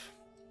and out of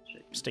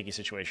sticky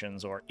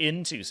situations or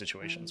into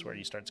situations where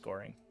you start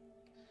scoring.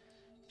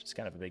 Which is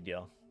kind of a big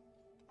deal.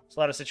 There's a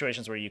lot of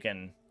situations where you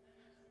can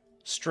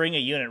string a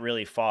unit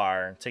really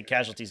far, take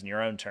casualties in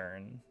your own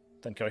turn,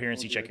 then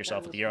coherency check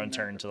yourself with your own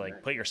turn to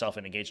like put yourself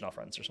in engaged off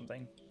runs or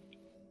something.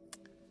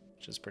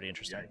 Which is pretty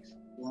interesting.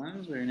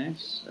 One's very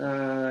nice.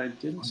 I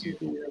didn't see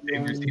the other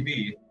one.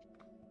 CB.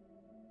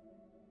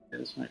 Yeah,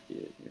 this might be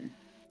it here.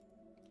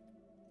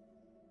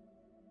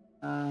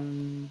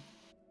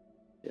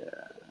 Yeah, I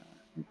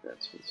think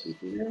that's what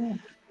CPU.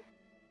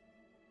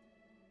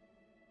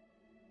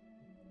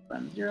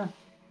 0.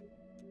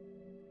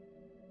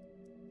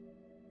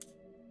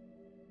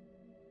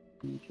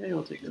 Okay,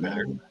 we'll take the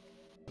matter.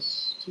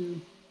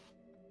 +2.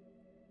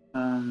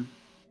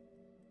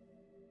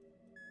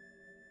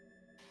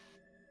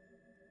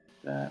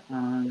 That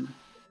on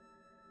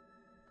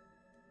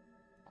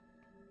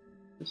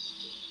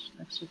this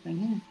extra thing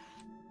here.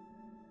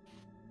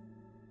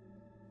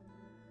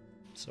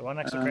 So 1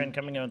 exocrine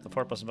coming in with the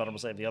 4+ invulnerable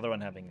save, the other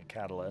one having a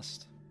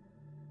catalyst.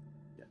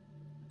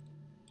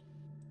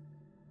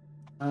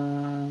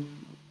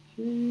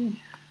 Okay.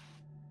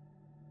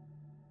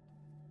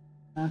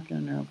 Not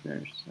gonna know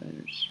Parasite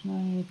or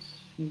Smite.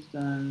 He's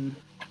done.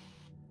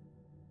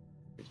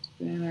 Here's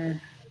the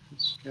banner.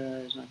 This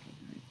guy's not gonna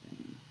do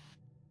anything.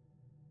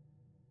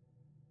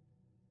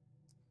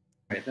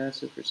 Alright,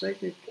 that's it for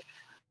Psychic.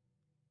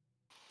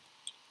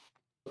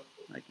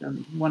 Like,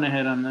 I'm 1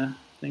 ahead on the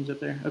things up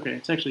there. Okay,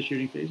 it's actually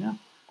shooting phase now.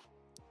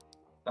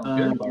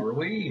 Sounds good. How are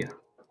we?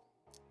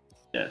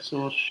 Yeah, so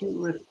we'll shoot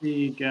with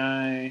the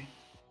guy.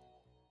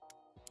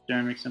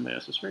 Darren makes somebody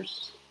else's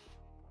first.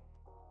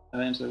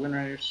 Then into the Wind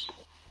Riders.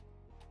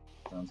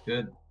 Sounds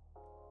good.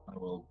 I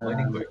will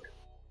lightning quick.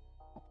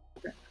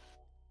 Okay.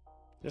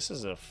 This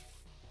is a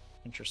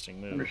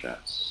interesting move. Number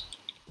shots.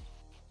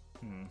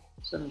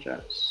 7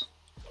 shots.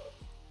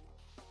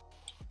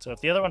 So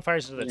if the other one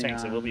fires into the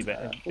tanks, it will be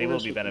they will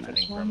be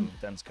benefiting from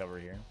dense cover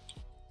here.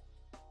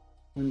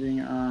 Wounding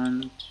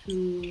on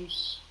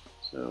 2s,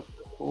 so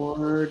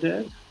 4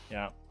 dead.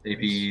 Yeah.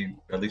 AP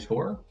at least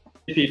 4?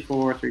 AP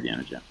 4, 3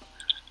 damage, yeah.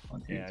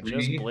 1, 2, Yeah, 3.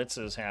 just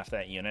blitzes half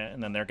that unit,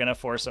 and then they're gonna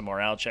force a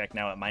morale check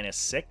now at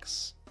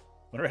 -6.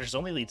 Wind Riders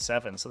only lead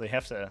 7, so they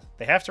have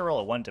to roll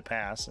a 1 to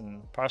pass,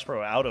 and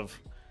Prospero out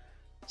of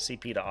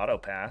CP to auto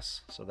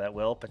pass, so that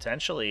will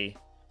potentially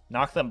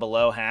knock them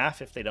below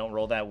half if they don't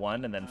roll that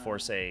 1, and then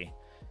force a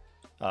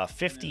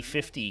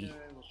 50-50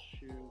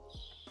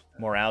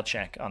 morale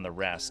check on the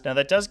rest. Now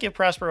that does give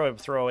Prospero a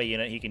throwaway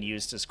unit he can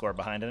use to score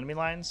behind enemy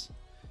lines,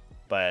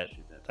 but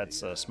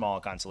that's a small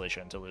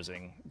consolation to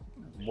losing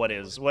what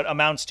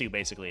amounts to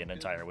basically an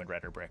entire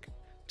Windrider brick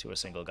to a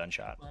single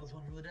gunshot.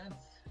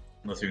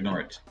 Unless you ignore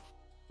it.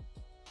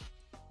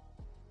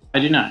 I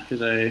do not,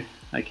 because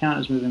I count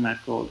as moving my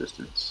full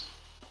distance.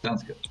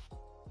 Sounds good.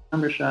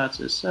 Number of shots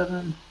is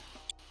 7.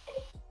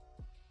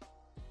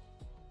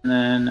 And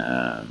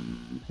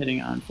then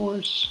hitting on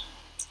force.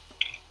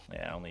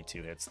 Yeah, only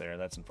 2 hits there.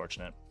 That's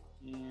unfortunate.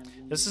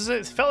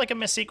 It felt like a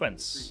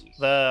missequence.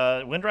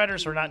 The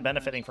Windriders were not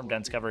benefiting from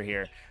dense cover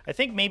here. I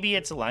think maybe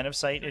it's a line of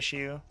sight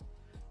issue.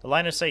 The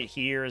line of sight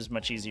here is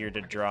much easier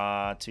to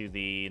draw to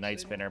the Night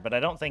Spinner, but I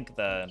don't think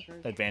the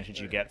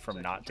advantage you get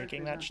from not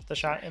taking the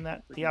shot in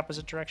the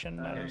opposite direction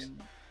matters.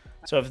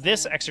 So if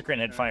this Exocrine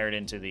had fired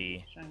into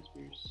the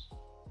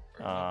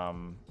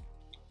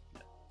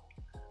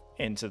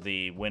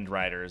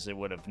Windriders, it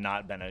would have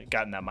not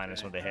gotten that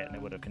 -1 to hit, and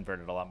it would have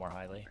converted a lot more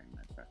highly.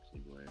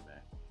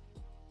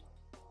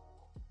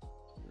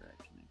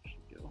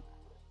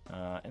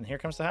 And here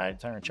comes the high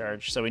Tyrant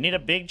charge. So we need a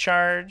big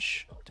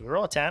charge. Do we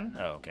roll a 10?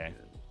 Oh, okay.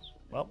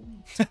 Well.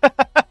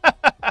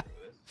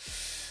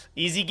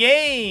 Easy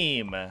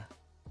game!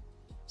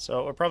 So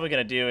what we're probably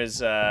going to do is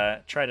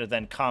try to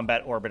then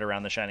combat orbit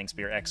around the Shining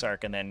Spear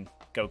Exarch and then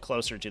go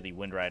closer to the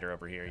Windrider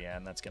over here. Yeah,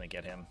 and that's going to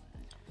get him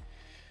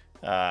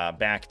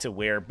back to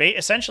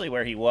essentially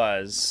where he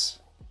was.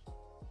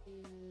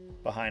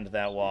 Behind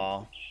that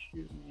wall.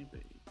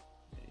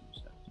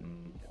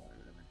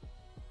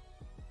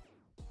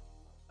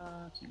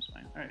 Seems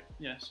fine. Alright,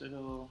 yeah, so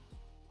it'll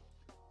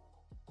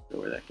go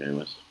where that guy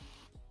was.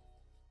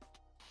 I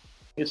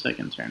guess I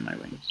can turn my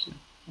wings too.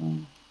 I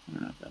don't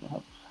know if that'll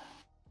help.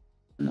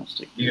 And they'll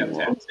stick to You the got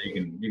wall. 10, so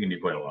you can do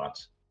quite a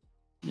lot.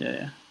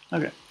 Yeah.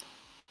 Okay.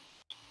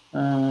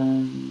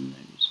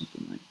 Maybe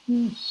something like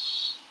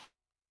this.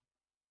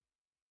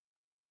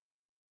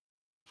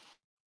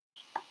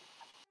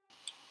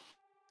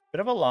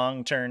 Bit of a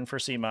long turn for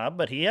Cmob,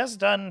 but he has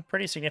done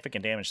pretty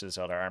significant damage to this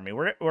Eldar army.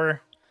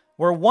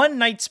 We're 1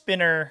 Night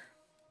Spinner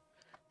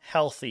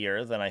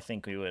healthier than I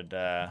think we would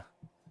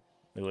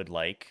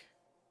like.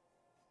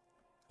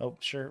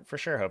 For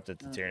sure hope that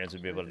the Tyranids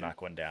would be able to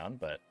knock one down,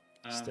 but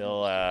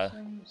still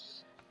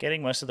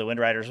getting most of the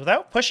Windriders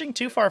without pushing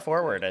too far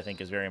forward, I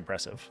think, is very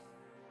impressive.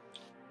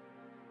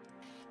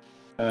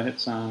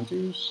 Hits on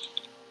 2s.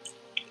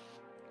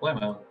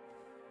 Blammo.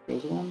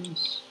 Goes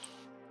 1s.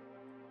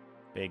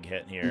 Big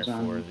hit here Hits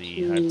on for the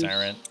 2s. Hive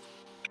Tyrant.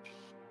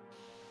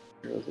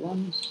 Goes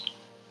 1s.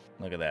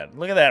 Look at that.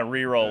 Look at that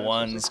reroll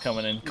 1s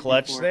coming in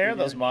clutch there.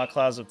 Those Maw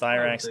Claws of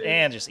Thyrax,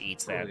 and just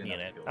eats that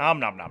unit. Nom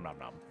nom nom nom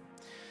nom.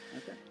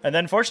 Okay. And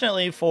then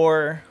fortunately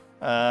for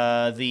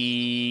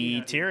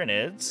the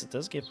Tyranids, it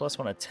does give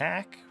 +1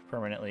 attack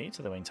permanently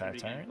to the Winged Hive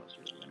Tyrant.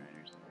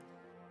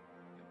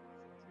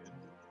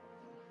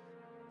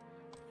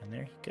 And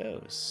there he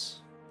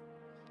goes.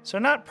 So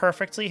not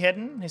perfectly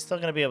hidden. He's still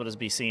going to be able to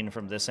be seen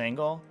from this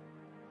angle.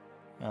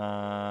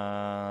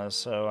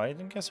 So I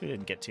guess we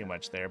didn't get too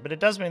much there. But it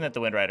does mean that the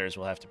Windriders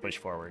will have to push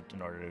forward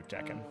in order to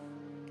attack him.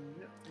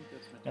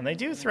 And they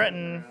do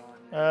threaten...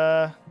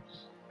 it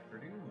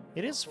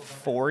is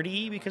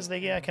 40 because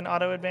they can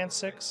auto-advance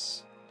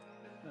 6.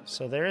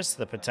 So there is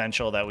the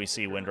potential that we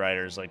see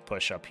Windriders like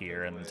push up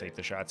here and take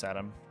the shots at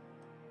him.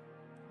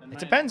 It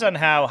depends on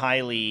how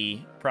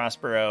highly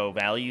Prospero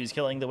values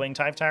killing the Winged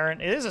Hive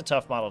Tyrant. It is a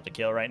tough model to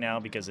kill right now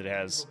because it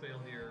has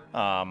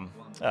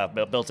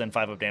built-in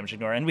 5-up damage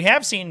ignore. And we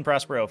have seen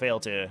Prospero fail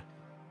to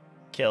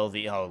kill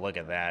the... Oh, look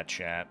at that,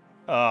 chat.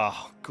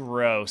 Oh,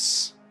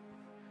 gross.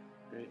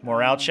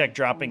 Morale check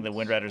dropping the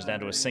Windriders down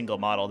to a single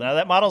model. Now,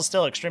 that model is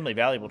still extremely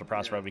valuable to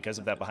Prospero because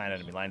of that behind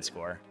enemy line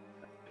score.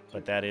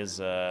 But that is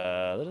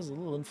a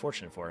little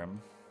unfortunate for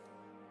him.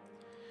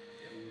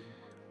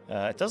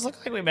 It does look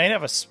like we may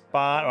have a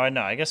spot... Oh,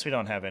 no, I guess we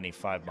don't have any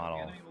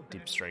 5-model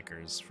Deep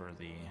Strikers for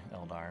the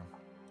Eldar.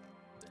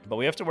 But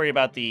we have to worry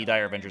about the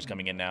Dire Avengers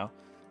coming in now.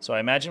 So I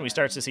imagine we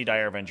start to see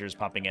Dire Avengers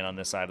popping in on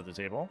this side of the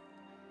table.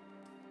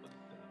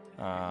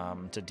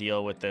 To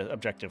deal with the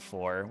objective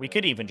 4. We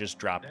could even just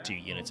drop 2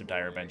 units of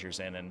Dire Avengers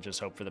in and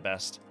just hope for the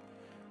best.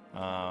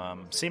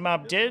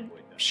 Cmob did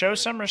show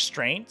some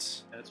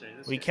restraint.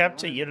 We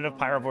kept a unit of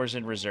Pyrovores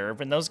in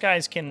reserve, and those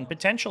guys can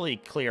potentially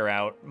clear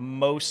out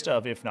most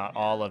of, if not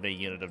all of, a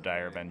unit of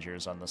Dire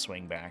Avengers on the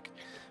swing back.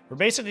 We're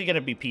basically going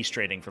to be peace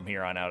trading from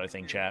here on out, I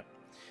think, chat.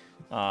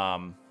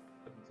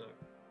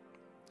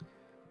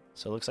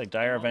 So it looks like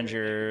Dire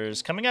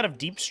Avengers coming out of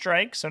Deep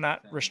Strike, so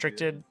not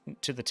restricted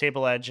to the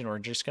table edge, and we're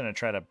just going to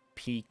try to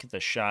peek the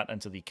shot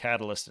into the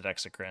Catalysted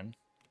Exocrine.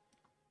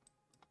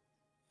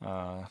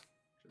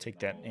 Take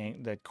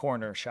that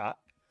corner shot.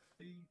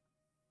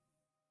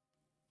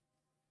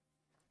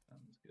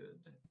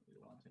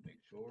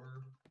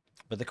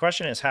 But the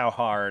question is how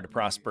hard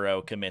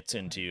Prospero commits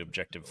into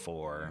Objective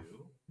 4.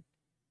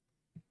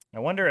 I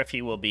wonder if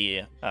he will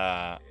be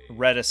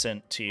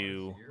reticent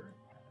to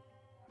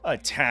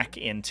attack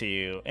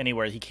into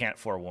anywhere he can't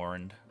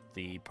forewarn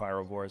the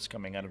Pyrovores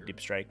coming out of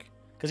Deep Strike.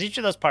 Because each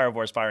of those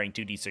Pyrovores firing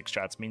 2d6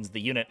 shots means the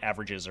unit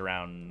averages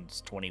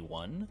around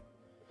 21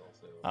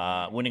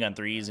 Winning on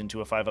 3s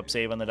into a 5-up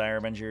save on the Dire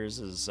Avengers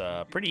is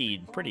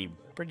pretty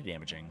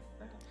damaging.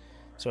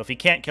 So if he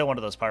can't kill one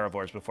of those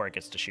Pyrovores before it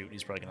gets to shoot,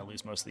 he's probably going to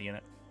lose most of the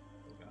unit.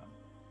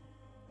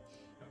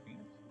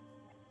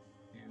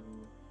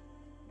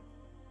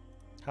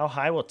 How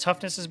high will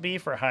toughnesses be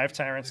for Hive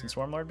Tyrants and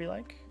Swarmlord be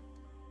like?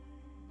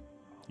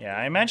 Yeah,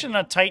 I imagine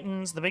the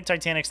Titans, the big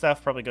Titanic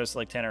stuff probably goes to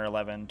like 10 or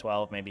 11,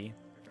 12 maybe.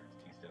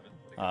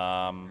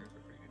 I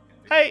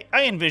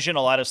envision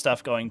a lot of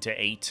stuff going to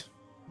 8.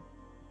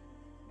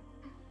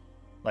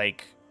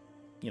 Like,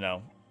 you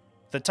know,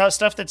 the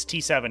stuff that's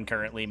T7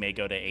 currently may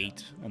go to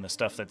 8, and the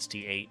stuff that's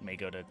T8 may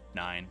go to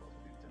 9.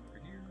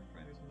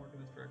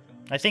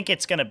 I think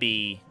it's gonna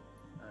be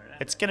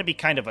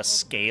kind of a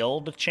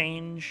scaled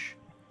change.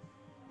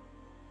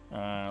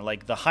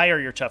 Like the higher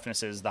your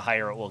toughness is, the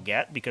higher it will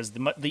get, because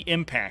the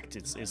impact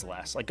is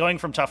less. Like going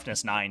from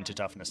toughness 9 to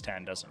toughness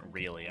 10 doesn't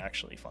really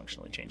actually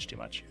functionally change too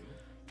much.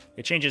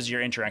 It changes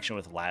your interaction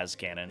with las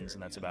cannons,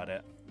 and that's about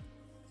it.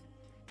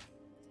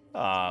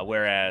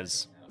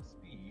 Whereas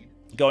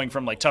going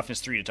from like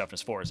toughness 3 to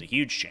toughness 4 is a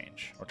huge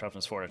change, or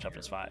toughness 4 to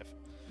toughness 5.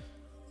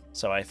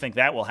 So I think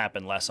that will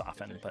happen less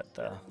often, but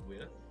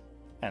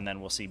and then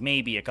we'll see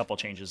maybe a couple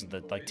changes in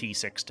the like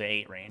T6 to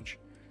 8 range.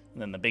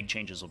 And then the big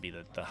changes will be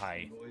the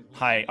high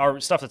or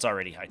stuff that's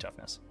already high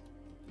toughness.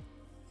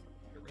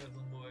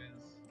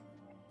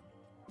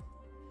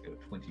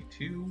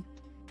 22.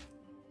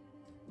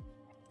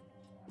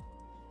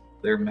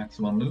 Their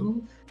maximum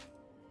move.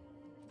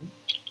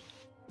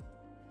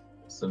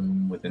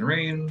 Some within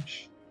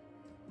range.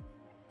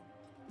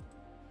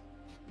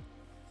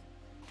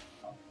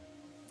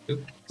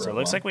 So it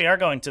looks like we are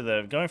going for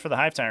the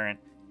Hive Tyrant.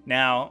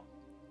 Now,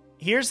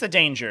 here's the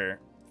danger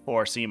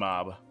for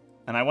Cmob.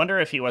 And I wonder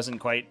if he wasn't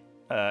quite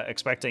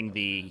expecting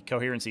the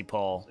coherency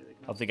pull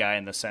of the guy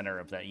in the center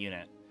of that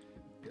unit.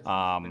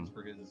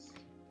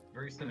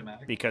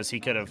 Because he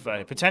could have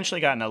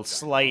potentially gotten a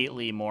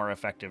slightly more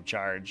effective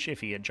charge if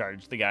he had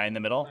charged the guy in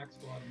the middle.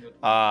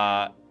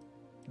 The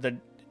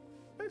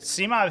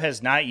Cmob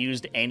has not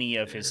used any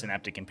of his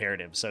synaptic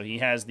imperatives. So he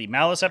has the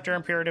Maliceptor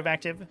imperative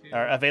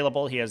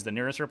available, he has the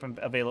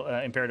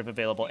Neurothrop imperative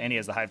available, and he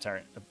has the Hive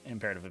Tyrant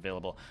imperative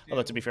available.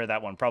 Although, to be fair,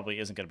 that one probably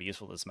isn't going to be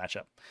useful to this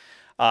matchup.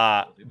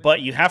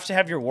 But you have to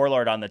have your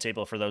Warlord on the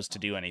table for those to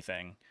do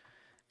anything.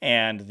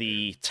 And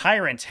the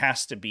Tyrant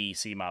has to be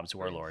Cmob's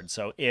Warlord.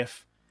 So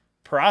if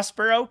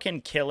Prospero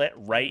can kill it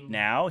right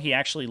now, he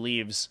actually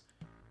leaves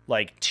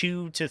like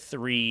 2 to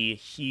 3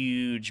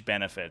 huge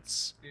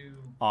benefits.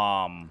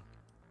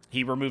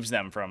 He removes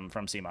them from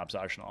Cmob's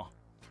arsenal.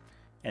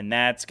 And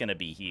that's going to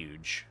be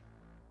huge.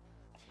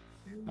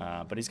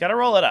 But he's got to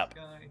roll it up.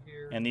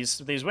 And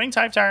these winged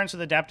Hive Tyrants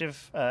with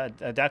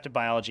adaptive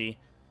biology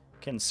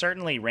can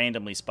certainly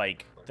randomly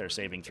spike their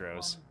saving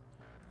throws.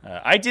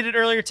 I did it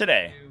earlier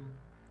today.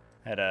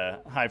 Had a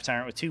Hive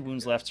Tyrant with 2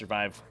 wounds left,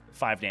 survive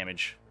 5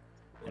 damage,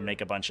 and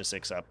make a bunch of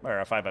 6-up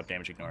or 5-up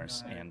damage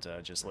ignores, and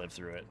just live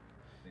through it.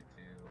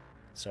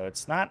 So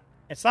it's not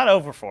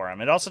over for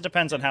him. It also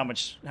depends on how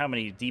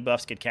many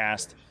debuffs get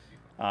cast.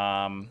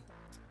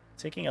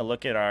 Taking a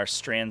look at our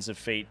Strands of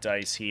Fate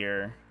dice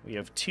here, we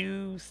have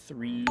 2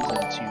 3s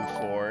and 2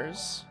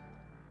 4s.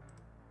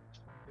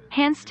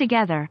 Hands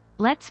together.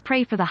 Let's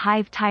pray for the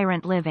Hive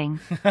Tyrant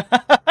living.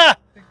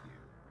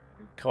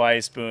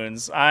 Kawaii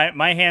spoons.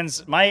 My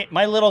hands, my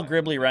little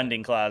gribbly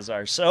rending claws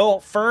are so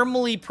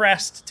firmly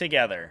pressed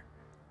together.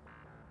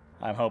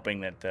 I'm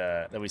hoping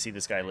that we see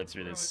this guy live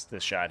through this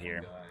shot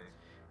here.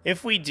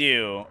 If we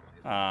do,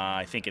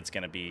 I think it's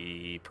going to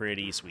be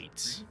pretty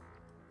sweet.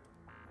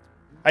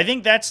 I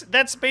think that's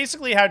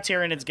basically how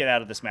Tyranids get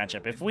out of this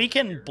matchup. If we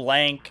can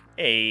blank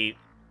a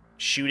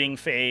shooting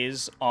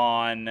phase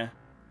on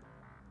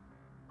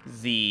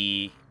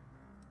the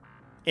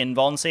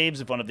invuln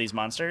saves of one of these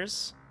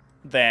monsters,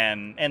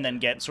 and then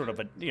get sort of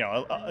a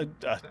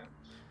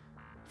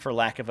for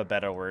lack of a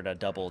better word, a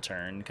double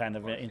turn kind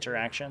of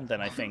interaction,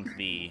 then I think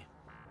the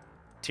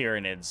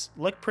Tyranids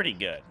look pretty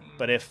good.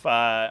 But if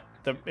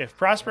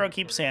Prospero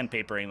keeps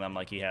sandpapering them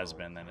like he has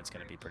been, then it's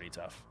going to be pretty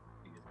tough.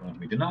 It's going to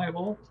be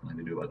deniable. There's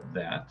nothing to do about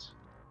that.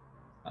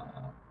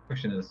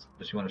 Question is,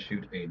 does she want to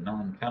shoot a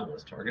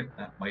non-catalyst target?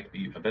 That might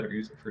be a better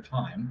use of her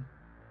time.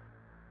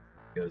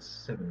 Goes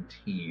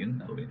 17.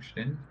 That'll be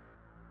interesting.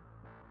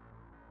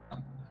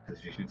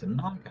 Because she shoots a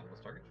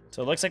non-catalyst target.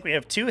 So it looks like we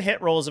have 2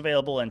 hit rolls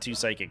available and 2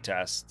 psychic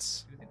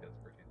tests.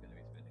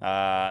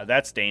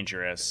 That's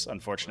dangerous,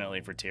 unfortunately,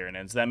 for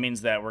Tyranids. That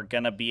means that we're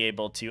going to be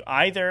able to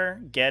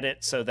either get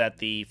it so that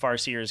the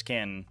Farseers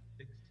can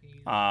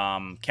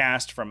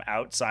cast from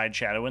outside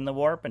Shadow in the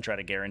Warp and try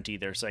to guarantee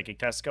their psychic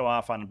tests go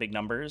off on big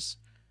numbers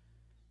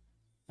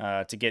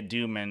to get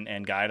Doom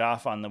and Guide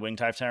off on the Winged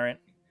Hive Tyrant.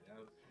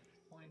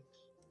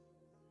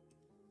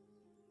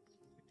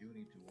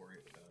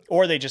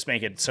 Or they just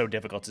make it so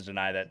difficult to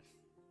deny that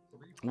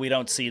we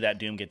don't see that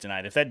Doom get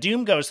denied. If that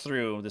Doom goes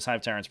through, this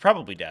Hive Tyrant's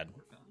probably dead.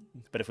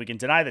 But if we can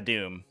deny the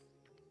Doom,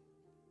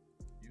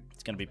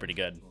 it's going to be pretty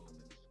good.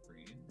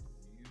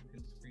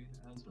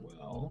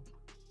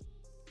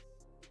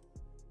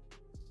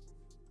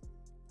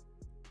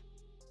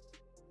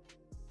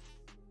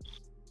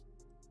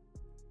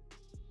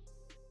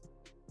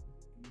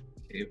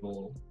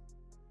 able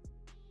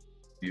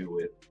to do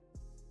with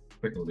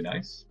quick will be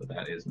nice, but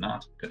that is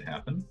not going to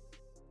happen.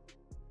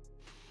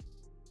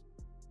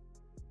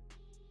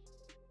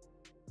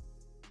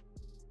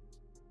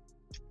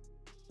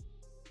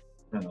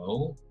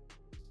 So,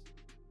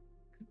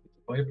 if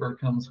the Viper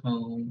comes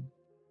home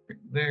right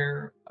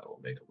there, I will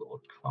make a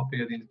little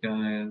copy of these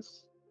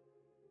guys.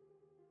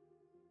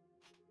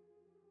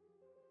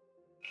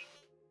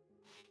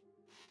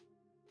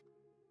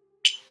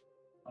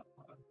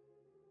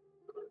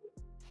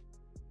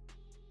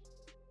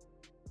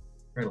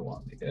 Right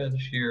along the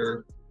edge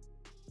here.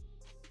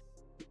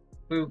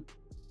 Boop.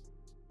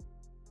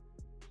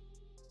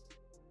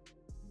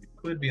 You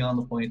could be on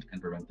the point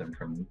and prevent them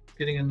from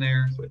getting in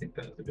there, so I think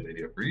that is a good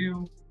idea for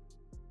you.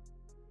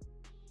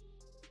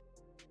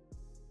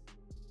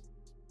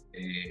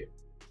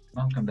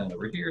 I'll come down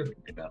over here, they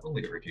can come down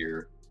only over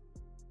here.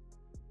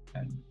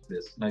 And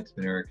this Night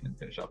Spinner can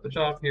finish off the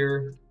job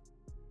here.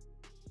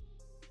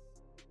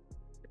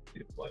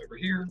 Fly over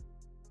here.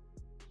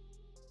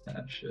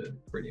 That should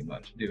pretty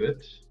much do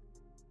it.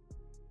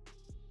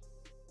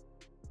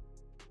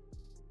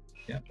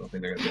 Yeah, don't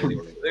think they're going to be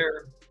anywhere over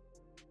there.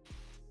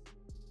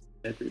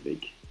 They're pretty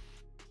big.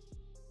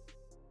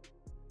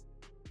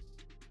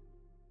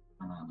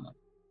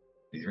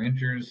 These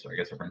Rangers, I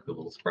guess, are frankly a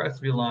little surprised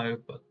to be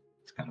alive, but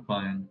it's kind of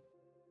fine.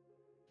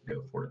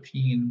 Go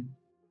 14.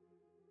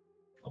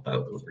 Help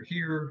out over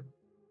here.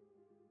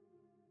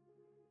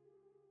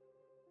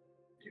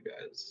 You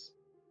guys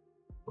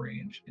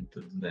range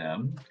into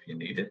them if you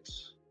need it.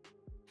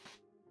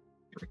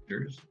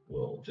 Rangers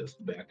will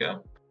just back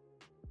up.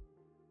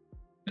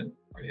 And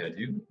already had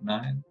you,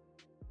 9.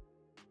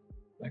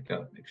 Back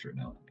up, make sure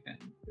no one can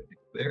get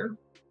there.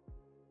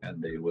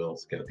 And they will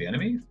scout the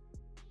enemy.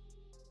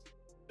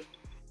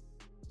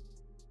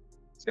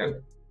 Scout.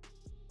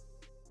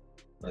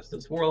 Let's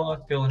this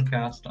Warlock go and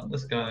cast on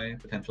this guy,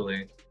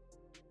 potentially.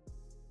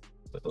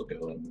 But they'll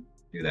go and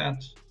do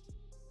that.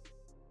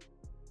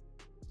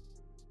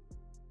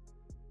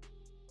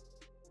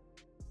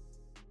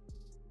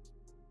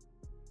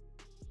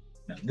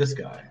 Now this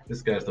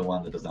guy's the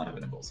one that does not have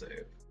an impulse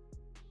save.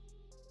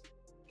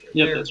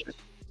 Yep, that's right.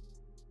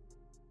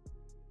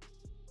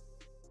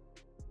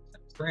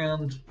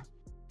 Strand.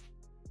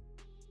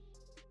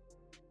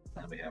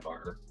 And we have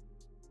our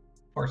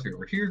Parser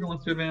over here who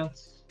wants to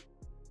advance.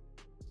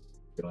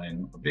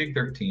 Going a big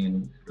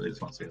 13, really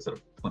just wants to get a set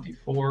of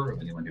 24 of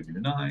anyone who can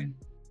deny.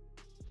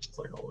 It's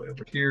like all the way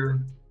over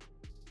here.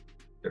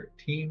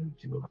 13,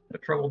 she will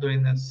have trouble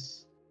doing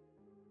this.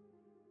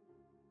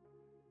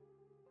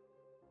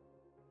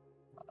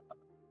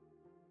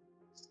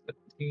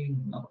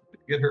 17, not going to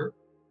get her.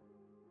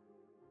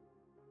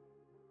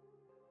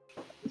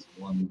 This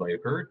one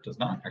Viper does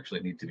not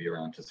actually need to be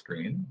around to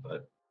screen,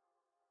 but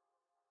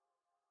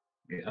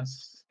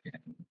yes,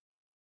 can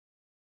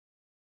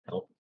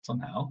help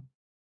somehow.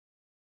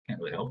 Can't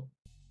really help.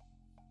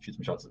 Shoot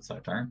some shots at the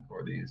side turn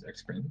for these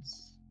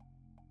X-Screens.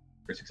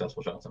 Very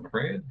successful shots, I'm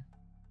afraid.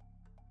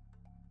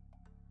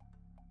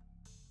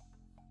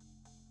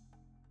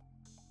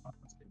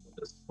 Let's move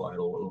this slide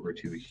over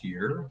to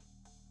here.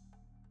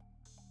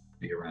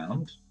 Be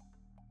around.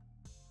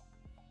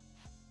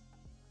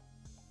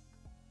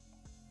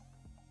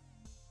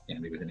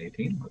 Can be with an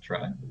 18. Let's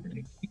try with an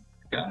 18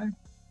 guy.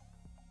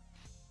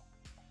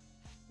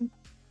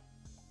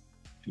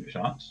 2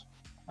 shots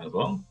as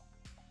well.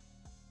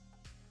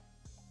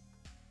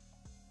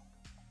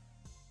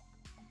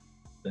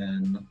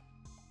 Then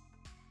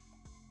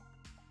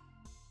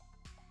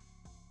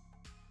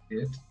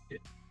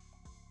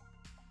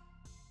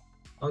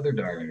other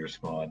Dire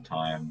squad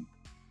time.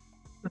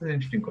 That's an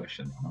interesting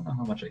question. I don't know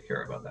how much I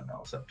care about that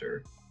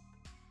Maleceptor.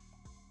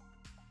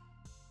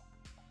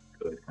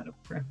 Could kind of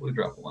preemptively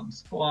drop one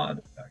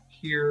squad back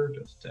here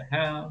just to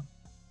have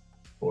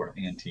for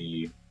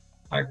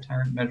anti-Hive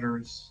Tyrant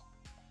measures.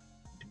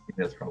 I think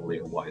that's probably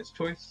a wise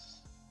choice.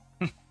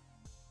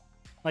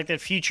 Like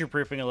that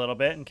future-proofing a little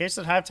bit in case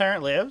the Hive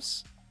Tyrant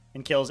lives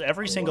and kills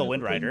every single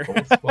Wind Rider,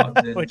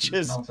 which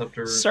is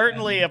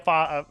certainly a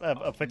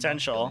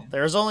potential.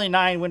 There's only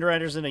 9 Wind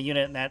Riders in a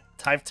unit, and that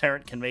Hive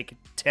Tyrant can make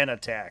 10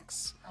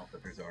 attacks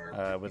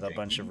with a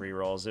bunch of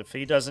rerolls. If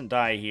he doesn't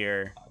die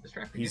here,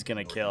 he's going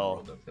to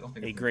kill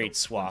a great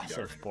swath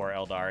of poor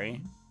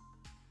Eldari.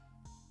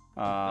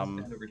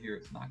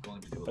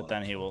 But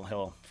then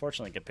he'll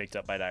fortunately get picked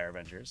up by Dire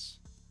Avengers,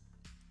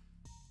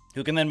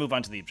 who can then move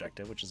on to the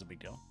objective, which is a big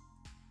deal.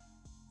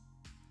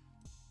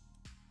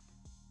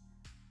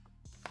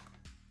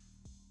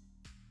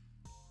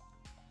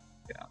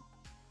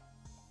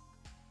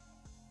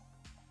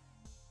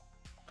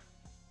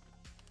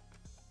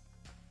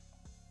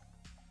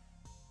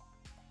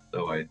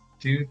 So I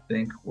do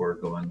think we're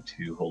going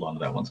to hold on to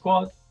that one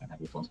squad and have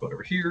this one squad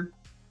over here.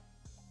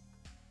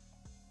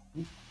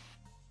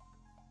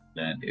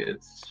 Then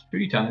it's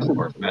duty time,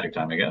 or thematic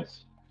time, I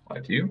guess.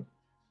 5-2.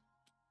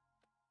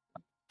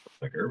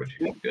 Quicker, but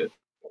she's good.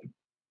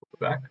 Put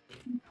back.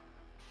 There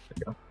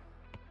you go.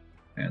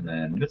 And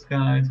then this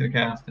guy's gonna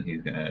cast, and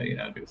he's gonna,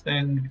 do his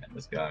thing. And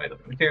this guy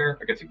doesn't really care.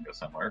 I guess he can go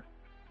somewhere.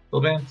 Full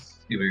advance.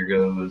 See where he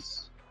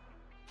goes.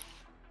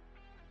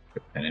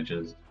 10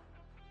 inches.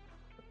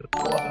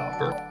 That's a lot to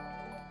offer.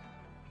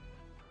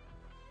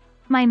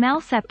 My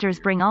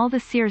Malceptors bring all the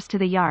seers to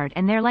the yard,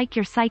 and they're like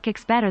your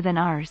psychics better than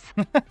ours.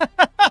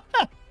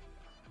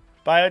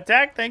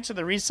 Biotac, thanks for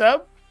the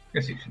resub. I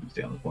guess you should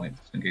stay on the point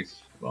just in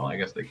case. Well, I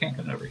guess they can't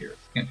come over here.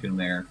 Can't shoot him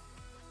there.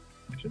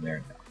 Shoot him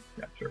there. No.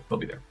 Yeah, sure. They'll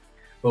be there.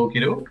 Okie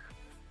doke.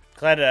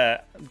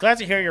 Glad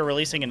to hear you're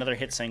releasing another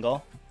hit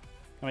single.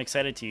 I'm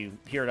excited to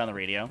hear it on the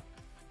radio.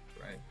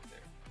 Right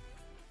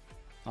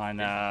there. On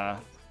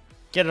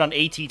get it on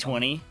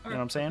AT20. You know what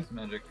I'm saying?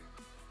 Magic.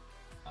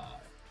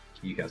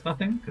 He has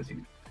nothing because he's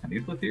kind of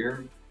useless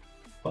here.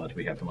 But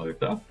we have some other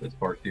stuff. This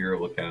part here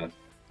will cast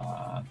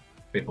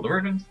Faithful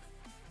Divergence.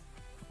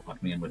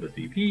 Lock me in with a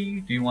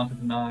CP. Do you want to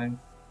deny?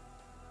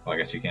 Oh, I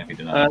guess you can't be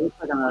denied. Looks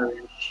like another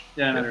range.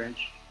 Yeah, another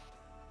range.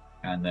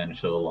 And then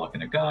she'll lock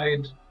in a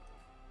guide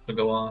to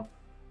go off.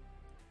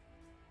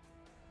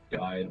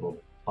 Guide will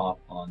pop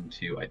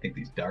onto, I think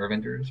these Dire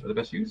Avengers are the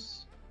best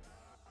use.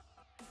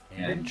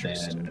 And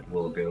then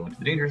we'll go into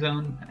the danger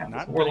zone and have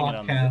Not this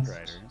Warlock cast.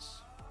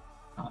 Riders.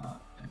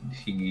 And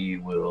he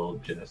will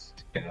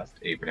just cast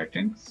a Protect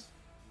Jinx.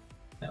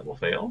 That will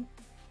fail.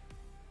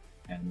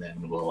 And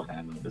then we'll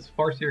have this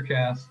Farseer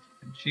cast,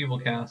 and she will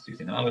cast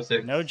using an auto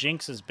 6. No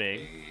Jinx is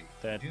big.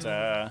 That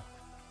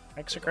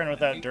Exocrine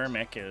without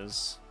Dermic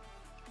is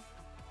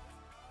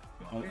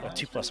a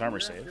 2+ armor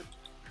save.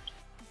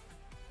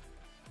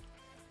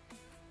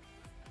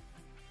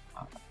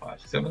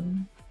 5,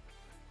 7.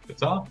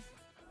 It's off.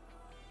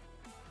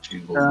 She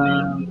will Sorry,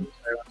 1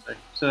 sec.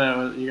 So that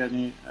was, you guys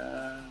need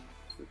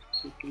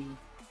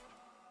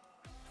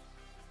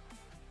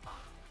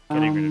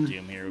Getting rid of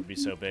Doom here would be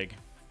so big.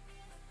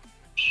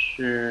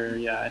 Sure,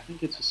 yeah, I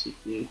think it's a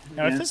CP.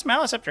 Now, if this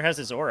Maliceptor has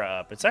his aura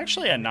up, it's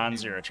actually a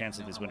non-zero chance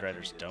that these Wind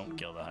Riders don't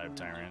kill the Hive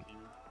Tyrant.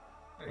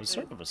 I was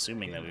sort of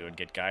assuming that we would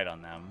get Guide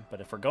on them,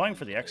 but if we're going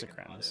for the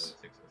Exocrines,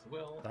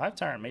 the Hive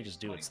Tyrant may just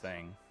do its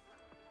thing.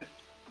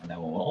 And that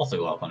will also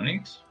go off on an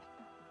 8.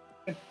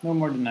 Okay, no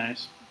more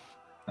denies.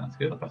 Sounds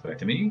good. I'll pass it back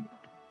to me.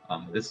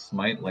 This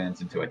Smite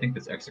lands into, I think,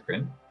 this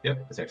Exocrine.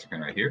 Yep, this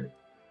Exocrine right here.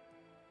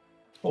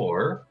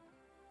 Or...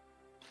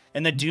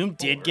 And the Doom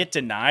did get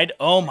denied?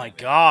 Oh my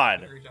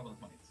god!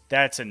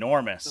 That's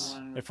enormous.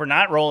 If we're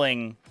not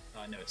rolling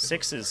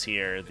 6s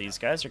here, these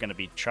guys are going to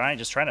be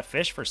just trying to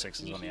fish for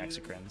 6s on the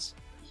Exocrines.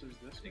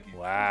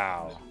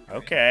 Wow.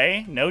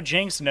 Okay. No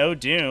Jinx, no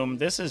Doom.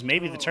 This is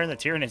maybe the turn that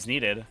Tyranids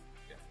needed.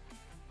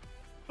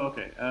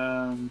 Okay,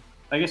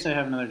 I guess I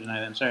have another deny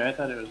then. Sorry, I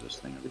thought it was this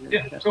thing over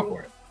here. Yeah, go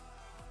for it.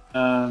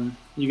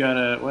 You got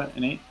a, what,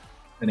 an 8?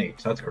 An 8,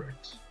 that's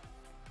correct.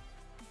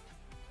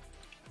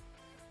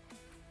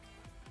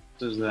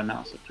 This is the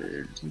mouse up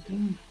here or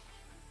something.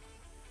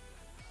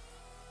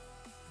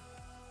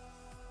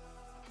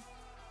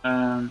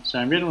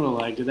 Sorry, I'm getting a little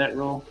lag. Did that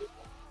roll?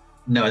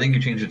 No, I think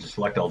you changed it to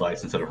select all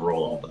dice instead of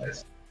roll all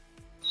dice.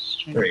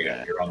 There you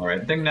go. You're on the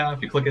right thing now.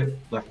 If you click it,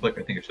 left click,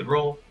 I think it should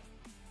roll.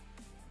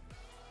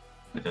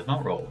 It does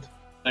not roll.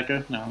 That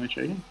go? No, let me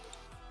try again.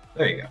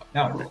 There you go.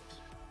 Now it rolls.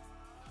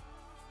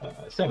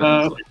 7.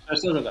 Okay, so I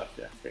still got left.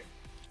 Yeah, great.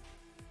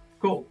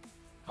 Cool.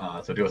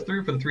 So it goes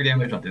through for the 3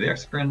 damage onto the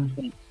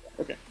Exocrine.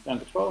 Okay, down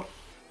to 12.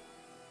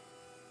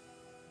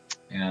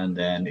 And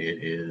then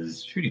it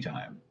is shooty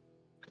time.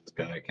 This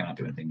guy cannot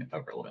do anything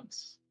of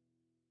relevance.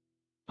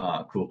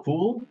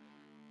 Cool.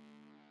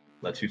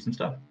 Let's shoot some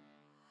stuff.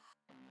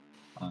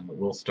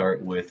 We'll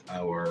start with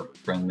our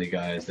friendly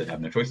guys that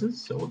have no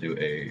choices. So we'll do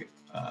a...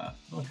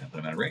 well, can't put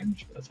them out of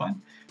range, but that's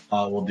fine.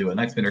 We'll do a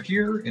Night Spinner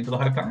here into the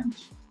Hive Tyrant.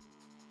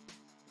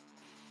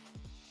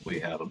 We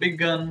have a big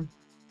gun,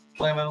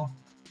 Flammo.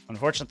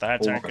 Unfortunate the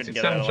Hive Tyrant couldn't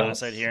get out of line of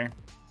sight here.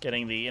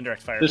 Getting the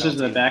indirect fire. This is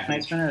the back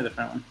Night Spinner or the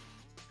front one?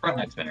 Front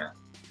Night Spinner.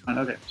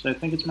 Okay, so I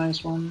think it's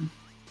 -1.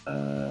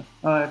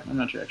 I'm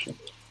not sure actually.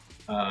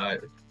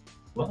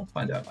 Well, let's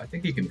find out. I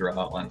think you can draw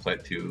out line of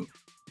sight to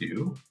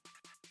do.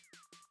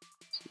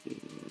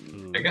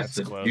 Ooh, I guess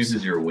it close.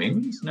 uses your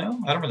wings? No?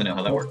 I don't really know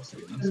how that works.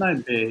 My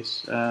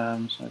base.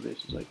 So my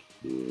base is like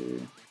here.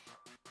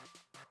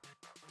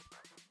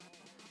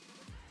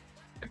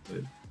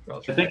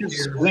 I think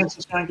it's Lance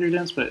is going through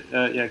dense, but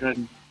yeah, go ahead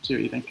and see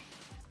what you think.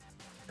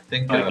 I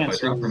think if I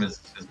drop from his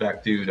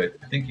back dude, I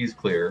think he's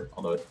clear,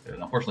 although it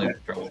unfortunately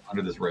travels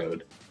under this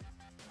road.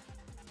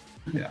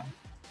 Yeah,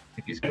 I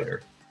think he's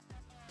clear.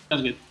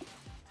 Sounds good.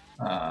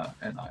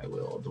 And I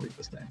will delete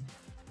this thing.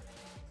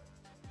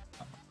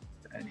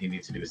 And he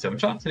needs to do 7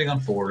 shots hitting on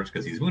 4s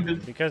because he's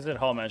wounded. Because at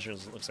Hall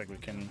measures, it looks like we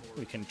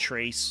can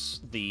trace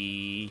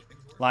the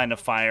line of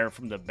fire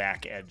from the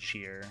back edge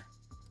here,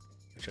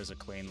 which is a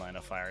clean line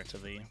of fire to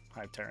the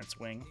Hive Tyrant's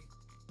wing,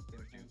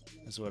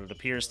 is what it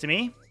appears to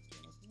me.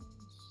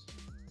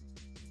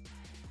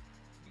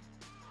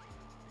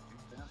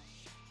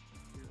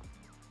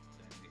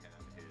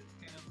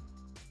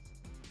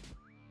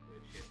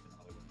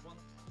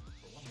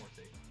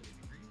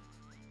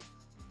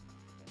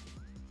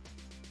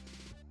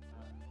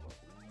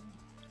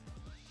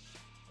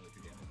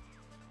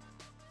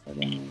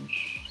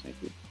 Thank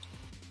you.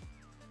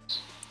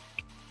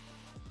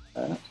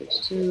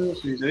 2,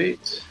 so he's at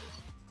 8.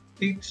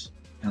 8.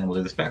 And then we'll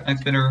do this back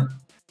next spinner,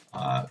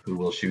 who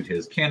will shoot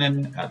his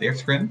cannon at the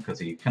Exocrine, because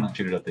he cannot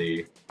shoot it at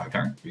the Hive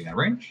Tyrant, being out of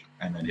range,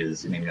 and then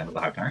his main gun of the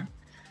Hive Tyrant.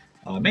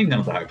 Main gun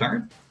of the Hive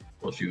Tyrant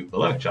will shoot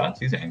 11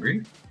 shots. He's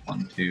angry.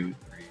 1, 2, 3,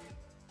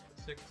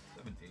 6,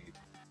 7, 8,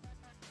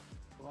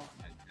 9,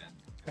 10.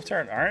 Hive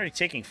Tyrant already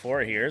taking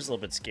 4 here is a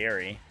little bit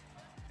scary.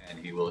 And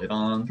he will hit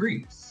on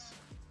 3s.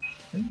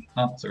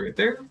 So right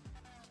there.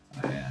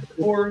 And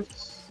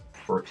 4s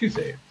for 2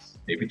 saves.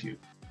 AP2.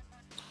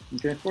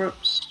 Okay, 4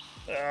 ups.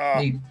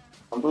 8.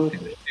 On both.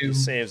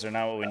 Saves are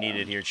not what we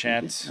needed here,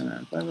 chat. And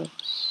then 5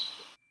 ups.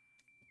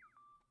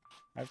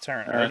 Hive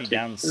Tyrant already take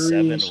down 3,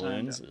 7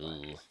 wounds. down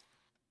Ugh.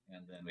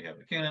 And then we have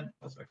the cannon.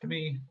 That's back to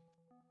me.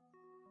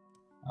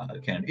 The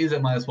cannon is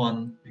at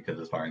 -1 because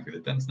it's firing through the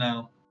dents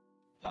now.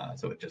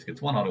 So it just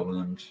gets 1 auto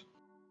wound,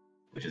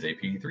 which is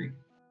AP3,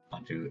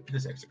 onto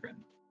this Exocrine.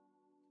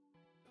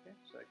 Okay,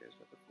 so that goes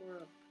with the 4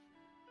 up.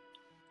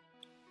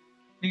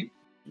 8.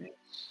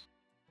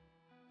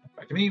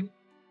 Back to me.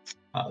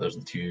 Those are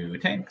the 2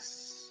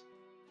 tanks.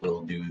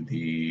 We'll do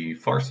the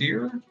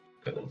Farseer,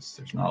 because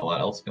there's not a lot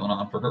else going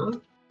on for her.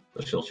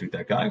 So she'll shoot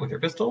that guy with her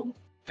pistol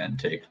and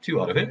take 2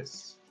 auto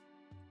hits.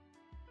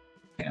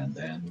 And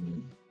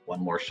then 1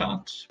 more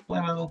shot.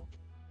 Blammo.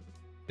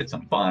 Hits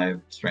on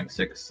 5. Strength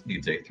 6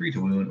 needs a 3 to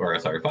wound, or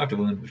sorry, 5 to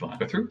wound, which will not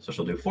go through. So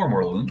she'll do 4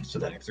 more wounds to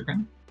that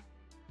Exocrine.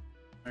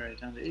 Alright,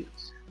 down to 8.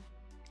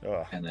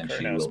 Ugh, And then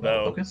she Kurnos will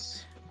bow.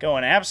 focus,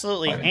 Going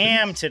absolutely 5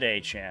 ham inches. today,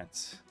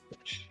 chat.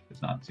 which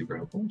is not super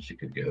helpful. She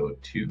could go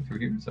 2 through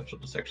here, so she'll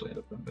just actually end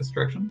up going this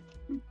direction.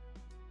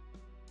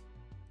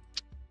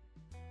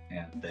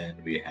 And then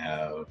we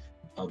have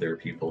other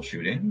people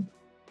shooting.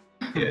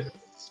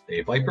 It's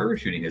a Viper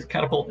shooting his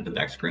catapult into the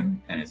Exocrine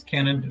and his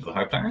cannon into the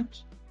Hive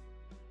Tyrant.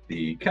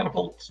 The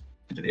catapult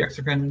into the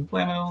Exocrine,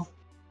 blammo.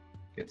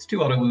 Gets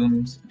 2 auto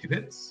wounds, 2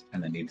 hits,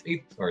 and then needs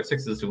 8 or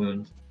 6s to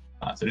wound.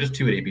 So just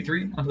 2 at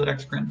AP3 onto that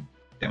Exocrine.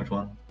 Damage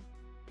 1.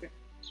 Okay,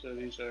 so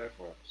these are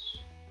 4 ups.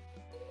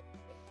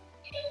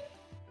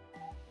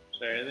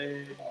 Sorry,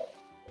 they.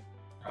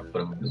 I'll put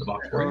them into the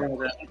box for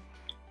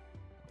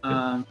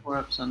you. 4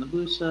 ups on the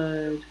blue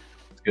side.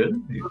 It's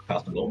good. You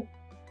passed the goal.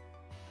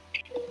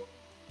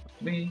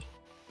 Me.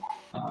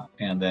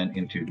 And then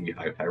into the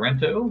Hive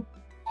Tyrento.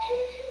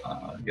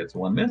 Gets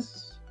 1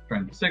 miss.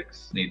 Strength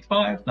 6, needs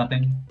 5,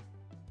 nothing.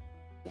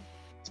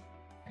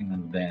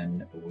 And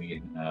then we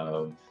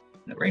have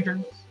no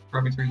Rangers for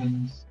obvious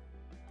reasons.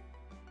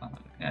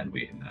 And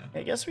we have.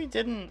 I guess we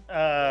didn't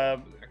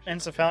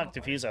encephalic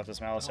diffuse off this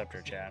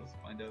Maliceptor, chat. Let's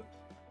find out.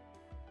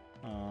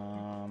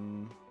 I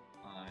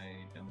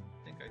don't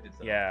think I did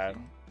that. Yeah.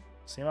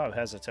 Cmob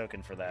has a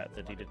token for that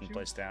he didn't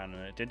place down,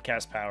 and it did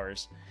cast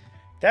powers.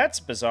 That's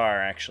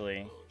bizarre,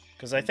 actually,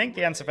 because I think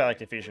the encephalic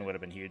diffusion would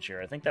have been huge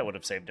here. I think that would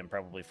have saved him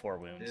probably 4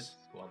 wounds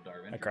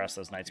across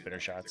those Night Spitter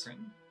shots.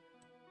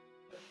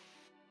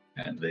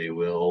 And they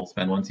will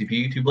spend 1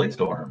 CP to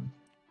Bladestorm.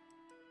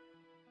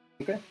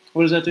 Okay,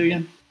 what does that do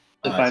again?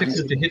 The 5 6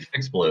 is to hit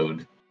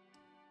explode.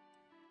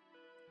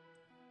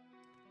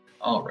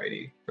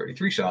 Alrighty,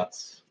 33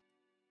 shots.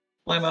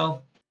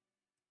 Blammo.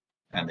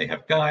 And they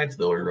have guides,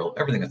 they'll reroll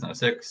everything that's not a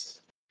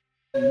 6.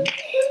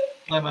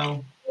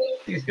 Blammo.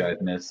 These guys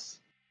miss.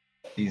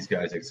 These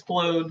guys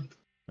explode.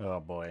 Oh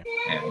boy.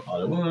 And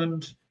auto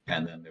wound.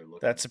 And then they're looking.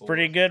 That's a for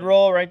pretty good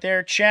roll right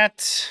there,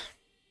 chat.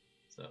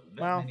 So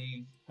that Well,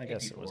 many I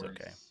guess it was 84s,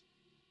 okay.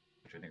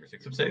 Which I think are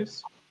 6 of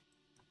saves.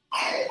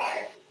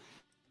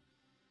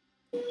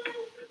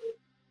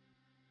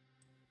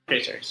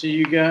 Okay, sorry. So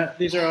you got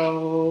these are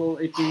all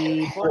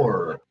 84.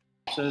 4.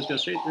 So let's go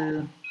straight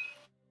through.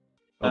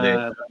 Oh,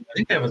 I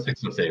think they have a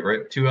 6 of save,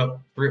 right? 2 up,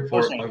 3 up, 4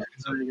 up, 5 up.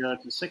 So you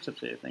got to 6 up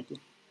save. Thank you.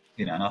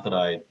 Not that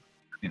I,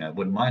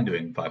 wouldn't mind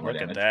doing 5 more Look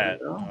damage. at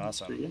that. Oh,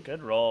 Awesome. pretty good.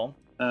 Good roll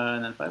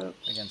And then 5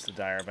 ups. against the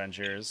Dire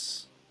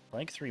Avengers.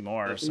 Like 3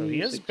 more, so 3,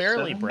 he is 6,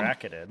 barely 7.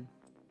 bracketed.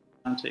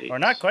 Down to 8. Or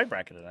not quite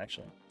bracketed,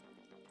 actually.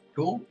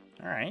 Cool.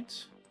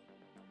 Alright.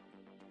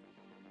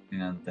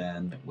 And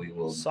then we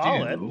will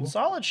Solid. do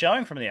Solid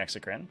showing from the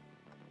Exocrine.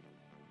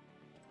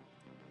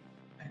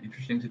 an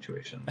interesting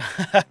situation.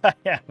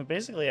 Yeah, we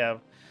basically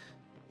have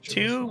Show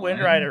 2 this Wind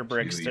line Rider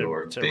bricks to to your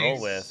roll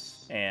base.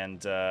 with,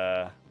 and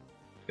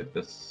Get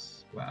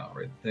this, wow,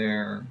 right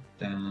there,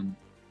 down.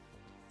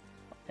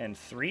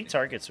 3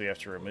 targets we have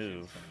to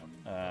remove,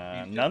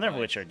 none of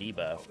which are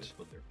debuffed,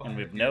 and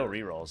we have no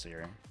rerolls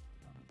here.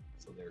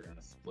 So they're going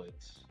to split.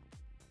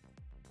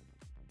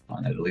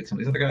 I'm going to delete some of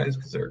these other guys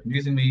because they're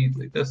confusing me.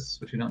 Delete this,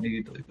 which we don't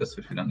need. Delete this,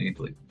 which we don't need.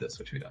 Delete this,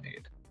 which we don't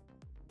need.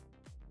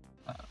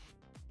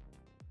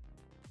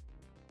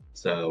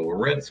 So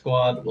red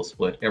squad will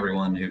split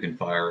everyone who can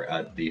fire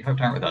at the Hive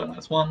Tyrant without a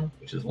 -1,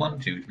 which is 1,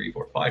 2, 3,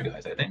 4, 5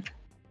 guys, I think.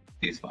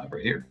 These 5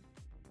 right here.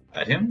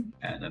 At him,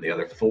 and then the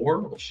other 4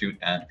 will shoot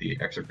at the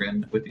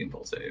Exocrine with the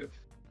impulse save.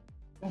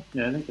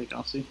 Yeah, I think they can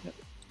all see. Yep.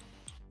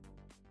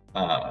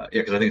 Yeah,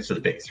 because I think it's to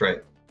the base,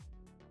 right?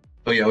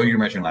 Oh yeah, you're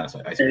measuring line of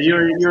sight. I see. Yeah,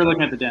 you were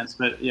looking at the dents,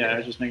 but yeah, I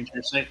was just making sure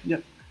it's safe.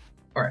 Yep.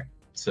 All right.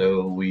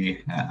 So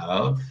we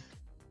have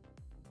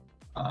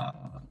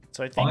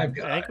So I Five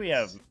think we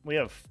guys.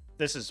 have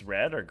this is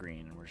red or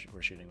green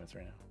we're shooting with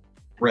right now.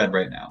 Red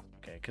right now.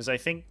 Okay, because I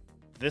think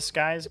this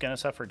guy's gonna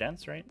suffer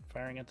dents, right?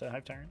 Firing at the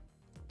Hive Tyrant.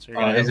 So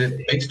you're gonna Is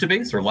it base to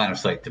base or line of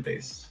sight to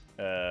base?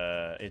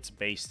 it's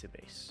base to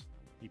base.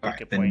 You All pick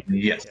right, a point. then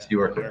yes, yeah,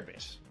 you are your correct.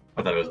 base.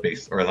 I thought it was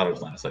base, or I thought it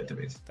was line of sight to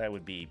base. That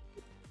would be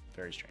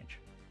very strange.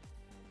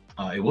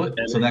 It would.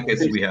 So in that case,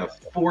 we have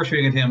 4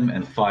 shooting at him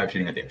and 5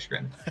 shooting at the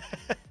Excren.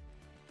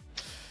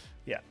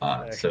 Yeah.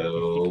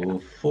 So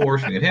 4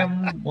 shooting at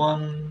him,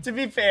 1. To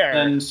be fair,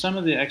 And some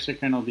of the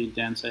exocrine will be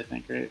dense, I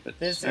think, right? But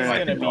this is I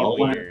gonna think be all of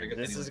it. I weird. guess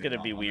This anyone's is gonna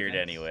not be on weird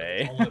events,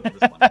 anyway. so all of it for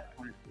this one.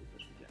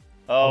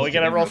 Oh, I'll we just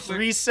gotta take roll real quick.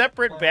 3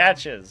 separate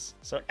batches.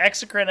 So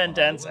exocrine and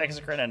dense, One,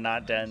 exocrine and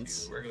not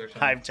dense, 2 regular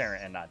Hive shots.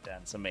 Tyrant and not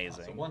dense.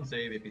 Amazing. So 1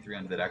 save, AP3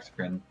 onto that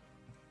Excren,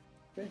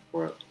 Okay,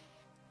 4 up.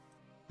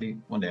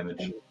 1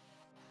 damage,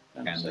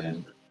 And and 7.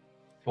 then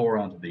 4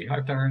 onto the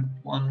Hive Tyrant.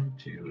 1,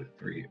 2,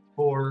 3,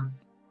 4.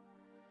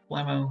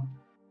 Blammo.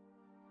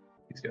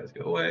 These guys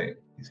go away.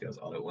 These guys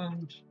auto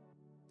wound.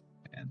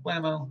 And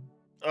blammo.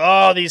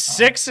 Oh, these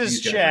sixes,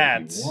 These guys are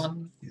chat.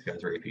 AP1. These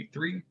guys are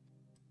AP3.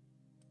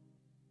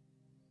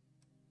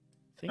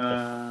 I think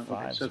Okay, the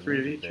fives so 3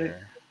 of wounded each, right?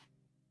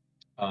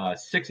 there.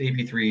 6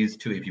 AP3s,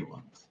 2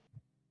 AP1s.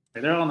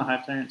 Okay, they're all on the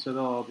Hive Tyrant, so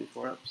they'll all be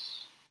 4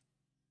 ups.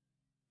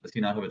 Does he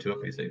not have a 2 up?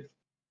 He's safe.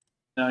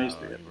 No, he's Oh,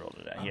 3 he up. rolled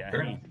it out. Oh, Yeah,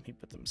 fair he, enough. he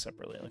put them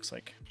separately, it looks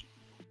like.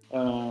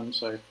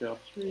 So I fail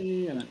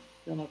 3, and then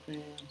fail no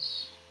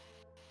pains.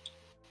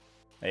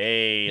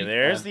 Hey,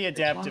 there's the Six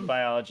adaptive one.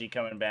 biology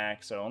coming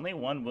back, so only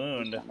 1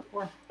 wound. Down to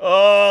 4.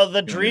 Oh, the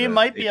Gonna do dream the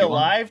might be 81?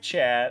 alive,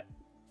 chat.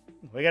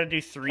 We gotta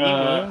do 3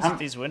 wounds with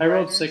these wind I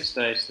rolled riders? 6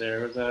 dice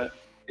there. Was that?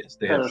 Yes,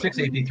 they have 6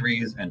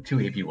 AP3s and 2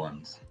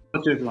 AP1s.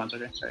 Oh, 2 of the ones.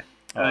 Okay, sorry.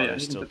 Oh, yeah,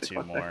 there's you can still put the 2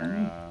 clock more back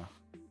in.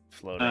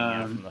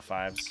 floating from the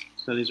 5s.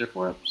 So these are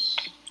 4 ups,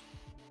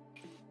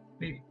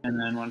 Neat. and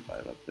then 1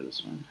 5 up for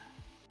this one.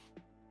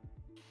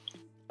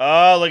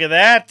 Oh, look at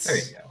that! There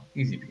you go.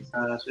 Easy peasy.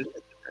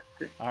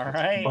 So All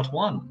right. Plus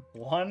 1.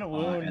 1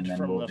 wound and then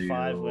from we'll the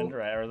 5 do- wind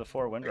rider, or the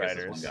 4 wind I guess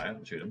this riders. one guy.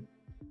 We'll shoot him.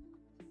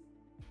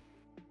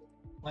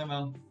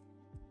 Blammo.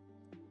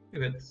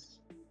 2 hits.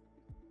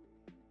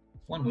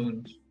 1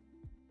 wound.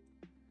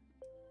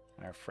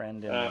 Our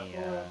friend Uh,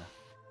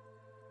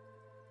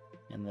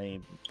 in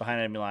the behind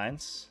enemy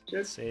lines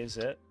Good. saves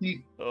it.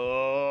 Neat.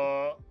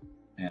 Oh,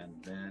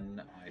 And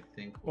then I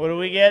think. What do we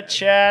we'll get, go ahead and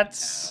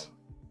chats?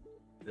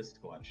 have This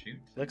squad shoot.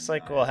 looks and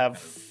like we'll I have kind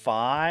of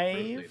 5.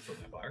 rotate from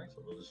my fire,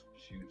 so they'll just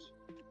shoot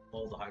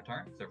all the Hive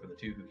Tyrant, except for the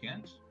 2 who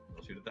can't.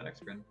 They'll shoot at that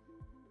Excren.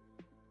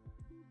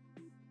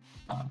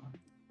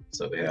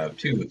 So they have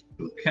 2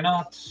 who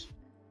cannot.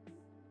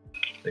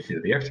 They shoot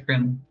at the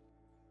Excren.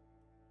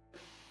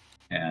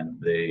 And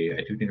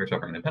I do think are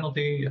suffering the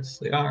penalty. Yes,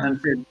 they are. And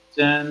for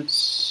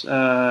dense,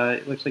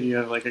 it looks like you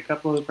have like a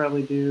couple who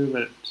probably do,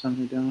 but some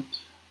who don't.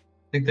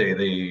 I think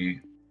they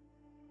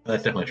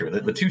that's definitely true.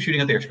 The 2 shooting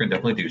at the Excren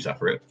definitely do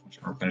suffer it.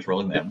 We're finished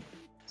rolling them.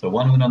 So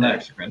 1 wound on that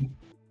Excren.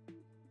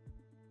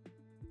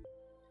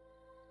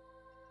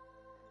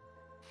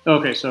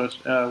 Okay, so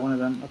it's one of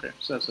them. Okay,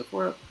 so that's a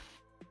 4 up.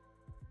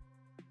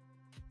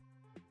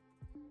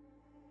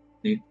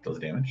 Neat, does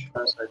damage.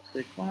 So I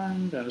take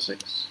 1 down to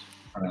 6.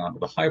 And then onto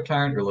the Hive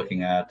Tyrant, we're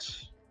looking at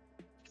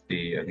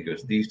I think it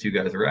was these 2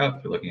 guys are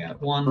out. We're looking at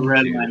 1, The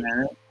red 2, line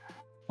there.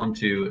 1,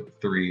 2,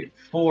 3,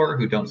 4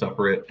 who don't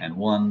suffer it, and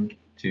 1,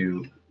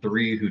 2,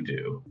 3 who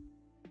do.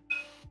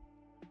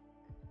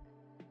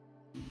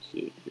 1,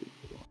 2, 3,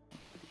 4,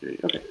 3.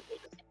 Okay.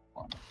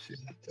 1, 2,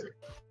 3.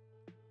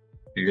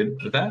 You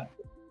good with that?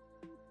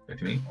 Back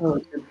to me. Oh,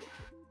 that's good.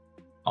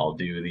 I'll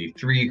do the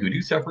 3 who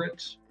do suffer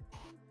it.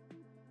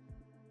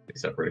 They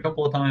suffer it a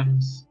couple of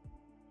times.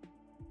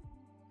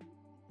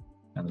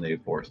 And then they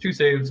force 2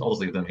 saves. I'll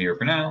just leave them here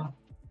for now.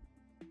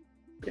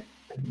 Okay.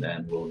 And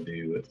then we'll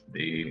do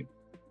the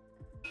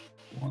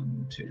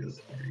 1, 2,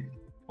 3,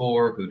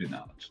 4 who do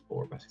not.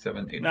 4, 5, 6,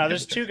 7, 8. No,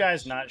 there's 2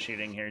 guys not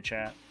shooting here,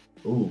 chat.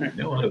 Ooh,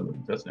 no auto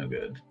wounds. That's no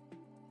good.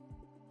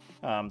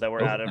 That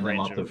were Oh, out of and then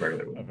range lots of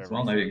regular of wounds. everything.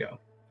 Well, there you go. All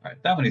right,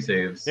 that many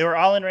saves. They were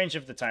all in range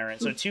of the Tyrant.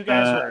 So 2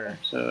 guys were.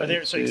 So they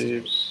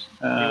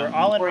were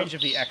all in range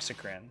of the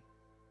Exocrine,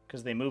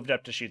 because they moved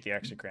up to shoot the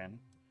Exocrine.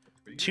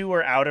 2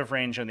 were out of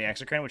range on the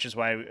Exocrine, which is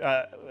why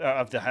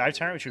of the Hive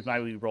Tyrant, which is why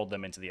we rolled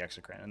them into the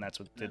Exocrine, and that's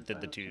what did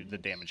the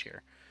damage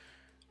here.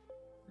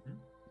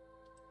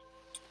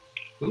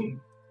 Ooh.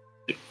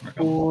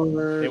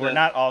 They were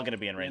not all going to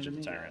be in range of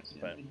the Tyrant,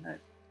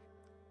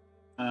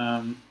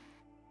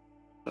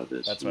 but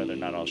that's why they're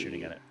not all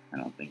shooting at it. I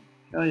don't think.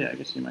 Oh yeah, I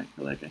guess he might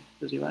kill that guy.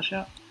 Does he lash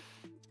out?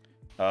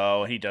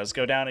 Oh, he does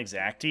go down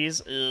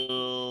exacties.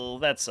 Ooh,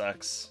 that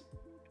sucks.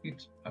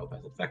 Oh,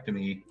 that's effect to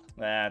me.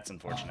 That's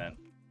unfortunate.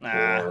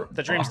 For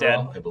The dream's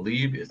Bahra, dead. I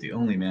believe is the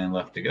only man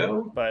left to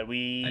go. But And we'll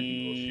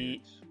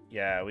we, shoot.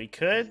 yeah, we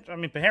could. I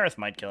mean, Behareth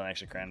might kill an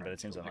Exocrine, but it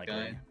seems Kill that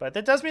unlikely. guy. But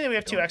that does mean that we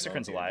have 2 Don't Exocrines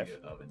love the alive.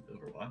 idea of an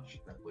Overwatch.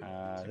 That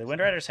would The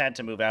Wind Riders had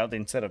to move out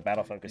instead of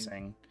battle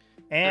focusing.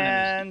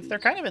 And they're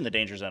kind of in the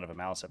danger zone of a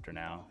Maliceptor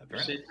now.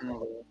 Safe from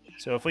overwatch.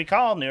 So if we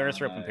call New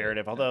Earthrip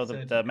imperative, although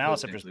said the you could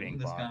Maliceptor's potentially being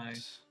win this guy.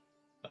 blocked,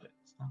 But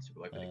it's not super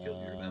likely to kill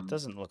you or them. it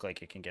doesn't look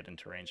like it can get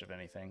into range of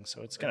anything,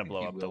 so it's I going to think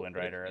blow he up the will Wind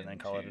put it Rider and then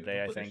call it a into-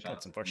 day, I put the think. shots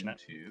That's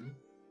unfortunate. into-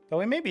 But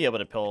we may be able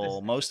to pull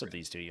This most of different.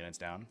 these 2 units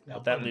down. No,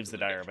 But that put it leaves the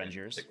into Dire next turn.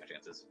 Avengers. Take my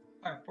chances.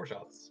 All right, 4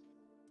 shots.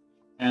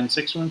 And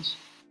 6 wounds.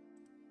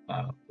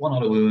 1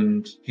 auto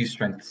wound. He's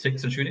strength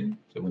 6 in shooting,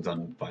 so wounds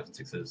on 5s and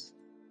 6s.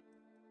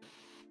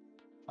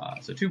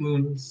 So 2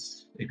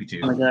 wounds,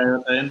 AP2. On the guy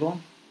with the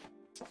invuln.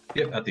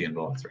 Yep, at the end,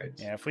 that's right.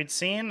 Yeah, if we'd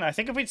seen, I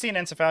think if we'd seen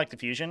Encephalic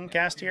Diffusion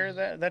cast here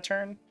that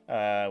turn,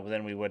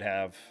 then we would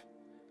have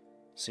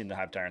seen the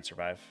Hive Tyrant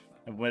survive.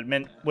 It would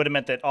have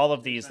meant that all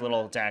of these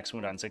little attacks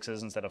wound on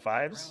 6s instead of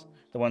 5s,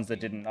 the ones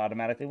that didn't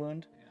automatically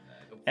wound,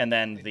 and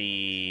then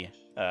the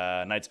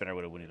Night Spinner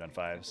would have wounded on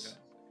 5s.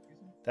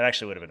 That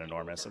actually would have been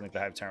enormous. I think the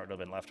Hive Tyrant would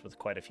have been left with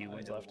quite a few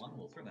wounds left.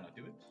 We'll certainly not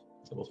do it.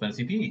 So we'll spend a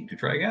CP to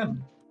try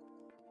again.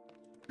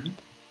 And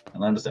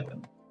land a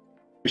 7.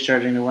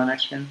 Recharging the 1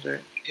 extra,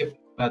 right? Yep,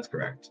 that's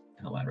correct.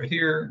 And I'll land right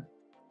here,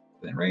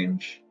 within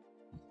range.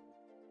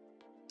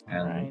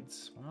 And Alright,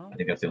 well, I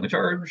think that's the only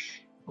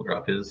charge. We'll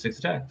drop his 6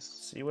 attacks.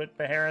 see if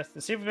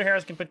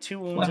Behareth can put 2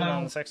 wounds in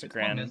on the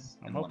Sexicran.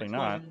 I'm hoping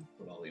not.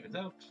 But all evens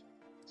out.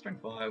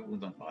 Strength 5,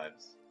 wounds on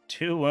 5s.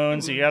 2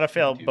 wounds, you gotta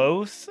fail Two.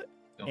 both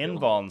Don't fail them.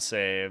 invuln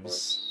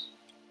saves.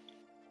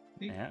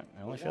 Yeah, it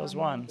only fails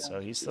 1, so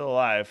he's still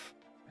alive.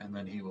 And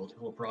then he will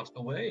teleport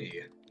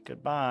away.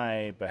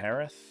 Goodbye,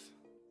 Behareth.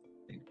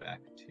 I think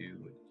back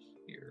to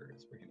here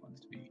is where he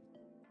wants to be.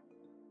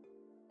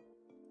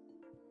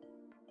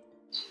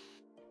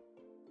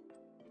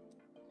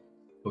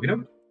 Okie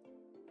doke.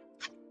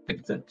 I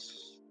think that's it.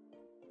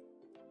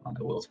 I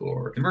will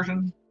score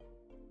conversion.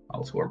 I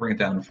will score bring it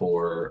down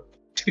for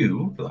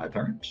 2 for the Hive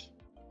Tyrant.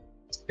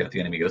 If the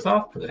enemy goes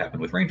off, as it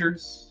happened with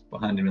Rangers,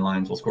 behind enemy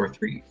lines will score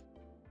 3.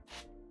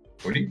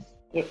 40.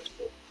 Yep.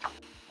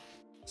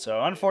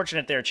 So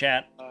unfortunate there,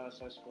 chat.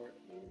 So I scored.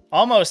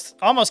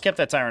 Almost kept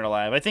that Tyrant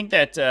alive. I think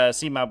that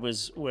Cmob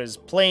was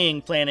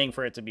planning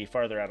for it to be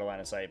farther out of line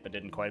of sight, but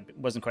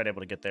wasn't quite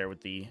able to get there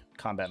with the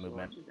combat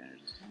movement.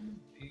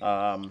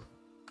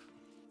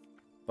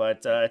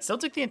 But it still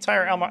took the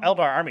entire Eldar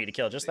army to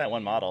kill just that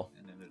one model.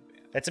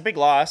 It's a big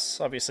loss.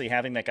 Obviously,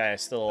 having that guy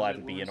still alive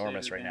would be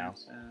enormous right now.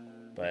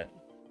 But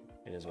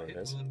it is what it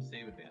is.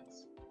 Save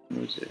advance.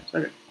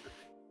 Okay.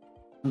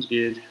 Sounds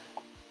good.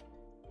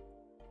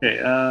 Okay,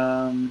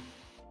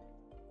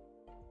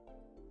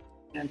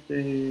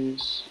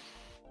 Anthes.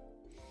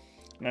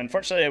 And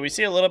unfortunately, we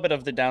see a little bit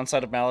of the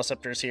downside of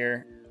Maliceptors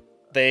here.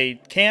 They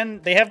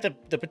have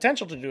the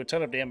potential to do a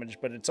ton of damage,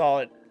 but it's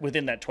all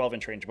within that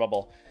 12-inch range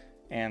bubble.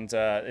 And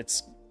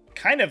it's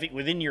kind of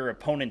within your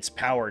opponent's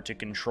power to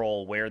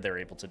control where they're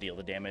able to deal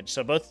the damage.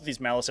 So both of these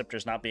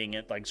Maliceptors not being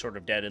sort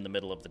of dead in the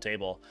middle of the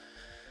table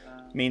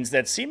means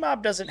that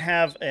Cmob doesn't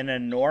have an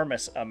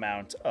enormous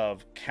amount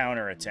of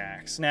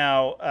counterattacks.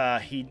 Now,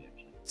 he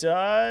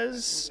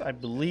does, I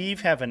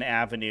believe, have an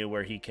avenue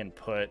where he can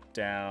put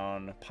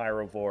down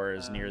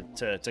Pyrovores near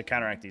to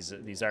counteract these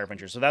Dire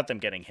Avengers without them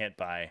getting hit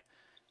by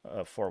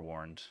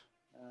Forewarned.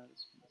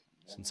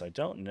 Since I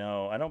don't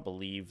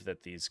believe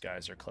that these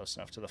guys are close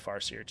enough to the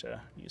Farseer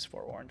to use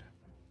Forewarned.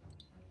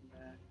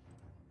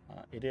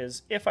 It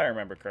is, if I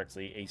remember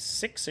correctly, a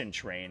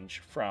 6-inch range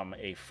from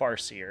a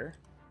Farseer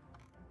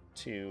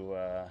to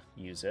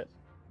use it.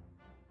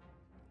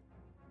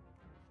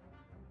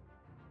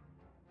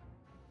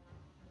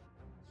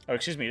 Oh,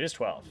 excuse me, it is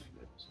 12.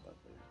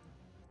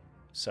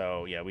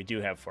 So, yeah, we do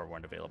have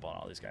Forewarned available on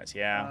all these guys.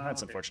 Yeah,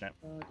 that's unfortunate.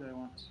 Do I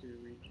want to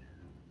regen?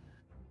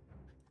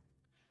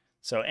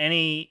 So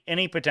any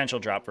potential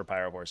drop for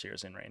Pyrovores here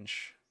is in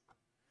range.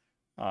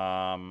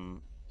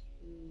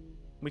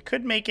 We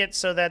could make it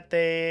so that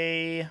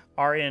they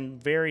are in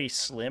very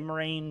slim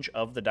range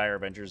of the Dire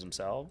Avengers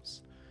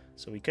themselves.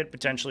 So we could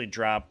potentially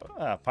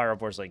drop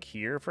Pyrovores like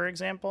here, for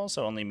example,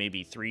 so only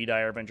maybe 3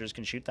 Dire Avengers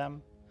can shoot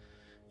them,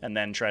 and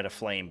then try to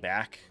flame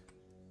back.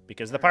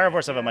 Because the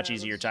Pyrovores have a much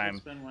easier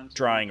time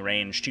drawing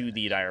range to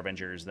the Dire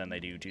Avengers than they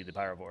do to the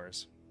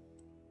Pyrovores.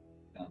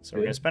 So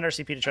we're going to spend our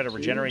CP to try to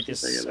regenerate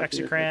this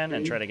Exocran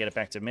and try to get it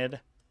back to mid.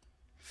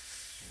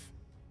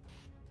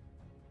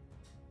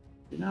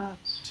 Do not.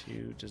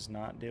 2 does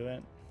not do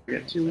it. We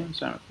got 2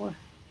 wins, not 4.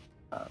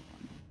 1,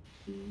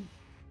 2.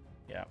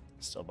 Yeah,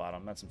 still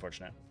bottom. That's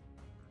unfortunate.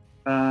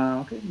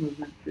 Okay,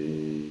 movement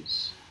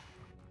phase.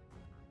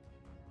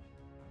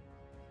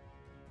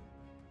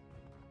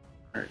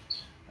 Alright.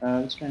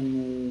 This guy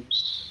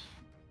moves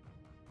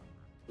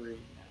 3 now.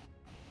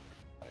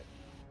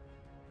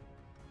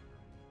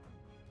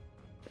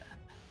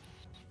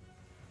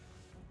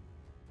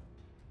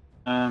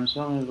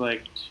 So I'll move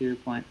like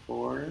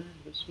 2.4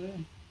 this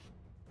way.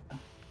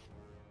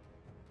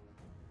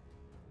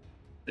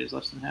 He's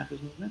less than half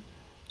his movement.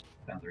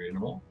 Sounds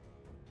reasonable.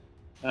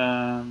 See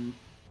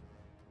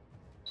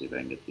if I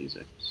can get these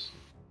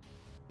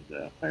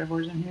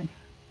Pyrovores in here.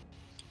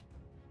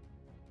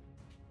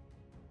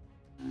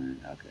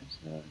 Okay, so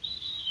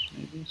there's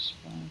maybe a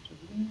spot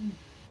over there.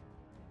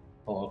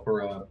 call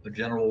for a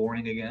general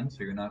warning again,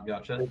 so you're not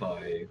gotcha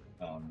by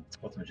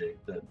what's my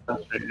Jake? The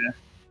off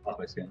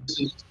skin.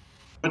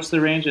 What's the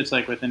range? It's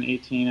like within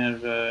 18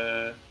 of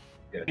Yeah,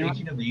 it's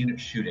 18 of the unit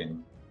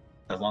shooting,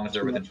 as long as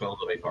they're within 12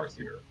 of a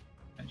Farseer,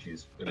 and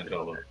she's within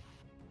 12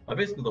 of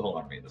basically the whole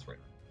army at this rate.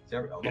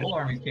 So the whole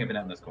army's camping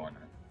out in this corner.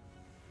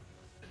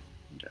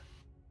 Okay.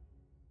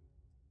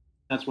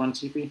 That's 1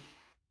 CP.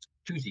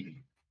 2 CP.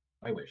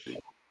 I wish.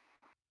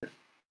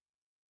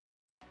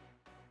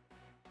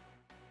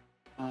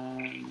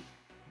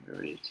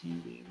 We're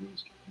 18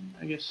 VAVs.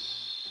 I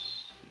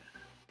guess.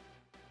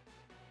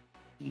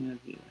 Yeah.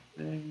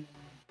 There.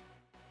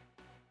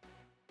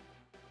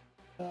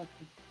 That's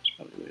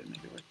probably the way to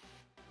make it work.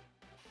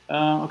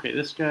 Okay,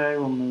 this guy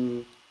will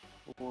move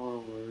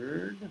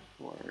forward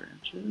 4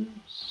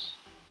 inches.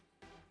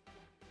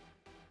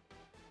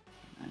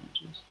 9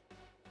 inches.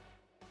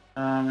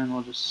 And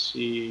we'll just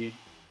see.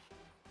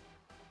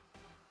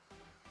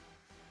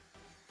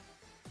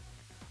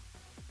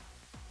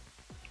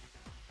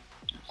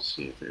 Let's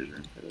see if there's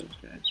room for those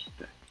guys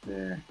back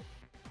there.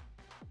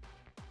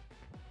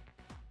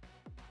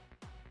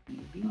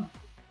 Maybe.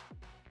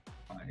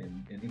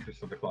 In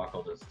interest of the clock,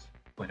 I'll just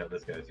point out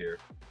this guy's here.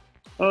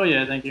 Oh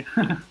yeah, thank you.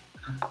 All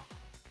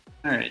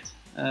right.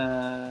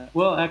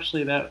 Well,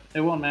 actually, that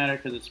it won't matter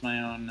because it's my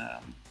own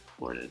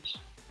boardage.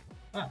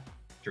 Ah,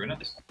 true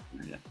enough.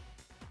 Yeah.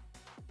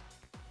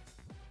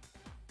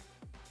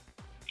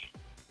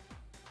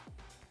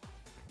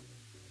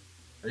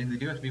 I think they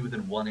do have to be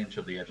within 1 inch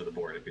of the edge of the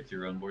board if it's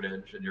your own board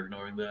edge and you're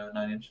ignoring the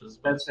 9 inches.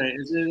 That's right.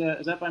 Is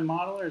that by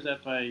model or is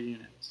that by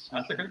units?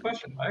 That's a good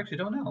question. I actually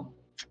don't know.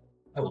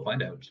 I will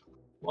find out.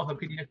 We'll have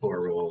PDF core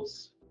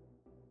rules.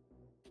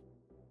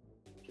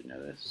 I should know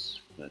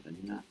this, but I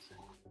do not.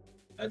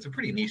 It's a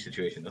pretty niche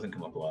situation. Doesn't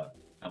come up a lot.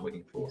 I'm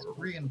looking for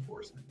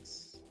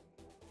reinforcements.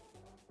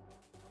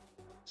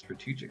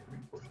 Strategic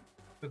reinforcement.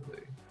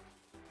 Quickly.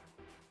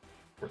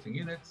 Forcing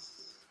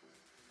units.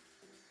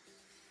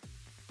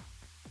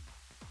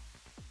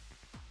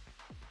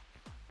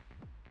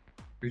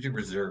 Strategic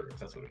reserve,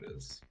 that's what it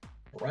is.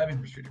 Arriving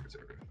from strategic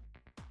reserve.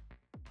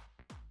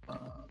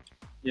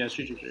 Yeah,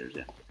 strategic reserves,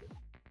 yeah.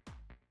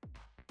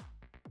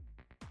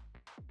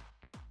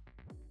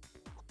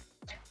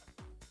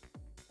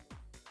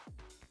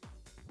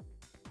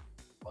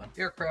 On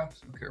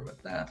aircraft, don't care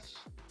about that.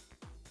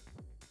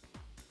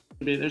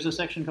 There's a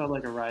section called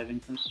like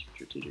arriving from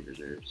strategic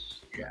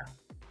reserves. Yeah.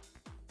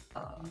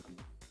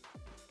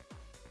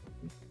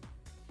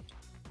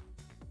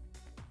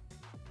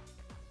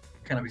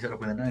 Cannot be set up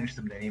within 9 inches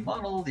of any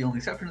model. The only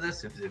exception to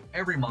this is if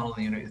every model in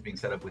the unit is being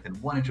set up within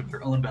 1 inch of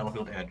their own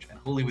battlefield edge and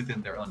wholly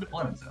within their own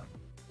deployment zone.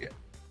 Yeah.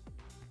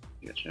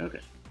 Gotcha,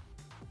 okay.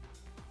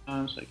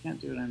 So I can't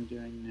do what I'm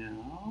doing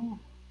now.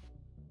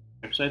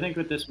 So I think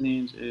what this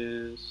means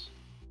is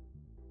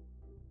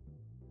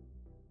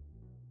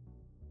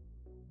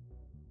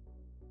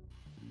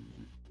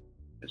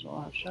guess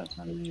I'll have shots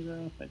on me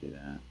though if I do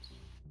that.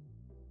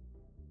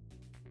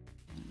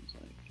 It's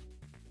like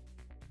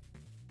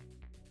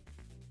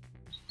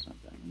it's not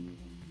that moving.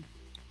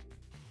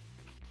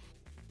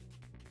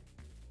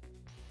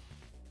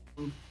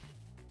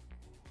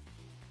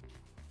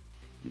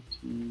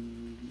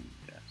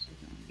 Yes, I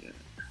can get it.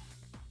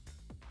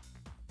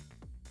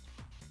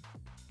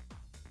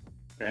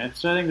 Okay,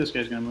 so I think this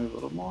guy's gonna move a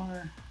little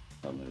more.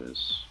 I'll move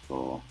his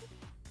full.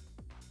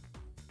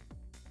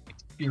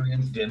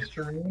 Experience dense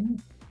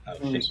terrain? How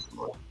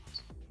shameful.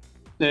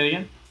 Say it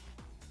again?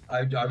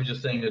 I was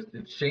just saying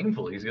it's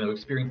shameful. He's going to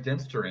experience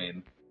dense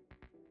terrain.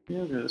 Yeah,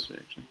 I'll go this way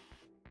actually.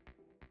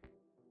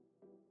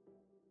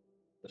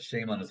 A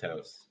shame on his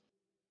house.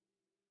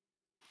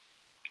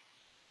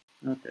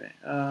 Okay,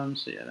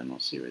 so yeah, then we'll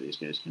see where these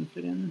guys can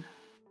fit in.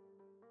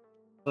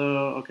 So,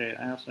 okay,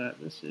 I also have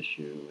this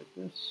issue with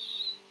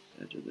this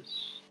edge of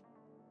this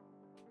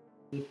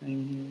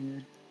thing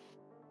here.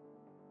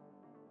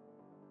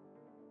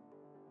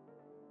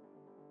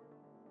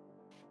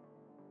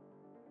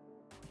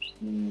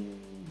 Not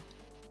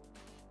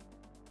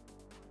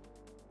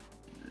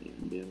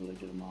even be able to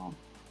get them all.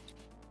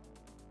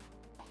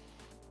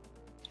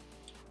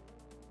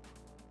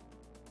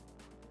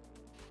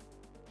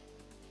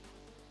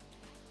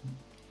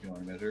 You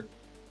want to measure?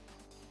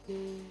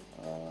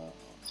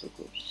 So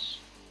close.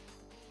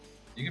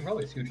 You can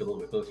probably scooch a little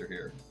bit closer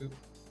here. Ooh.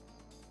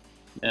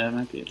 Yeah, I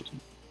might be able to.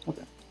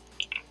 Okay.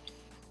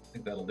 I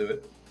think that'll do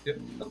it. Yep,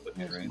 that'll put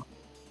me right.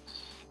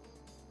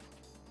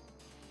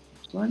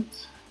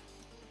 Excellent.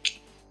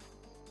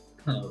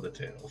 Oh, the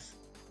tails.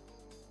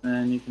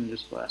 And you can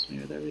just blast me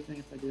with everything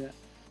if I do that.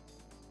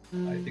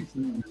 I think so.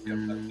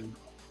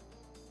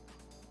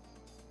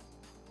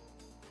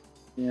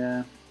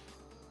 Yeah.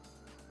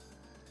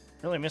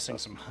 Really missing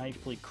some High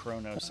Fleet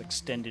Kronos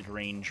extended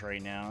range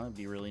right now. That'd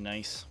be really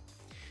nice.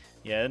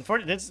 Yeah,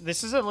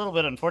 this is a little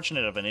bit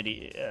unfortunate of an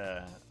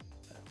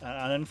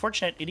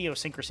unfortunate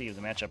idiosyncrasy of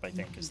the matchup. I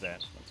think is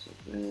that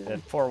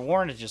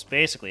Forewarned just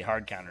basically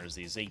hard counters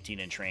these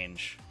 18-inch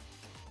range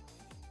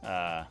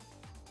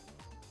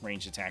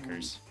ranged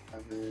attackers.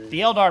 The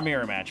Eldar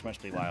mirror match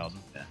must be wild.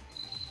 Yeah.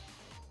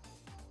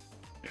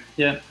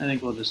 Yeah, I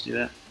think we'll just do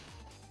that.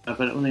 But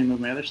let me move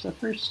my other stuff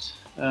first.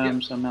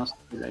 Yep. So mouse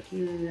back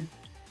here.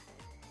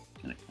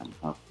 Gonna come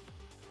up.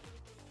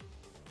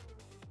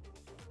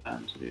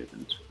 To do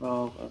within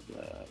 12 of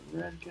the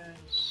red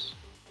guys.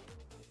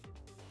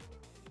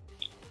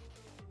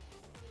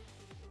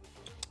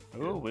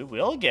 Ooh, we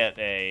will get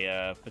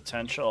a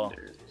potential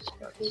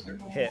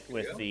hit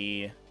with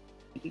the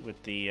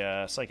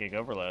psychic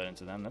overload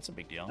into them. That's a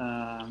big deal.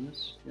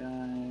 This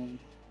guy.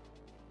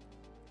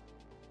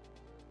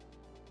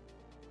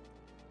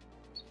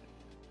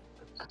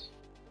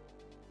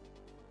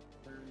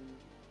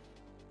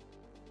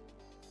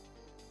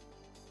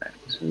 Right,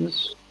 so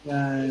this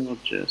guy will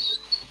just.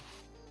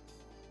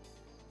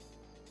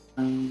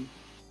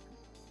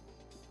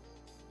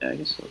 Yeah, I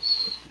guess we'll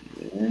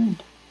see there.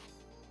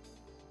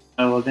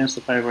 We'll advance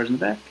the fireboards in the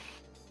back.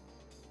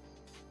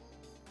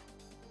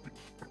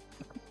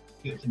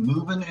 It's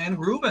moving and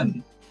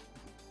grooving.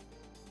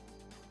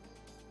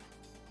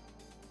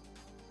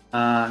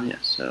 Yeah,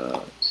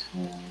 so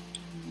 10.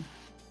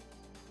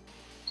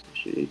 So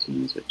shoot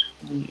 18, so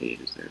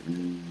 28 is their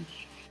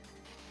range.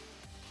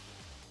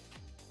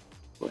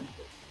 Boy.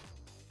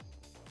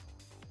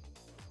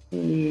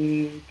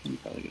 We can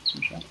probably get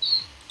some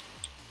shots.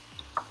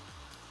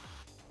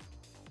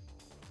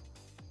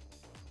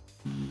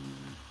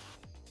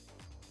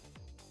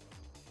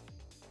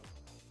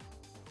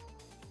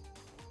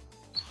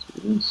 Let's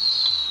do this.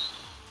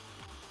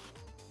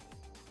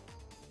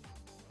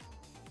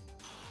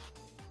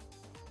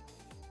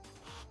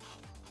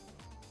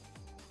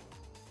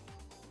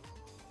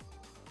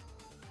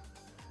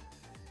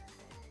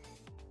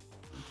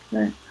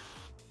 Okay.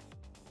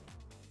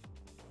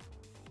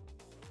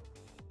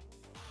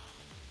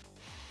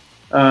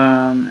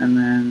 And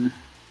then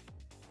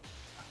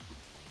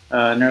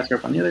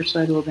Neurothrope on the other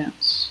side will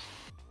advance.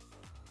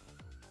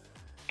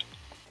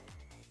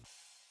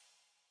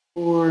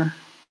 4.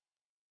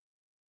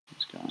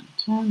 Let's go on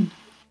 10.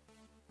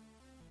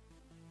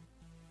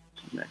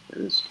 Come back to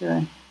this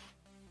guy.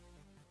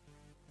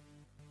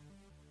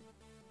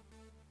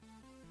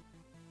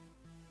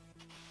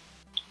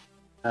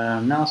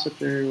 Mouse up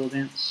there will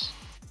advance.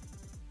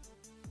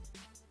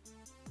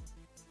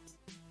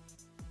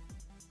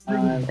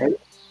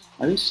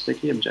 Are these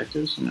sticky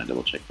objectives? I'm gonna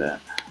double check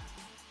that.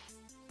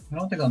 I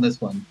don't think on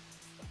this one.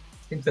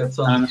 I think that's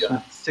on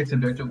the 6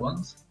 objective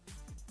ones.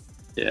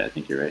 Yeah, I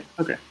think you're right.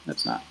 Okay,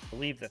 that's not. I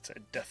believe that's a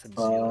death and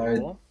I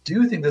seal.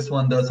 do think this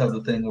one does have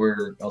the thing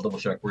where, I'll double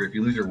check, where if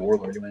you lose your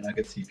warlord, you might not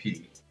get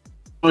CP.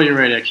 Oh, you're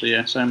right, actually,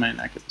 yeah, so I might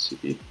not get the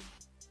CP.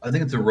 I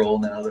think it's a roll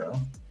now, though.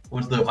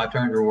 What's the Hive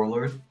Tyrant or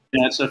warlord?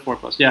 Yeah, it's a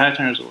 4+. Yeah, Hive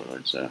Tyrant is a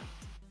warlord, so.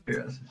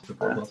 Yes, it's a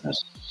 4+.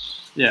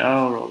 Yeah,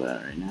 I'll roll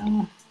that right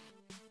now.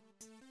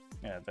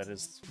 Yeah, that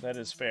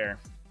is fair.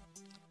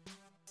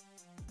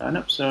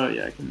 Nope, so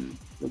yeah, I can.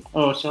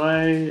 Oh, so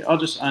I'll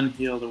just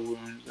unheal the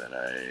wounds that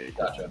I.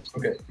 Gotcha.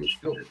 Okay,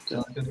 cool.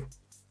 Sounds good.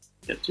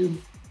 Get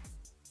to.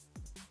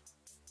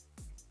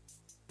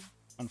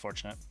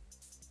 Unfortunate.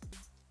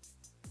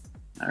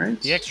 All right.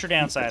 The extra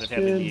downside That's of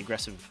having good. the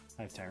aggressive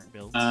Hive Tyrant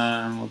builds.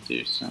 We'll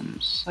do some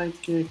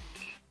psychic.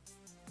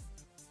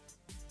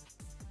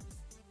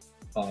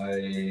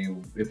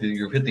 If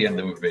you hit the end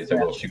of the move phase, I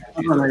will shoot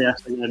at you. Oh, yeah,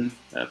 so go ahead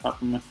and pop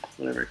them with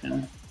whatever I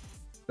can.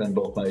 Spend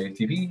both my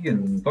TP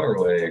and fire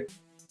away.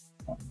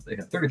 They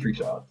have 33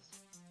 shots.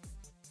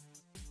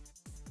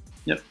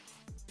 Yep.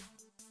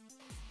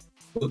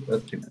 Ooh,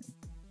 that's too many.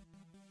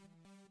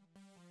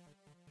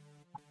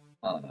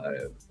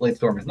 Blade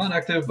Storm is not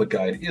active, but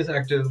Guide is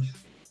active.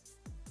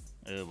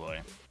 Oh boy.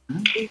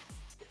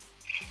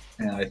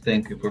 And I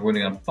think if we're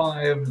winning on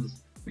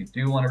 5s, we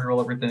do want to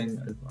reroll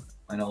everything.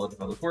 My knowledge of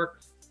how this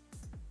works.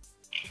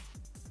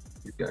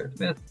 These guys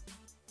miss.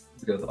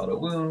 These guys auto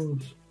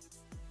wounds.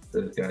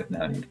 Those guys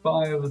now need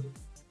 5s.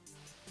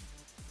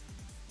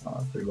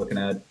 So you're looking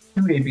at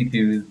 2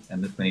 AP2s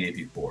and this many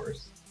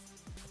AP4s.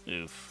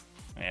 Oof.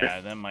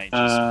 Yeah, that might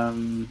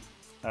just.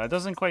 It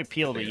doesn't quite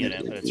peel the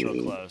unit, but it's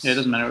real close. Yeah, it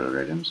doesn't matter what I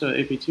write them. So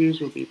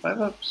AP2s will be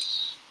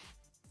 5-ups.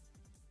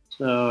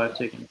 So I've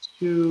taken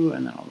 2,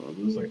 and then I'll roll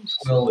these. It's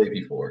like 12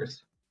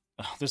 AP4s.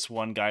 Oh, this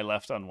one guy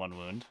left on 1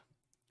 wound.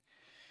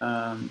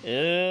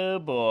 Oh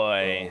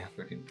boy.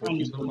 13,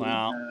 14.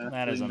 Wow,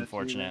 that is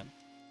unfortunate.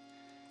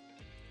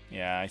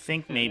 Yeah, I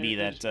think maybe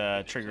that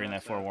triggering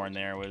that forewarn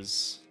there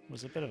was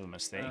a bit of a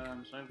mistake.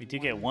 We do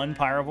get 1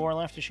 Pyrovore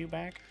left to shoot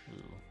back.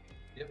 Ooh.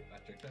 Yep,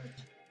 that checked out.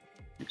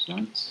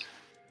 Excellent.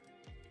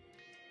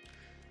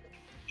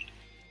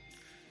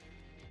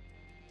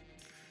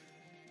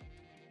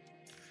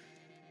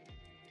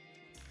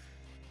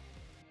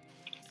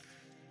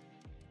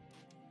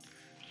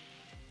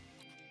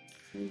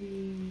 Do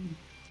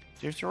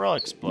you have to roll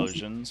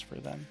explosions for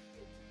them?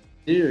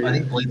 I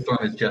think Blade Storm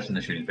is just in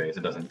the shooting phase.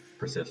 It doesn't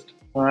persist.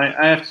 All right,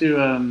 I have to.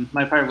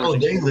 My fire. Oh,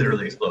 they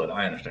literally explode.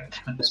 I understand.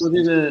 So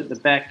we'll do the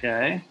back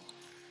guy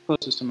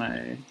closest to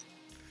my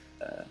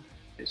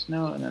base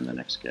note, and then the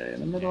next guy in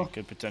the middle. Yeah,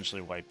 could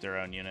potentially wipe their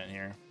own unit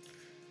here.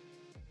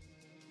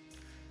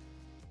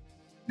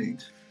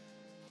 Neat.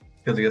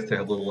 Because I guess they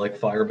have little like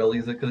fire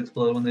bellies that could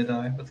explode when they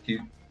die. That's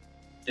cute.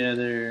 Yeah,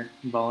 they're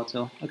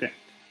volatile. Okay.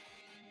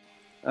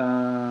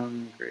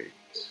 Great.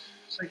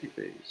 Psychic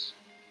phase.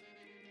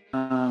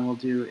 We'll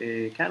do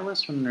a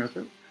catalyst from the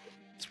Neurothrope.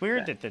 It's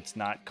weird that it's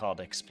not called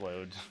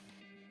explode.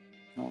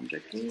 No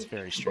objective. It's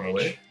very Far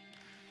away.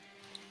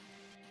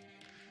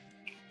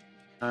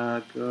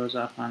 strange. Goes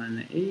off on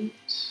an 8.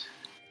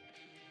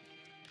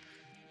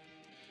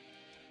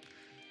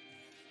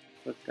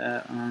 Put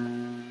that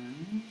on,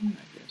 I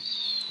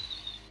guess.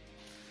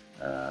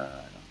 I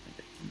don't think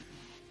I can.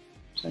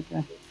 Is that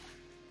guy?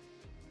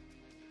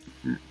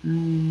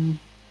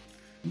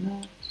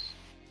 No.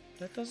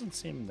 That doesn't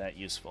seem that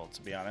useful,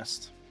 to be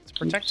honest. It's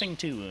protecting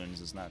 2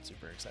 wounds is not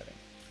super exciting.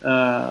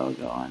 I'll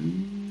go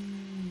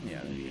on.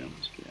 Yeah, there you go.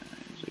 These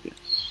guys, I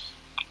guess.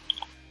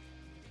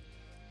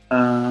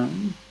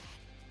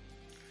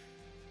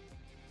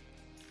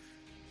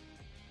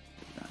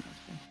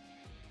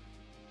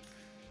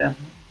 Yeah,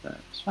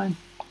 that's fine.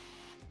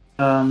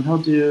 He'll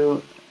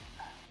do.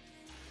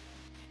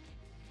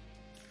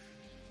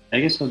 I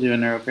guess he'll do a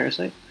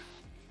neuroparasite.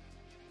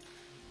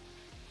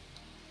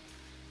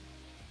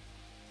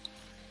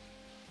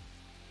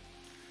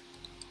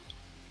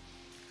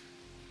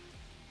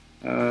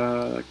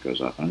 That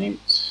goes off on 8.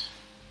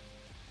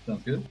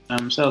 Sounds good.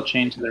 So I'll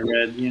chain to the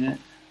red unit.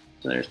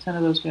 So there's 10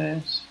 of those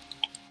guys.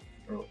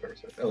 Oh,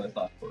 that's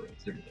not for it.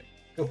 It's everything.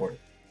 Go for it.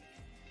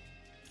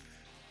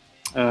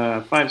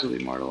 5s will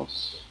be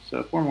mortals.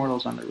 So 4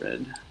 mortals on the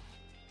red.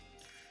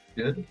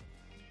 Good.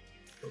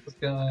 Kill this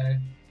guy.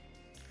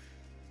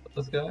 Kill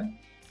this guy.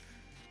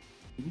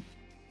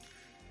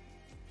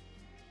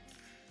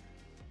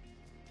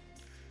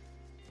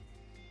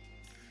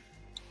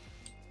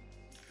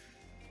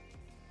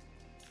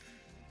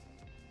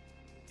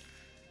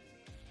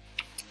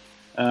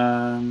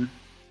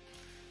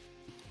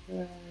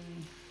 Okay.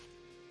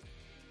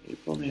 You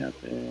pulled me out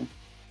there.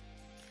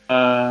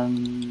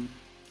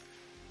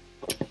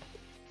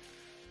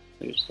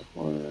 There's the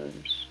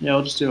horrors. Yeah,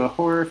 we'll just do a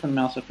horror from the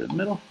mouse up to the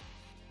middle.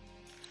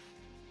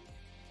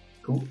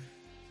 Cool.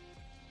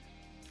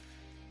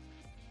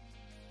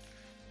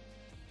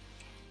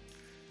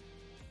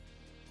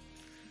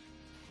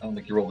 I don't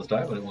think you roll this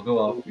die, but it will go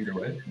off either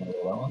way. You wanna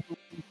roll that one?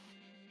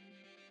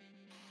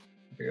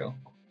 There you go.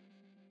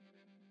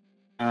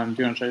 Do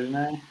you want to try to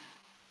deny?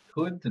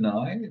 Could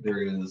deny.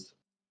 There is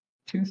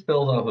 2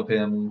 spells off of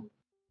him,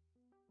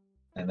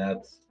 and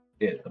that's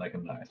it that I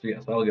can deny. So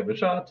yes, I'll give it a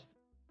shot.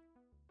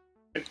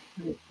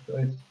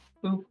 Dice.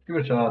 Boop, give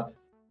it a shot.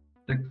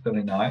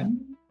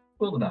 679.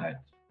 We'll deny it.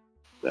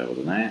 That will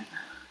deny it.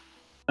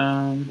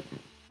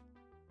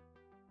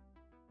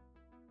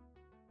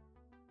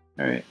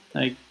 Alright,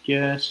 I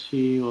guess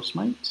he will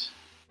smite.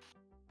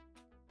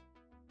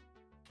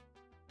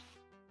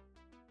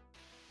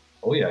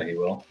 Oh yeah, he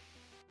will.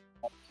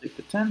 Take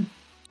the 10.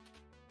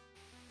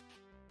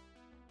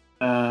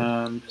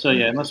 So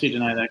yeah, unless you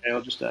deny that guy,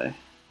 I'll just die.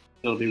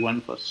 It'll be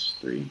 1 plus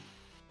 3.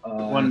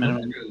 1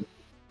 minimum.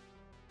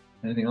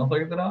 Anything else I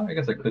can deny? I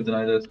guess I could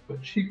deny this,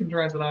 but she can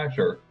try and deny,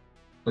 sure.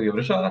 So give it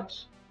a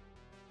shot.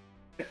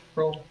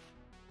 Roll.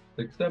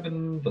 6,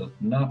 7, does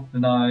not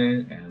deny,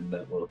 and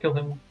that will kill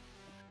him.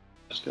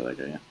 Just kill that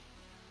guy, yeah.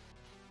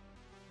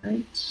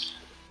 Right.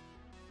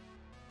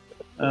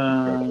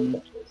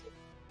 I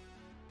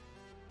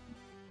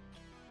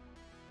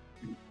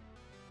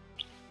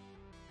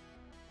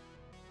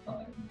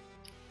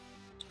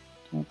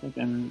don't think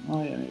I'm.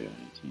 Oh yeah, maybe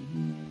I'm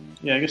 18.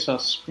 Yeah, I guess I'll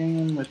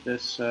scream with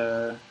this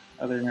other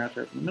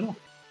Neurothrope in the middle.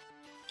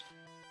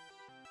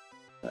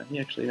 He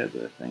actually had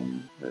the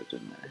thing that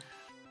in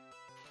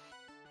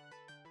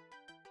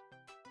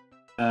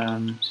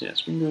there. So yeah,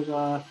 screen goes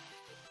off.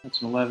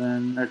 That's an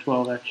 11 or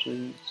 12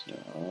 actually. So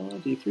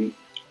D3.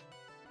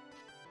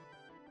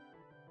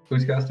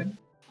 Who's casting?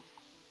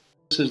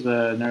 This is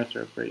the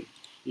Neurothrope right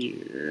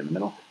here in the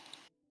middle.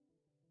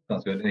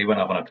 Sounds good. And he went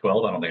up on a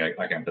 12. I don't think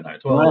I can deny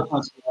 12.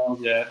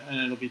 Yeah,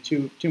 and it'll be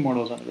two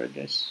mortals on the red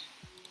guys.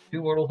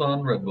 2 mortals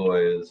on red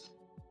boys.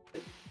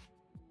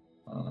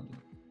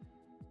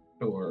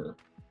 Sure.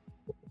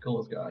 Kill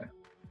this guy.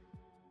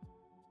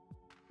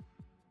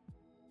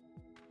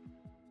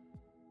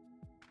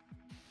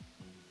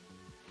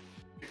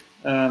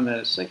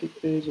 The psychic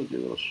phase, we'll do a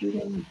little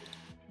shooting.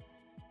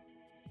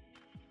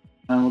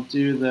 And we'll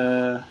do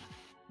the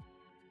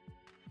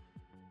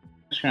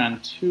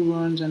on 2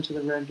 wounds into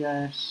the red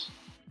guys.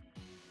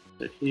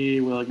 So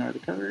he will ignore the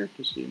cover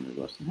because he moved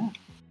less than half.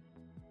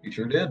 He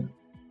sure did.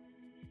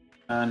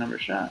 Number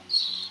of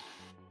shots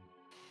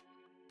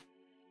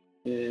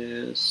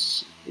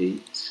is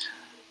 8,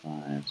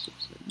 5,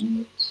 6, 7,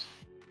 8.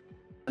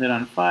 I did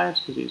on 5s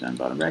because he's on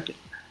bottom bracket.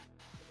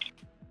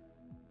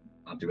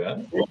 Not too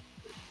bad.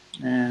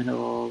 And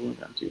he'll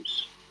move on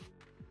 2s.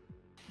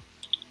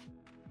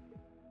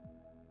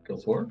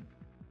 Kills 4.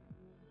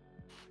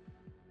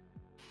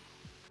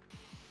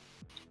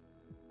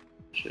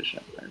 Should have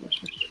shot fire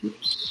rusher.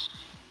 Oops.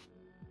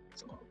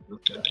 So this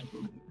guy,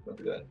 not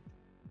too bad.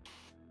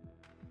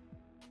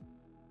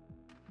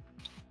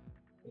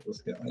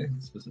 This guy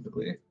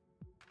specifically.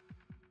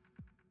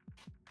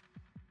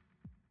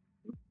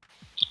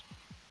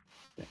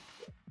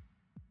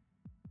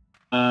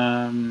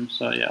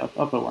 So yeah,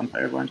 I'll put one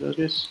fireball into this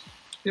case.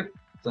 Yep,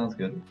 sounds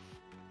good.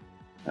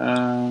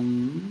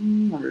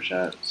 Number of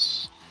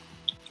shots.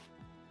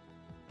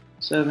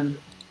 7.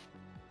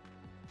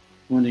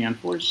 Wounding on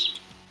force.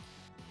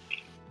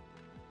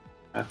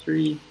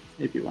 3.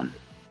 AP1.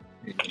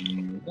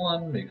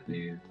 AP1 makes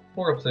these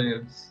 4-up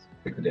saves.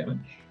 Take the damage.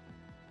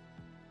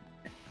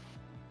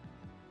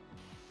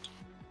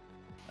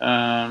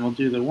 We'll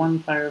do the 1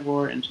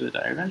 Firevore into the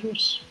Dire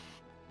Avengers.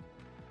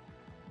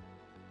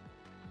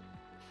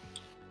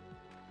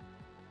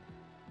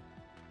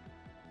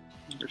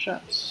 Number of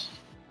shots.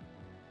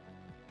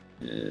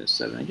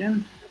 7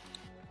 again.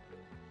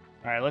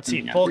 All right, let's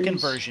see. Full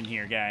conversion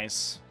here,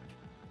 guys.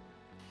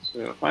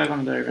 So 5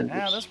 on the Dire Avengers.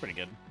 Yeah, that's pretty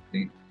good.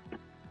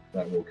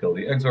 That will kill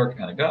the Exarch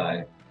and a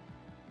guy.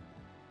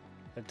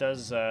 It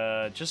does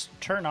just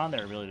turn on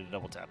their ability to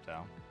double tap,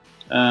 though.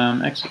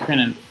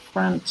 Exocrine in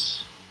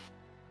front.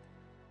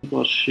 I think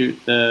we'll shoot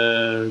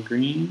the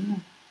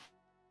green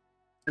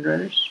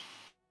Riders.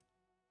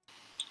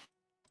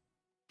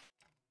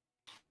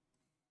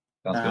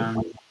 Sounds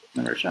good.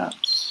 Number of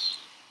shots.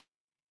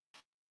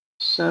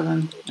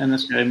 7. And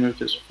this guy moved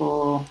his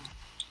full.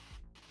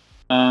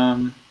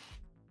 I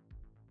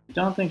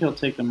don't think he'll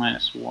take the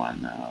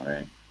 -1 now,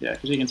 right? Yeah,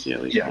 because you can see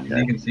at least one guy.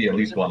 You can see at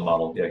least one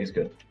model. Yeah, he's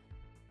good.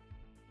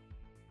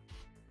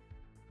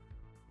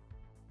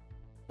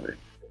 Wait.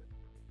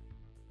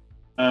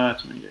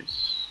 Too many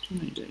dice. Too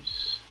many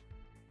dice.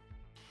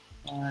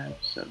 5,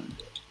 7.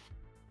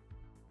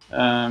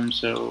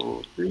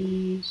 So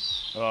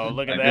 3s. Oh,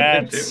 look at I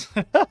did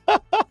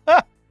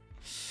that.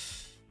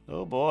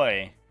 Oh,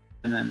 boy.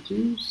 And then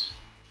 2s.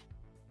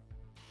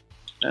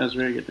 That was a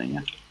very good thing,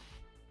 yeah.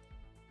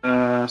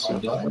 And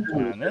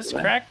this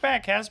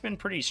crackback has been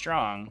pretty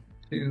strong.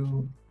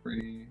 2,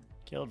 3.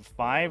 Killed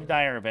 5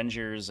 Dire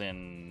Avengers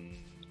and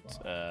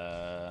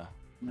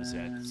is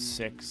it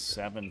 6,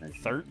 7,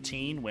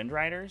 13 Wind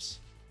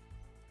Riders?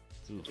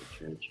 Oof.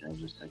 I'll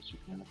just extra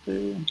kind of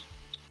food.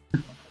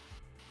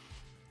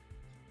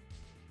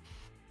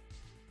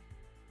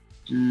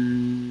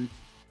 Can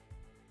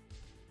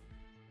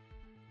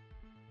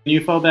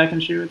you fall back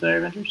and shoot with Dire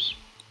Avengers?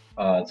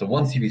 It's a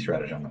 1 CV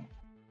stratagem.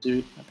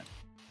 Dude, okay.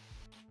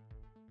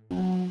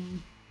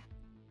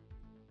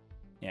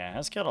 Yeah, it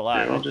has killed a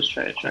lot. I'll just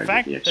try to The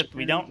fact that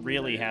we don't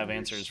really have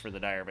answers for the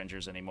Dire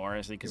Avengers anymore,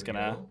 I think is going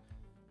to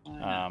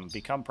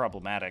become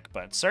problematic.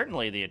 But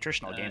certainly the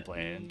attritional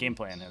game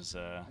plan has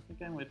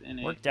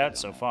worked out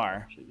so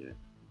far.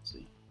 Let's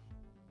see.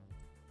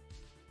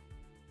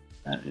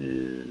 That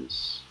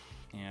is...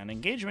 Yeah, an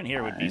engagement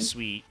here would be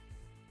sweet.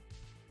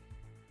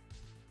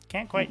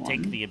 Can't quite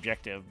take the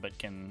objective, but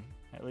can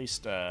at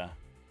least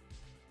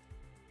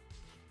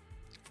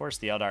force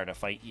the Eldar to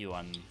fight you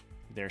on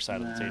their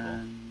side of the table.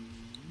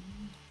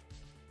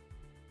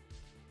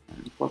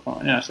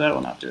 Yeah, so that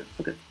will not do it.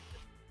 Okay.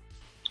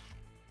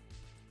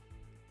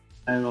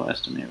 I will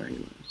estimate where he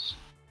was.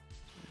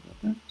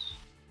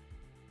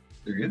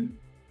 You're good?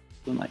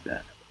 Something like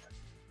that.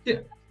 Yeah,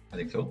 I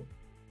think so.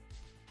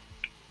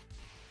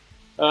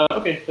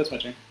 Okay, that's my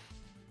turn.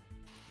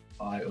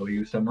 I owe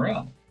you some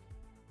morale.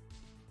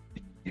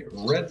 The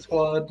red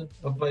squad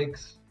of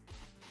bikes.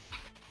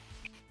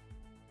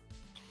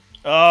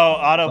 Oh,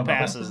 auto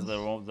passes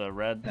the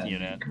red and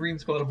unit. Green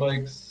squad of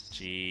bikes.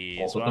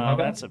 Jeez, well,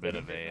 that's a bit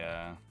of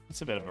a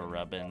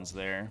rub-ins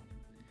there.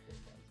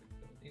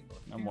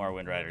 No more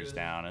Wind Riders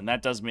down, and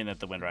that does mean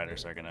that the Wind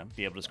Riders are going to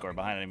be able to score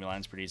behind enemy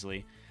lines pretty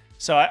easily.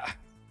 So,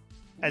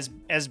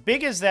 as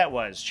big as that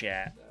was,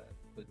 chat,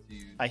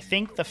 I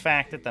think the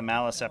fact that the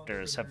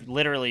Maleceptors have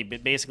literally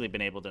basically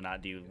been able to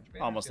not do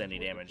almost any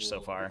damage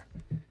so far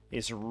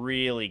is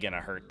really going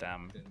to hurt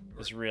them.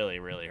 It's really,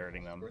 really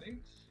hurting them.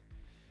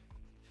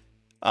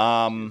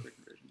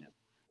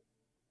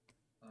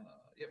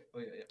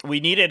 We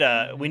needed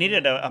a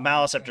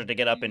Maleceptor to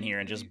get up in here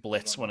and just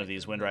blitz one of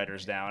these Wind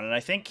Riders down, and I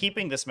think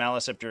keeping this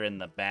Maleceptor in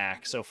the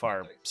back so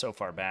far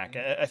back,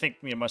 I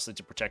think mostly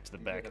to protect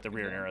the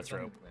rear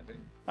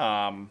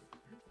Neurothrope,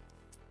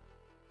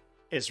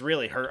 is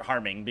really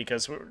harming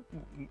because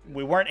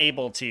we weren't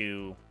able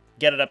to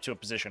get it up to a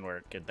position where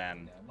it could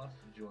then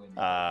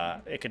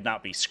it could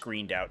not be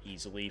screened out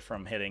easily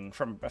from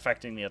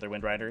affecting the other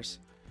Wind Riders.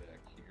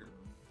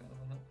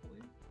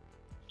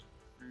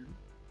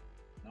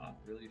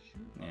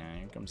 Yeah,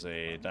 here comes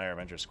a Dire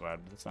Avenger squad,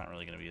 but it's not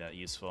really going to be that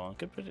useful. I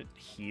could put it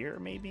here,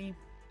 maybe,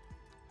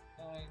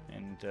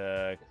 and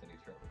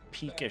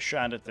peek a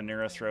shot at the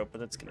Neurothrope, but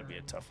that's going to be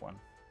a tough one.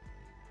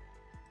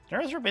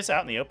 Neurothrope is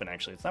out in the open,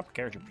 actually. It's not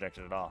character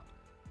protected at all.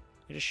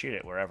 You just shoot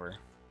it wherever.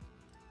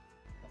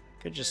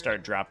 Could just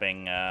start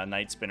dropping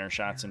Night Spinner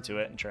shots into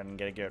it and try and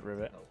get rid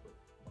of it.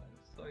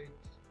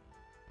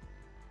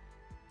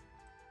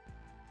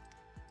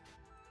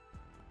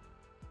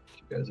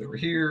 You guys over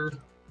here.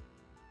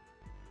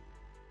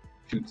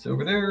 Shoots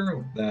over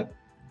there. That,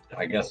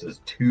 I guess,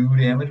 is 2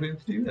 damage we have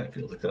to do. That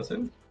feels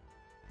excessive.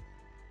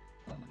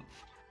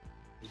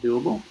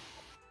 Doable.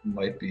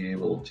 Might be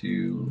able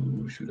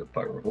to shoot a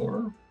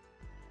Pyrovore.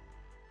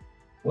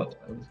 What?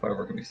 This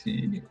Pyrovore can be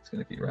seen. It's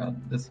going to be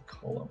around this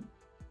column.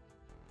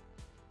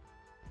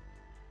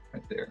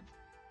 right there.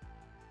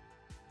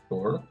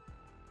 4.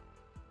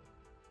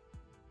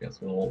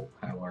 Guess we'll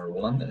have our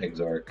 1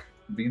 Exarch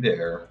be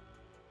there.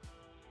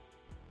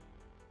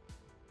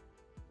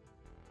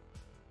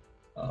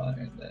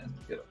 And then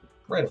get up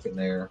right up in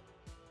there.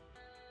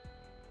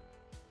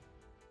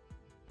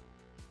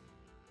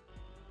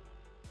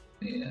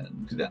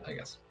 And do that, I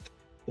guess.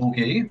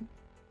 Okay.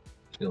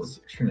 Feels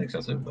extremely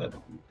excessive, but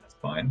that's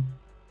fine.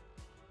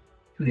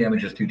 2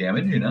 damage is 2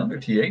 damage, you know, they're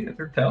T8 if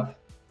they're tough.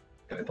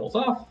 Guy falls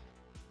off.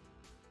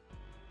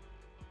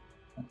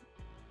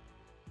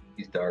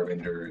 These Dire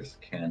Avengers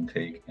can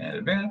take an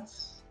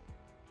advance.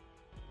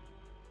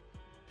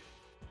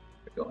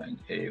 They're going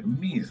a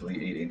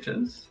measly 8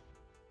 inches.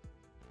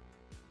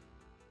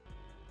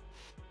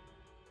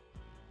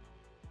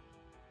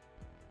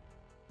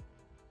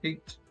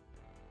 Eight.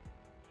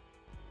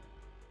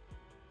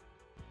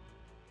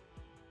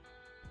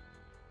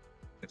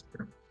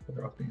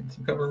 Better off being in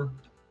some cover.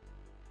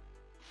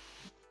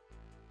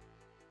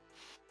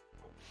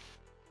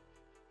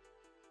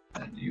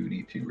 And you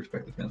need to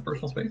respect this man's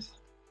personal space.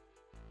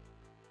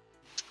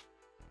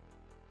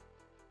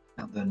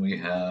 And then we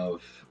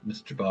have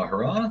Mr.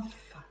 Baharath,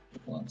 who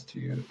wants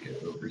to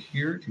get over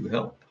here to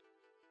help.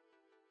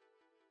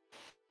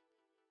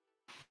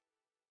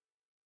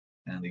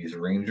 And these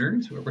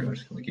Rangers, who are pretty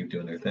much going to keep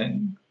doing their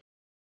thing.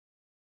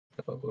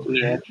 Step up over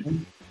here.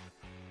 Action.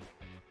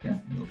 Yeah,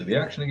 we'll do the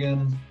action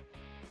again.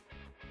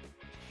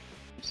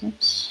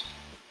 6.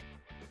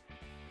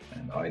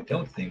 And I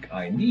don't think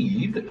I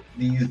need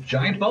these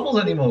giant bubbles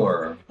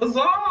anymore.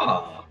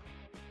 Huzzah!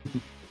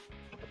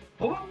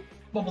 Oh,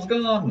 bubbles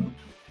gone.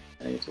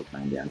 I guess we'll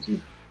climb down too.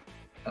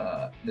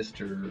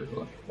 Mr.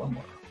 Oh, one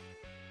more.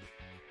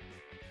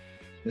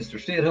 Mr.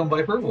 Stay-at-home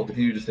Viper will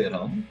continue to stay at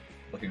home.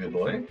 Lucky good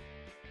boy.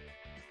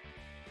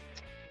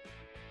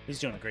 He's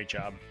doing a great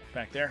job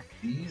back there.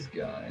 These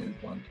guys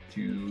want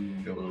to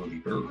go a little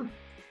deeper.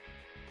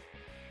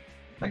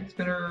 Night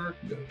Spinner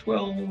can go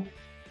 12.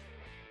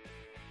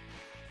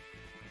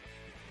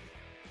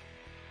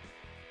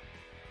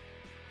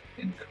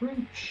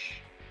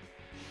 Encroach.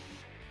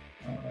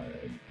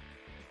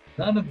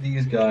 None of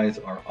these guys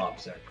are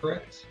OPSEC,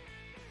 correct?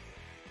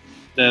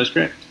 That is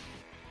correct.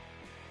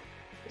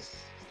 This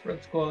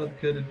Threat Squad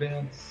could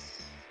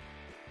advance.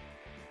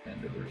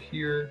 And over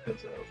here,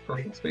 because of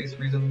personal space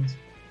reasons.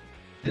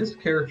 This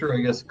character, I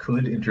guess,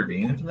 could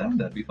intervene into them.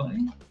 That'd be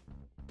fine.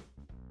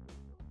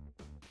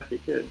 He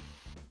could.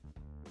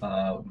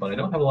 But I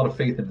don't have a lot of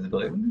faith in his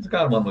ability. He's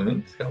got 1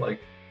 wound. He's got, like,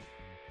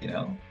 you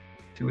know,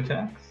 2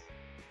 attacks.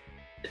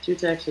 2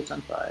 attacks hits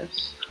on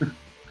 5s.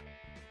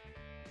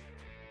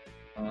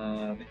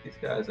 These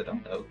guys, I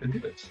don't know, could do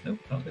it. Nope,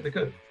 I don't think they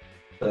could.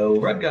 So,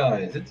 red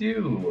guys, it's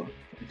you.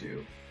 You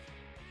do.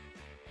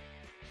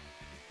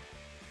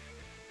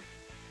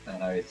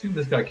 And I assume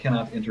this guy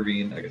cannot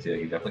intervene. I guess, yeah,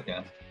 he definitely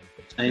can't.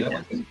 I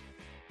can.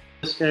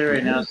 This guy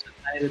right now is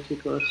a bit too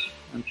close.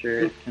 I'm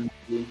sure it can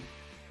be.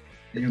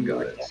 You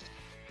got it.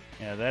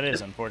 Yeah, that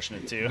is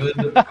unfortunate too.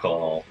 Good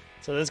call.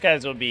 So those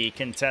guys will be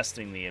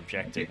contesting the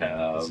objective. We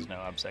have- There's no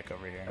obsec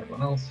over here.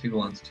 Everyone else who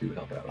wants to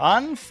help out.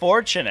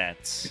 Unfortunate.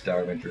 These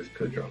Dire Avengers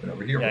could drop in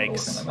over here. We're going to work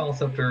Yikes. on that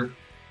Maleceptor.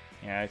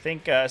 Yeah, I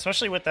think,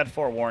 especially with that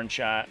forewarned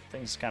shot,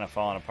 things kind of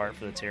falling apart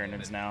for the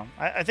Tyranids now.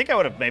 I think I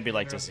would have maybe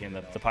liked to see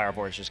the Pyre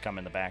Boards just come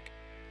in the back.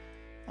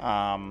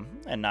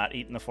 And not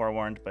eating the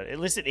forewarned, but at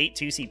least it ate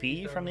 2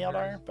 CP from the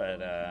Eldar. But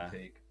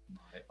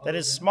that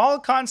is small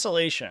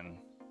consolation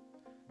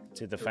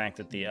to the fact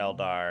that the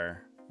Eldar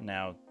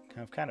now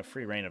have kind of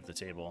free reign of the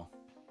table.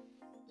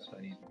 So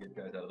I need to get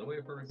guys out of the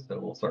way first. So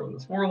we'll start with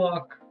this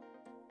Warlock.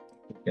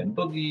 Again,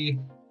 Boogie.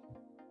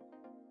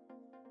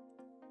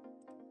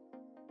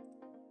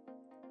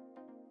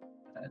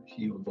 And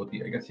he will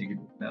Boogie. I guess he could.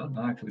 No,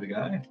 not actually the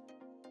guy.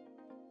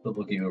 The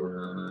Boogie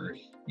over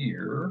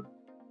here.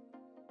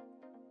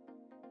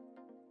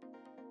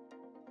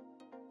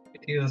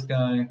 Get this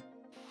guy.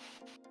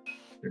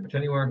 Pretty much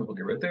anywhere. He'll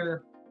Boogie right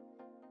there.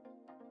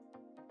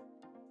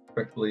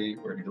 Effectively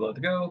where he's allowed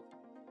to go.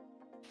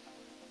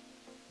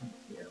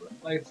 We have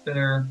a Light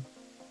Spinner.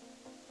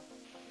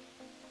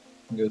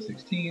 Go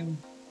 16.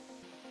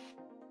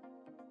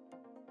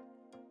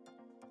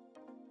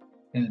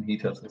 And he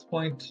touched this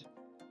point.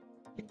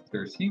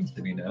 There seems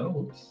to be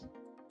no. Oops.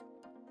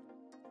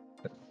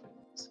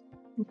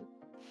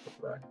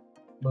 Back.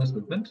 Most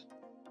movement.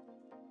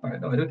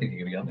 Alright, no, I don't think he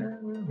can be on there.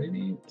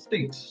 Maybe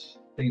State.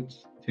 State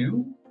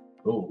 2?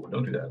 Oh,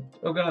 don't do that.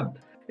 Oh god.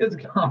 It's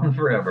gone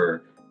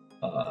forever.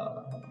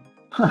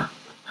 Huh.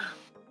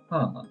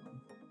 Huh.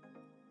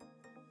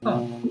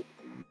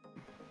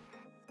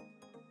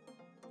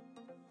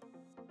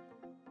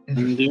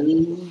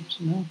 Undo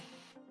somehow.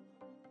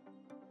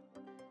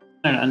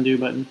 An undo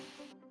button.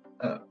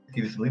 He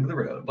just leave the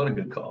road. What a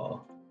good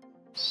call.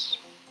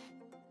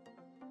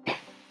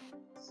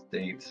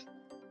 State.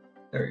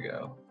 There we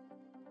go.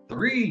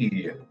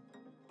 3!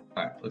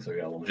 Alright, looks like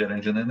we got a little jet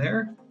engine in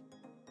there.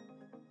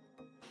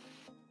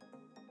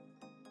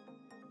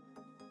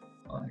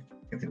 I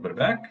can see to put it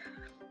back.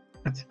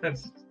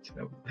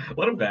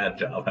 What a bad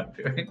job I'm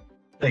doing.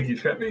 Thank you,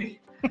 Treppy.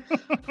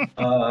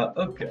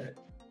 Okay.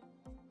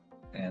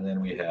 And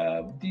then we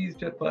have these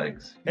jet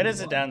bikes. It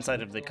is a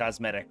downside of the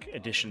cosmetic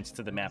additions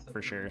to the map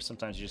for sure.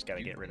 Sometimes you just got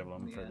to get rid of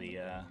them for the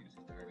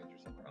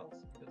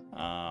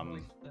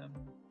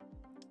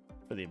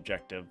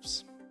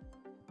objectives.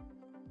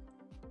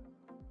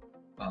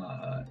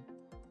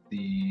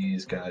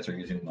 These guys are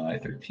using my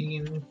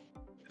 13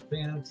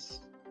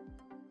 advance.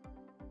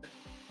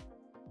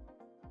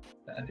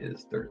 That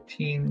is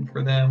 13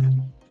 for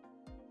them.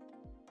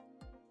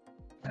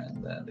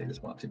 And then they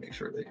just want to make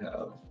sure they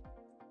have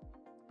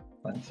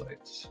line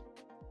sights.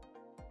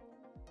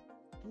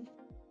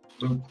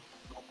 Boom.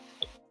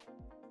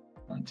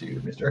 Onto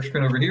Mr.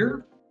 Extracrine over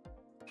here.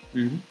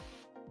 Mm-hmm.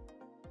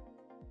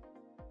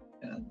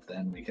 And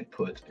then we can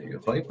put a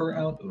Viper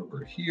out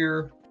over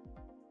here.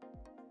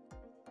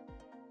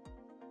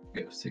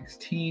 Go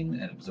 16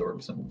 and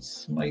absorb some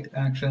smite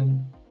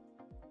action.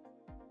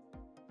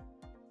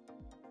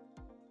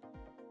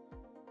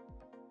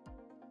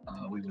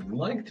 We would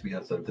like to be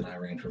outside of deny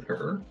range with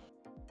her.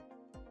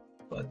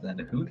 But then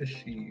who does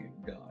she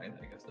guide?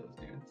 I guess those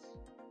dudes.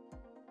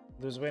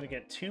 There's a way to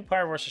get 2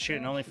 Pyrovores to shoot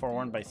and only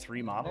forewarned by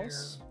 3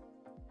 models.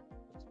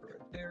 Let's put her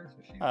right there.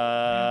 So she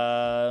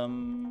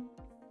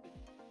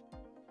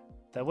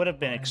that would have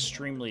been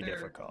extremely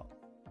difficult.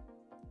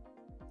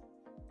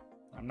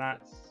 I'm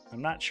not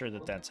sure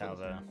that that's how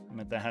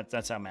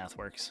that's how math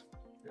works.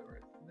 Go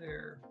right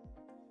there.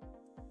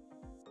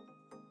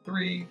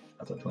 3.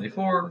 That's at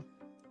 24.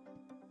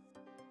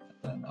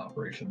 Then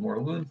Operation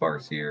Mortal Wound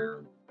Farce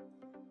here.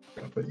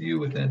 We're gonna put you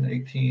within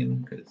 18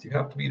 because you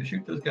have to be to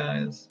shoot those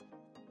guys.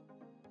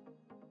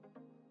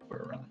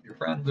 We're around your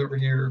friends over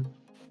here.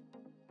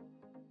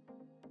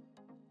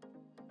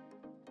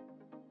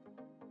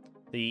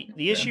 The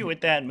issue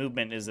with that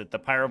movement is that the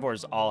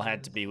Pyrovores all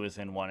had to be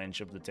within 1 inch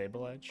of the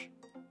table edge.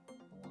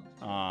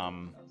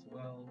 As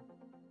well.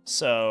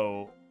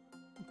 So,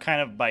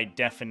 kind of by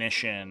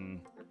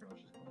definition,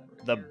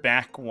 the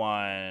back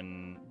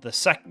one, the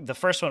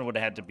first one would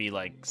have had to be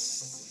like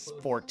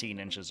 14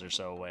 inches or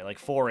so away, like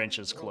 4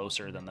 inches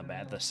closer than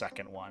the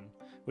second one,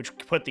 which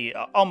put the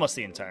almost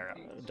the entire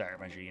dire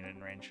measure unit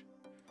in range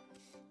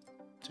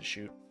to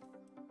shoot.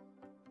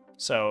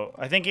 So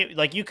I think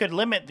you could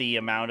limit the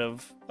amount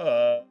of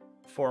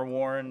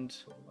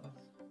forewarned,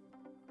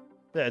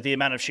 the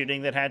amount of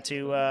shooting that had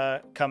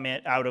to come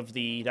in out of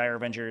the Dire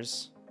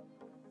Avengers,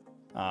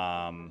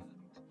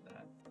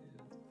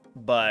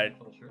 but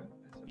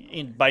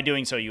by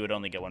doing so, you would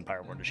only get 1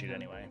 Pyroward to shoot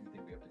anyway. I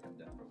think we have to come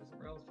down probably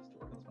somewhere else just to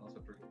work on this mouse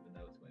even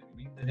though it's going to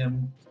be mean to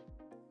him.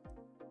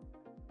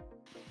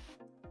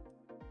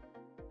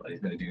 But he's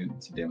going to do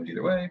some damage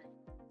either way.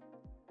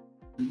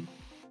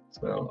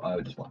 So I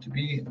would just want to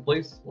be in a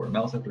place where a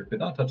mouse could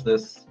not touch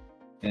this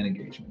and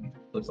engage me.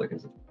 Looks like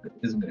it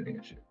isn't going to be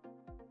an issue.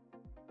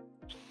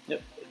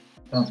 Yep.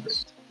 Sounds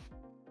great.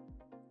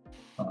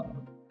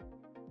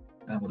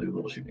 And we'll do a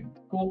little shooting.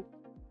 Cool.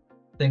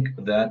 I think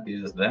that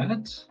is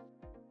that.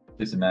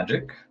 Do some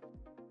magic.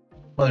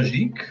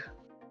 Magique.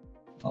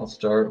 I'll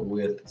start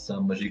with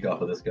some Magique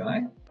off of this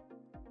guy.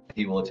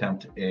 He will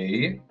attempt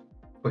a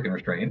Quicken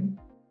Restrain.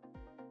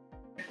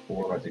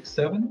 4, 5, 6,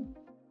 7.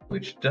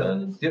 Which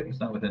does, yep,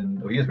 he's not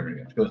within, oh, he is within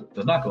range.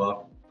 Does not go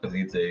off because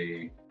he needs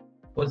a,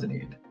 what does it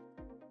need?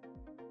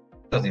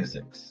 Does need a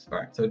 6. All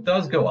right, so it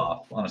does go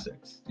off on a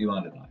 6. Do you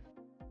want to deny?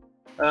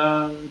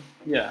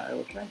 Yeah, I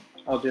will try.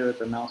 I'll do it with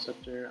the mouse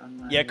scepter on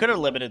my... Yeah, it could have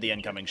limited the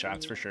incoming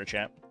shots for sure,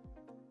 chat.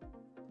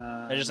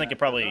 I just think it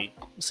probably,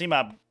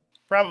 Cmob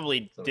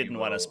probably didn't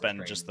want to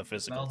spend just the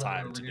physical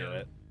time to do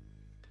it.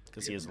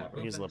 Because he's a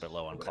little bit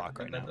low on clock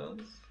right now.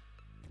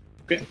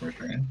 Okay.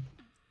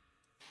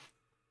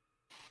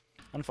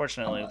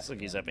 Unfortunately, it looks like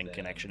he's having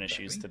connection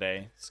issues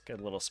today. It's got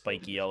a little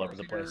spiky all over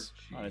the place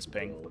on his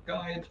ping.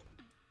 Guide.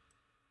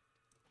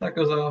 That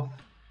goes off.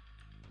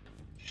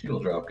 She will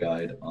drop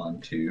guide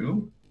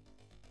onto,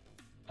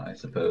 I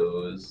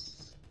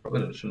suppose,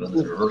 probably should have done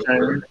this in reverse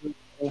order.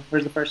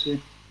 Where's the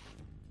Farseer?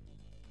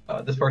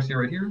 This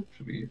Farseer right here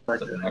should be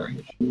set in high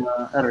range.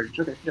 Out of range,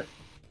 okay, yeah.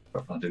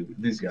 Drop onto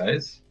these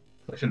guys.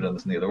 So I should have done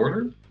this in the other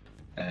order.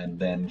 And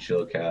then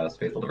she'll cast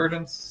Faithful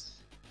Divergence.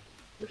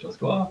 Which let's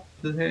go off.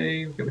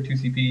 Hey, we have a 2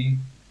 CP.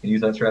 And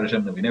use that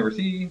stratagem that we never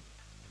see.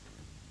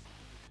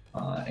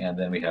 And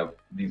then we have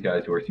these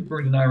guys who are super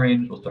in deny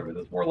range. We'll start with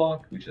this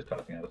Warlock, who's just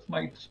tossing out a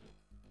smite.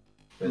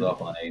 Goes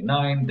off on a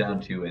 9,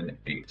 down to an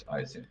 8, I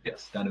assume.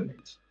 Yes, down to an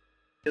 8.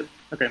 Yep.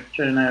 Okay,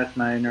 try to deny with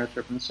my North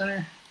Rip in the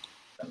center.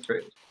 Sounds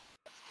great.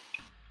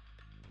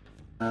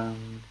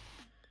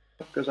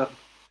 Goes off.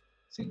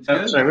 Seems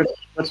good. Sorry,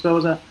 what spell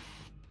was that?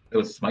 It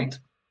was smite.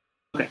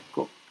 Okay,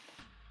 cool.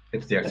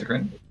 It's the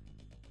Exocrine.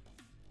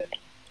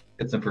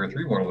 Hits him for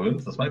 3 mortal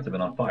wounds. The smites have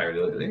been on fire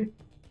lately.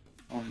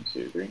 1,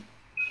 2, 3.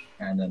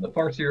 And then the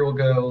Farseer will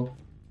go,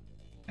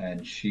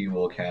 and she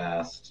will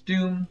cast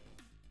Doom.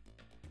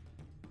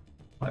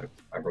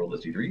 I rolled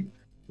this D3,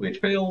 which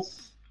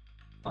fails.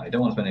 I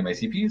don't want to spend any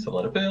of my CP, so I'll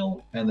let it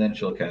fail. And then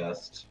she'll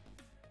cast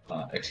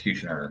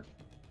Executioner,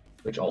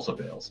 which also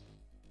fails.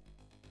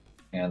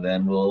 And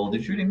then we'll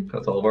do shooting.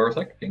 That's all of our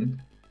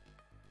psychicking.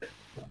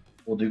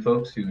 we'll do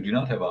folks who do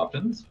not have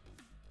options,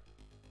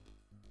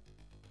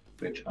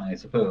 which I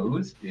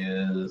suppose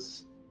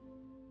is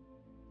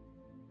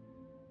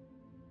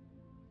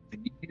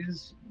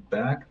these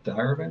back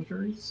Dire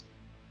Avengers.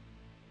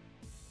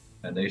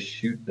 And they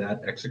shoot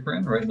that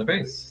Exocrine right in the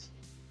face.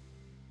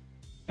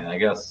 And I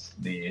guess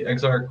the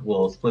Exarch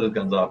will split his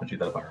guns off and shoot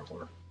that fire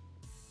floor.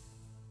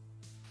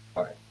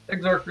 Alright,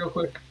 Exarch real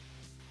quick.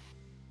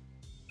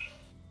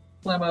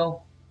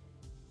 Flammo.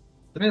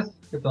 The miss,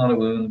 it's not a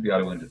wound. The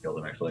auto wound just killed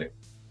him actually.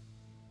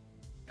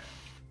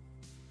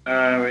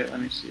 Wait,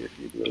 let me see if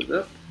he blows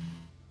up.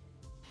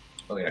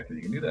 Oh yeah, because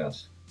you can do that.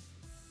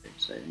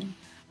 Exciting.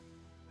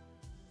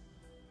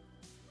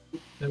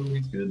 No,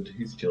 he's good.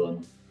 He's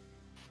chilling.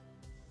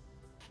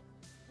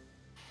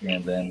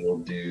 And then we'll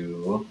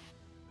do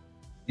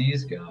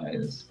these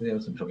guys. They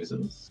have some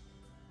choices.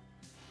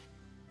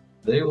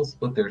 They will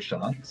split their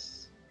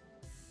shots,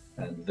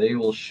 and they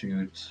will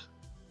shoot.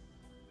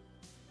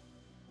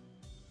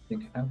 I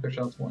think half their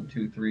shots. 1,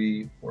 2,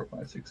 3, 4,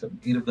 5, 6, 7,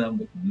 8 of them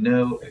with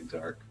no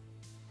Exarch.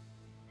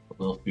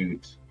 They'll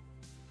shoot.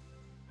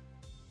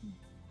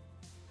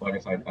 Well, I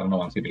guess I don't know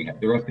why I'm sleeping.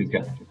 The rest of these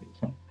guys are shoot.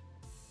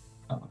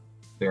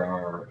 There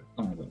are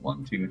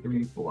 1, 2,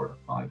 3, 4,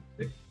 5,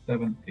 6,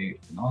 7, 8,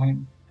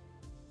 9.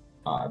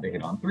 They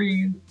hit on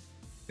 3s.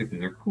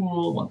 6s are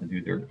cool. 1s and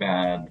 2s are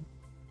bad.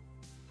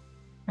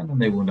 And then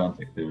they wound on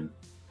 6s. So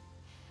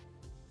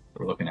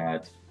we're looking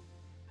at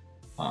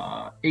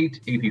 8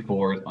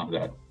 AP4s onto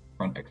that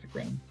front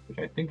Exocrine, which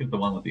I think is the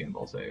one with the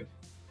invul save.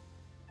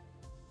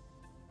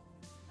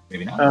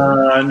 Maybe not.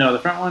 No, the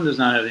front one does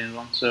not have the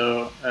invul.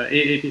 So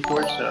 8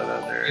 AP4s, so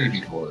those are 8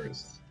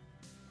 AP4s.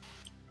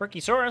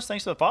 Perkysaurus,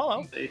 thanks for the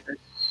follow.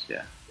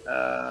 Yeah.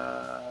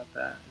 That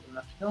is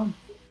enough to kill him.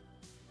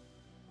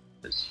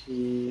 Does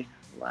he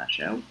lash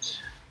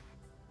out?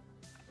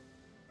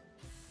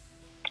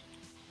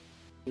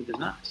 He does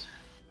not.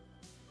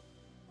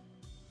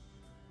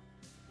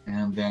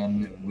 And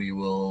then we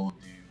will do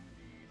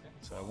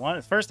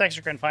So first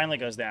Exocrine finally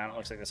goes down. It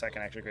looks like the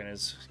second Exocrine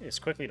is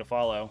quickly to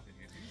follow.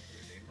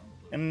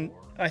 And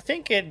I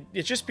think it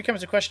just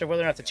becomes a question of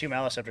whether or not the two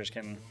Maliceptors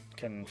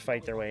can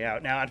fight their way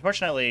out. Now,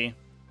 unfortunately,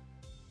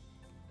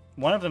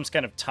 one of them's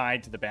kind of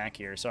tied to the back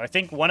here, so I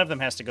think one of them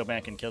has to go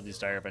back and kill these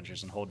Dire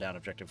Avengers and hold down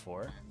Objective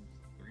 4.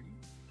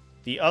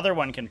 The other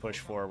one can push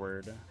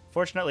forward.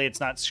 Fortunately,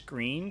 it's not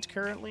screened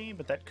currently,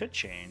 but that could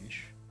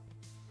change.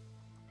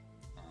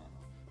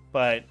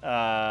 But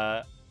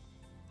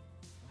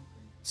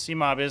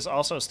Cmob is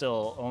also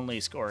still only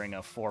scoring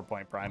a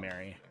 4-point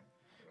primary.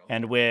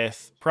 And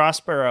with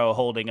Prospero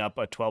holding up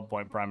a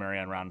 12-point primary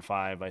on round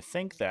 5, I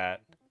think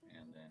that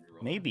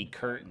maybe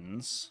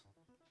curtains.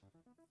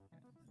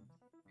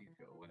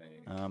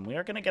 We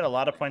are going to get a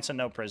lot of points and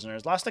no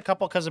prisoners. Lost a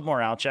couple because of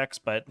morale checks,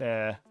 but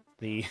it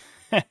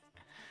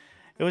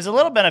was a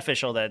little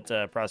beneficial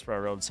that Prospero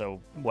rolled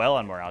so well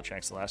on morale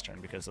checks the last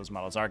turn, because those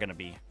models are going to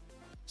be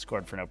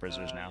scored for no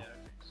prisoners now. Yeah,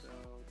 so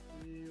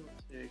we will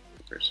take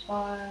the first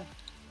 5.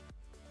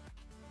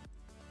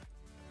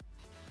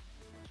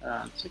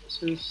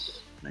 6s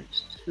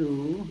makes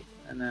 2,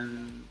 and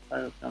then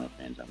 5 of Dono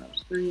Pains on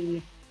those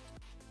 3.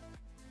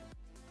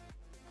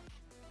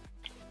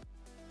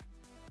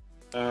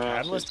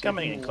 Catalyst so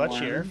coming in clutch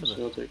here for the so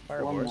we'll take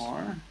Fire one Wars.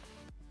 more.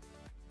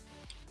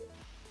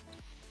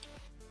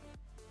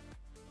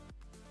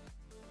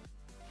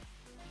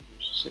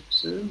 There's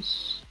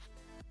 6s.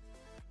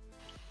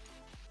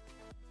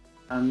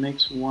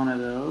 Makes 1 of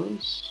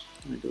those.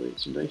 Let me delete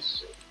some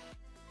dice.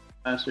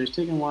 So he's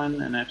taking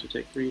 1, and I have to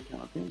take 3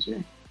 Dono Pains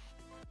here.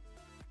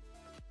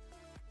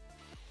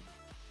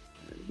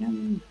 Try it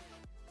again.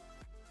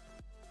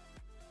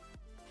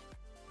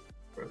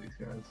 for these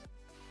guys.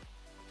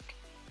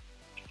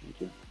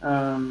 Thank you.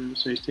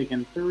 So he's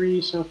taken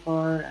 3 so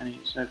far, and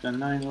I've done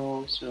 9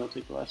 rolls, so I'll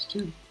take the last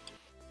 2.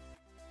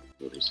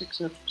 We'll do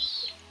 6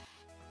 ups,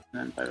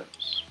 and then 5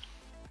 ups.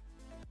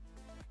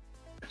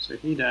 So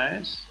he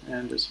dies,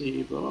 and does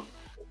he blow up?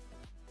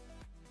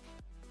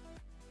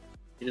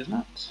 He does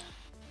not.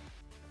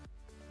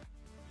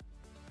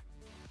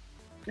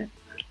 Okay.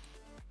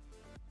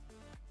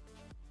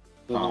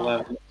 So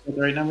 11. Is that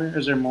the right number?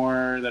 Is there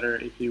more that are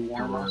AP There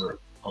warm? were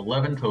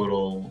 11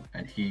 total,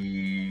 and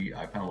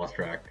I kind of lost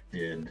track,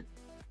 did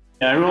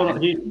Yeah, I rolled.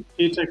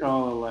 He took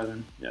all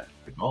 11. Yeah.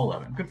 all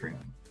 11. Good for him.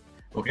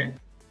 Okay.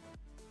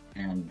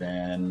 And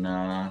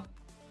then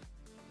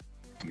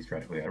he's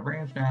practically out of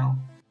range now.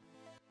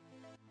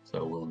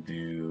 So we'll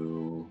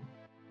do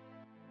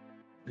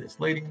this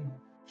lady,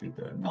 shoot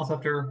the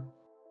Maliceptor.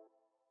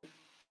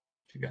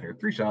 She got her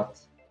 3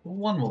 shots.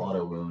 1 will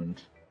auto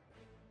wound.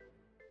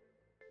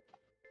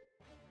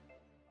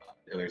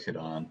 The others hit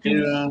on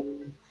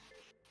 2.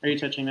 Are you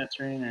touching that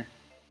screen or?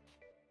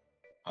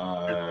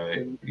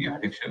 Yeah, I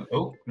think she.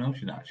 Oh no,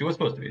 she's not. She was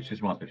supposed to be. She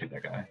just wants to shoot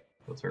that guy.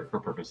 That's her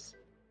purpose.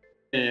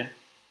 Yeah.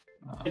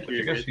 Which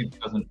I guess she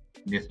doesn't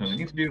necessarily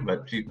need to do,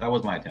 but that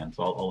was my intent,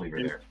 so I'll leave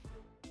her there.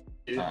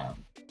 She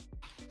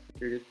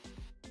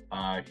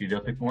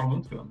does take more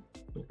wounds to him.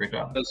 So great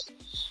job. That's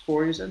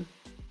 4, you said?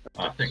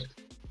 6.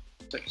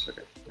 6,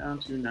 okay. Down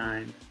to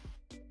 9.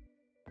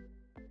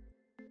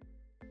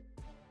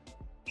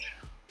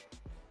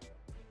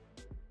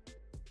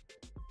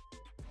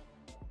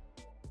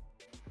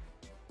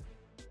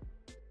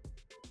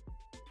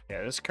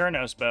 Yeah, this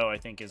Kurnos bow, I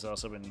think, has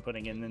also been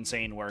putting in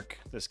insane work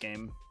this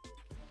game.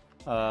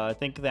 I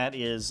think that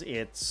is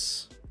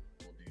its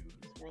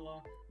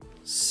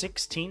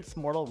 16th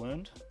mortal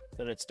wound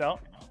that it's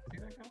dealt.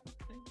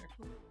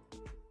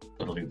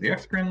 It'll do the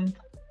Excrin.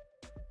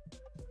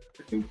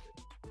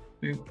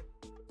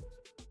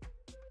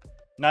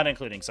 Not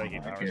including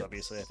psychic powers,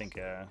 obviously. I think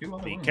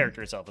the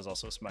character itself is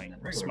also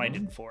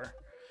smited 4.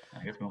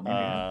 I guess we won't need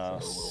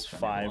it, so we'll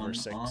spend 5 1 or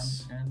 6. on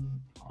an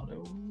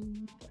auto,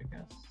 I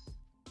guess.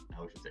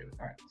 No, we should save it.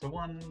 Alright, so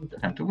 1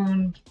 attempt to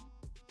wound.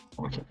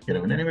 We should get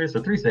it anyway,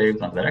 so 3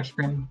 saves onto that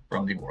Excrin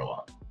from the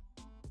Warlock.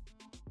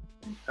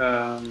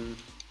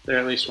 They're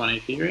at least 1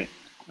 AP, right?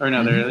 Or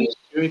no, they're at least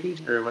 2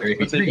 AP? Or what,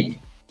 what's 3.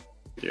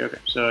 Okay,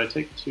 so I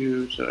take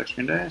 2, so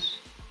Excrin dice.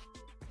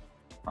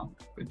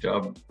 Good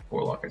job,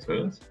 Warlock, I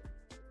suppose.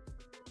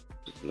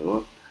 Blow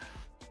up.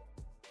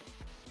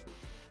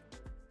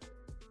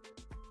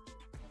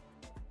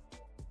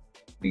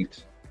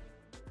 Neat.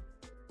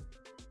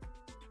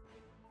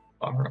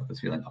 Power up is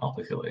feeling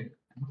awfully silly.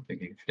 I don't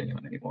think you can stay him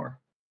anymore.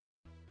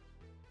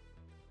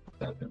 What's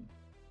that been?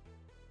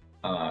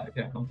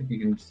 Yeah, I don't think you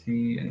can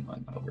see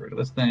anyone. I'll get rid of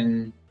this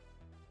thing.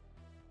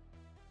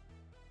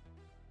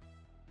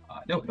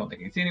 Nope, I don't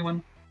think you can see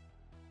anyone.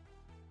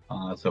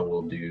 So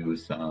we'll do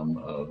some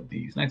of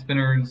these Night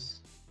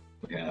Spinners.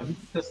 We have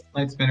this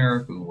Night Spinner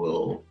who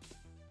will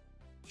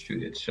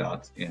shoot its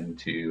shots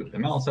into the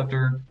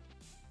Maleceptor.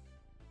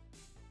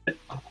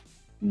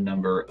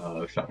 Number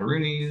of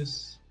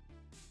Tyranids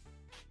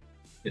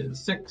is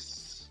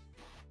 6.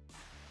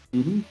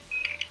 Mm-hmm.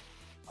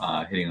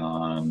 Hitting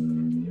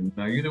on...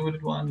 Are you the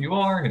wounded one? You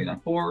are, hitting on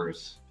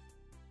 4s.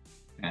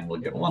 And we'll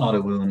get 1 auto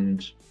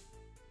wound.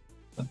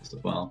 This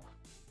as well.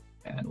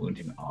 And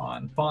wounding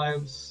on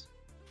 5s.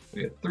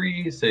 We have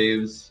 3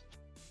 saves.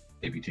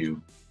 Maybe 2.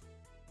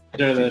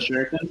 They're the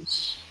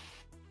shurikens?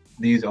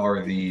 These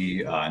are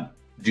the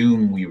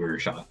Doom Weaver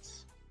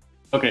shots.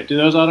 Okay, do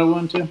those auto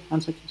wound too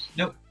on 6s?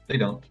 Nope, they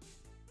don't.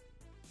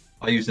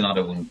 I used an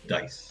auto wound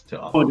dice to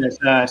auto. Oh, dice.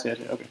 I see.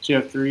 Okay, so you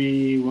have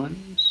 3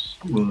 wounds?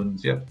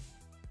 Wounds, yep.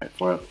 Alright,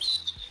 4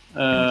 ups.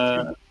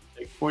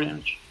 Take 4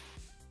 damage.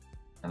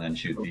 And then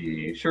shoot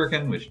the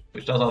Shuriken, which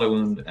does auto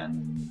wound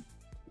and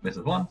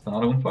misses once, and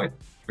auto wound twice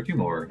for 2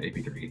 more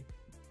AP3.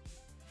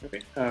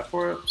 Okay,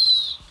 4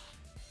 ups.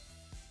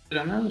 Hit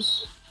on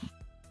those.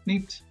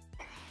 Neat.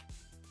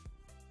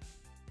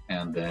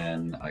 And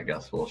then I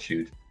guess we'll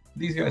shoot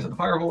these guys at the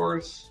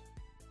Firevores.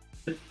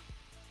 There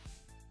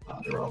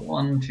are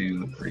 1,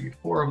 2, 3,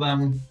 4 of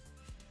them.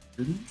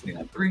 We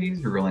have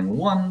 3s, we're rolling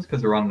 1s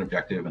because they're on an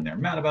objective and they're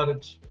mad about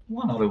it.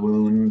 1 auto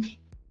wound.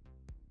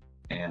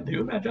 And they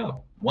do a bad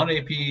job. 1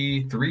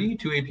 AP 3,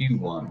 2 AP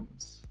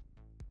 1s.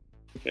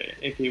 Okay,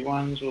 AP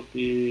 1s will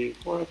be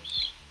 4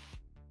 ups.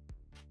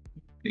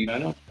 Neat.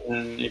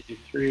 And AP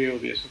 3 will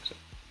be a 6 up.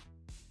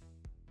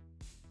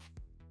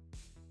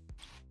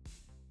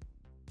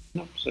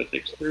 Nope, so it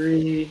takes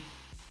 3,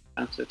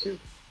 down to 2.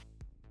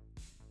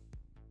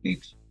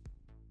 Neat.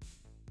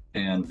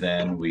 And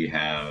then we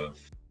have...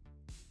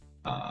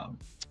 Oh,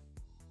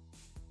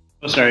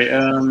 sorry,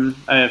 I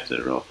have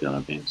to roll Field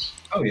of Beans.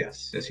 Oh,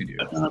 yes, you do.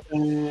 Field of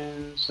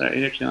Beans. Sorry,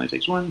 he actually only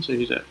takes 1, so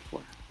he's at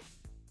 4.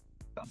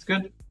 Sounds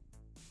good.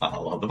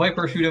 I'll have the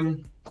Viper shoot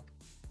him.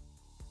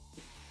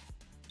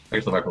 I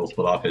guess the Viper will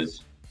split off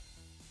his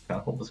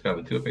catapult. This guy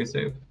with 2 face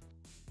save.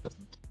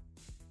 Doesn't.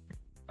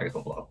 I guess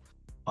we'll blow.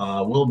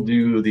 We'll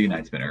do the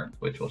Night Spinner,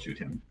 which will shoot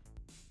him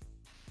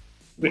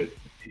with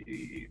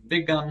the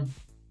big gun.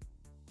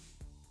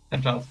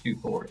 10 shots, 2,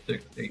 4,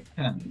 6, 8,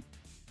 10.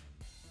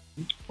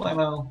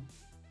 Blammo.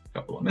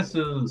 Couple of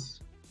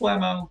misses.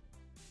 Blammo.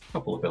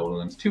 Couple of fail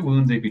wounds. 2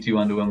 wounds, AP2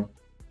 onto him.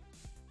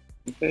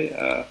 Okay,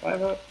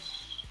 5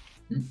 ups.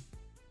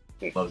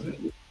 Okay. Loves it.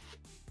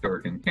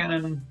 Shuriken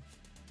Cannon.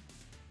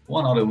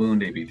 1 auto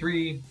wound,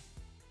 AP3.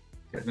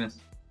 Guys miss.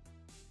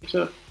 6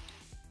 up.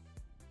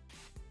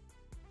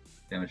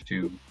 Damage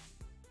 2.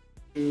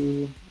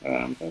 2,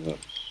 5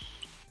 ups.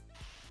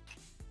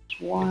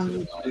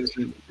 1.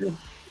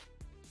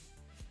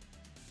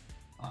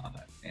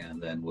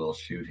 And then we'll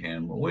shoot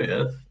him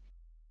with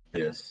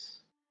this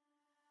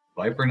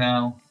Viper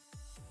now.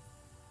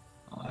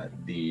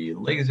 The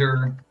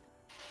laser.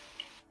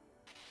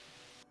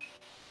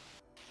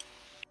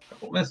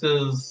 Couple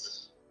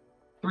misses.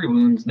 3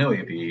 wounds, no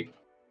AP.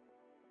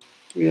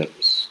 3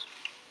 ups.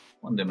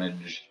 1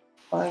 damage.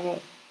 5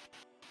 up.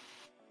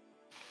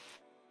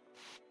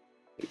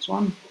 Takes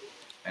 1.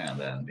 And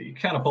then the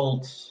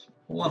catapult.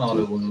 1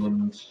 auto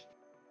wound.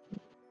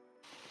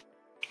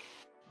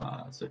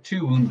 So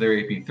 2 wounds there,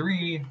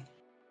 AP3.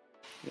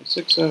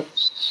 6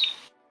 ups.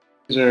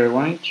 Is there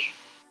 1 each?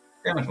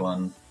 Damage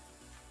 1.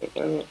 So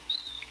 5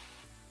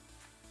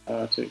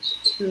 ups. Takes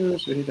 2,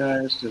 so he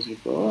dies. Does he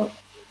blow up?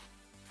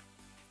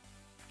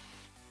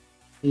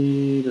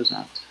 He does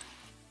not.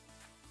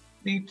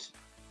 Neat.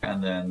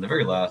 And then the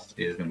very last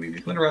is going to be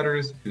these Wind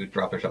Riders who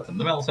drop their shots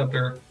into the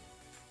Maleceptor.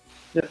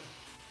 Yep.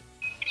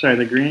 Sorry,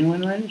 the green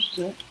Wind Riders? Is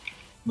that?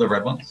 The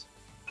red ones.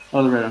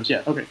 Oh, the red ones.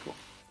 Yeah. Okay. Cool.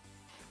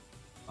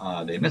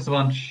 They miss a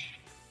bunch,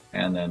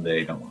 and then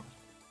they don't want.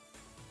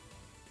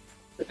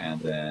 And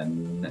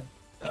then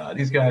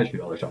these guys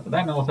shoot all their shots at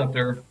that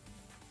Maleceptor.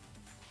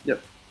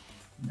 Yep.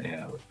 They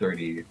have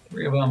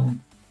 33 of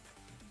them.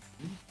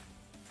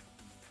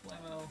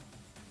 Blammo.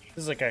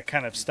 This is like a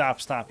kind of stop,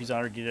 he's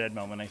already dead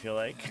moment, I feel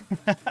like.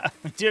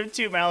 We do have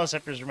 2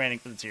 Maleceptors remaining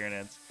for the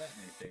Tyranids.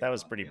 That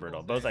was pretty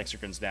brutal. Both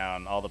Exocrines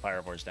down, all the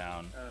Pyrovores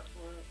down.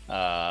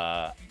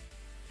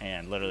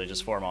 And literally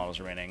just 4 models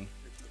remaining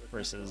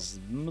versus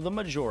the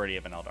majority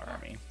of an Eldar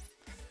army.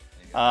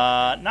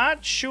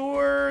 Not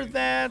sure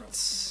that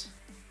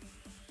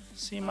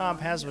Cmob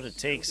has what it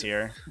takes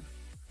here.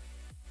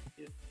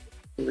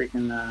 We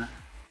can Ooh,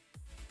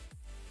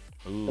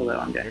 kill that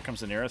one guy. here comes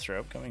the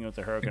Neurothrope coming with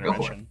the Heroic Go for it.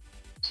 Intervention.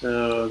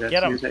 So got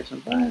Get 2 him. attacks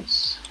on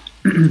 5s.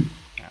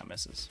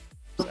 Misses.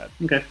 Sad.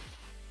 Okay.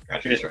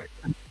 Gotcha, strike.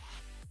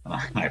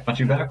 I punch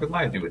you back with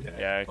my do attack.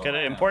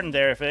 Yeah, important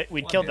there. If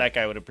we'd killed that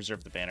guy, would have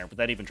preserved the banner, but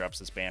that even drops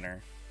this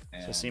banner.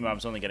 So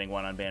Cmob's only getting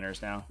 1 on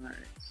banners now.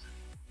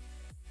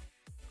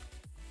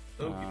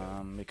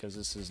 Alright. Because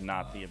this is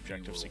not the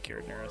objective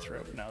secured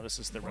Neurothrope. No, this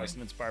is the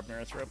Resonance Barb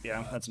Neurothrope.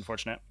 Yeah, that's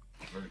unfortunate.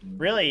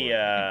 Really,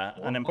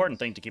 an important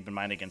thing to keep in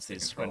mind against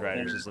these Wind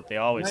Riders is that they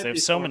have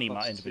so many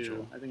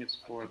individual I think it's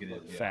 4 it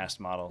is, yeah. fast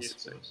models.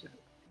 6,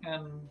 yeah.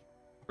 10,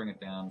 bring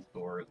it down,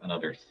 scores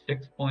another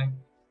 6 points.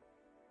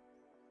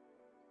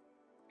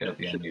 Get up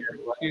the enemy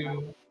for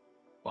 2,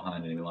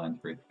 behind enemy lines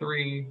for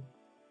 3.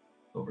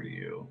 Over to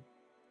you.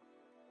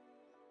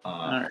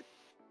 Alright.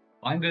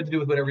 I'm good to do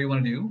with whatever you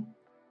want to do.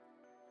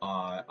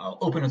 I'll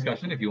open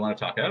discussion if you want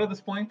to talk out at this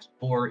point,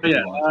 or if you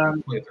want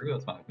to play through,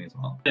 that's fine with me as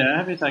well. Yeah,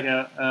 happy to talk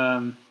out.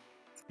 Yeah,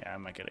 I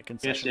might get a Yes,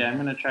 concession. yeah, I'm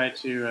gonna try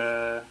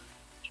to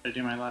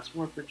do my last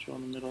warp ritual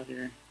in the middle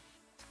here.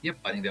 Yep,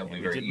 I think that will be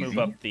We very did easy. move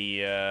up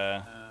the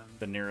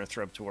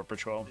Neurothrope to Warp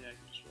Patrol Yeah, I can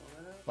just roll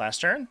that out. last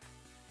turn.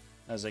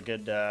 That was a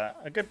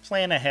good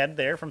plan ahead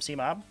there from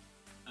Cmob.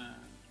 I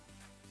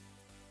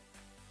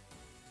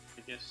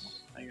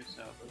guess I'll go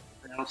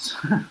something else.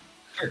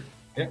 Sure.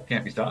 Yeah,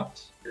 can't be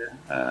stopped.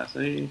 Yeah.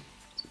 So he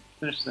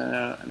finishes that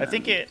out. And I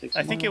think then takes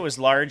I think one. it was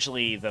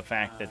largely the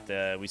fact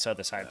that we saw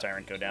this Hive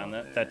Tyrant go down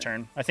that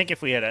turn. I think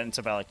if we had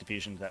Encephalic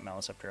Diffusion to that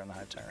Maleceptor on the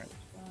Hive Tyrant,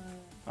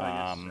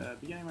 I guess,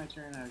 beginning of my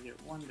turn, I would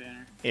get 1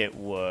 banner. it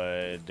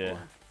would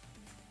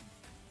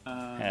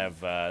have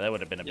that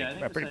would have been Yeah, I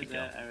think a pretty big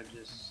besides deal. that,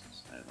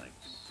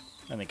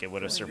 I think it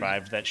would have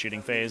survived that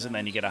shooting phase, and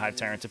then you get a Hive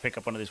Tyrant to pick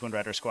up one of these Wind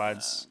Rider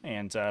squads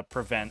and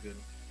prevent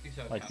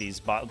like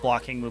these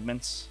blocking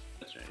movements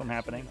that's right, from yeah, so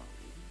happening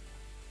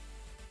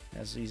we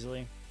as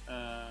easily. don't-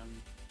 yeah,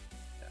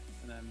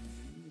 and then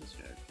this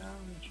guy down,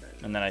 try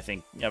to- And then I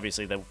think,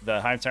 obviously,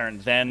 the Hive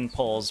Tyrant then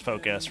pulls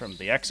focus from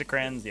the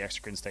Exocrines. The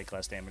Exocrines take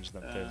less damage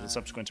than the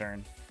subsequent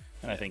turn.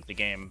 And I think the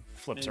game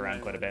flips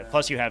around quite a bit.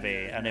 Plus, you have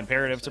an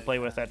imperative to play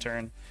with that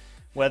turn.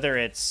 Whether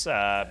it's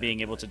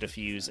being able to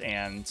diffuse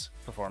and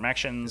perform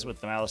actions with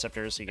the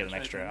Maleceptors, so you get an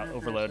extra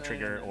overload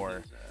trigger,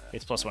 or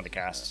it's +1 to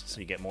cast, so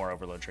you get more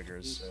overload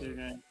triggers.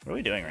 What are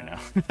we doing right now?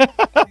 These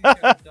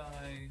guys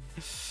die.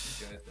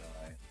 These guys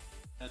die.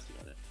 That's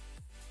about it.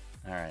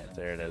 Alright,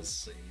 there it is.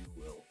 So you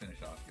will finish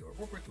off your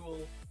warp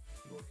ritual.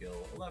 You will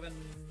kill 11,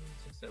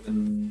 6,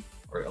 7,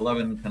 or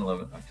 11, 10,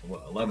 11,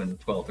 11,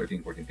 12,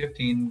 13, 14,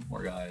 15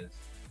 more guys.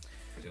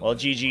 Well,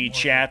 GG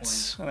chat.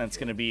 That's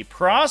going to be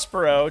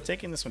Prospero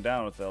taking this one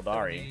down with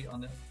Eldari.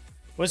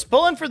 Was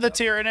pulling for the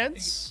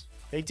Tyranids.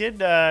 They did.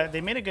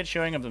 They made a good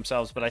showing of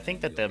themselves, but I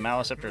think that the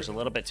Maleceptor is a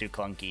little bit too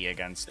clunky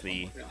against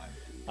the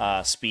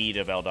speed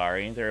of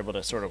Eldari. They're able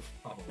to sort of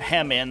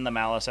hem in the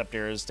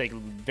Maleceptors, take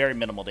very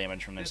minimal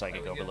damage from their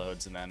psychic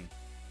overloads, and then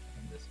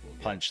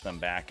punch them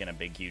back in a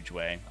big, huge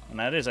way. And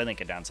that is, I think,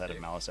 a downside of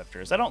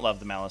Maleceptors. I don't love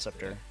the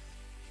Maleceptor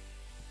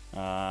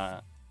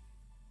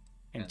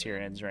in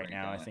Tyranids right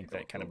now. I think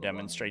that kind of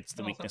demonstrates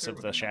the weakness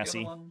of the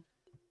chassis.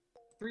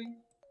 3.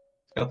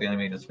 Scout the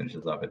enemy just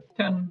finishes off at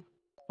 10.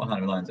 Behind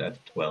enemy lines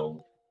at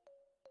 12.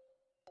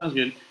 Sounds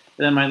good.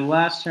 Then my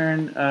last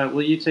turn,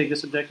 will you take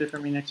this objective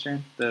from me next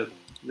turn?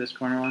 This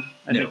corner one?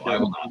 No, I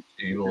will not.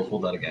 You will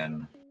hold that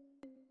again.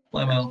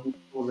 Blammo.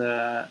 Hold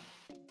that.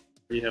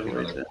 You have Sure.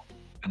 words there.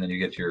 And then you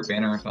get your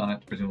banner on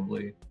it,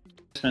 presumably.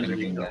 This one's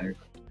Intervene a banner.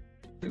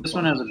 This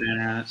one has a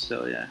banner on it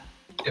still, yeah.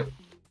 Yep.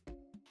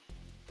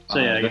 So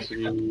yeah, I That's guess if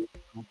you...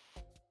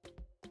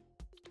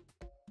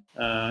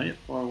 Yep,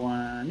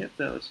 4-1. Yep,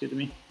 that looks good to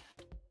me.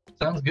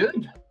 Sounds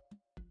good.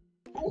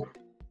 Cool.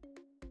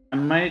 I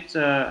might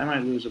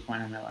lose a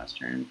point on my last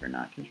turn for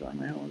not controlling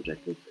my whole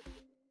objective.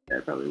 Yeah,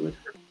 I probably would.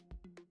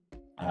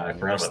 I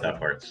forgot about that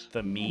part.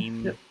 The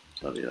meme. Yep,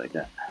 so I'll be like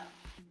that.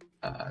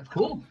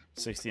 Cool.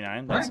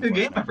 69. All right, good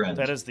game, my friend.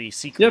 That is the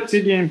secret Yep,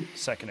 good game.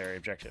 secondary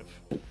objective.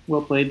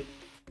 Well played.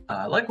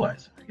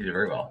 Likewise, you did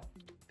very well.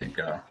 I think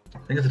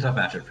it's a tough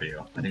matchup for you.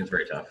 I think it's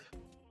very tough.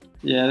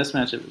 Yeah, this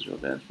matchup was real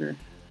bad for.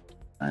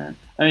 I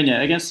mean,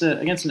 yeah, against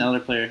an elder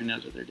player who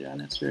knows what they're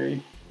doing, it's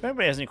very If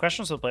anybody has any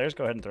questions for the players,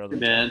 go ahead and throw them in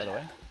the chat, by the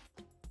way.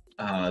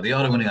 The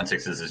auto winning on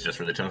 6s is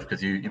just really tough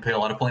because you pay a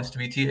lot of points to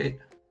be T8,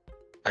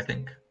 I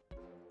think.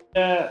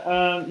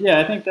 Yeah,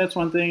 I think that's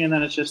one thing, and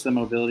then it's just the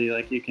mobility.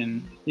 Like you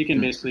can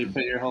basically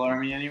put your whole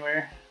army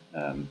anywhere,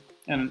 and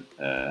I'm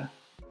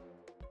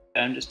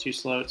just too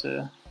slow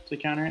to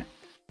counter it.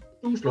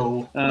 Too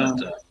slow.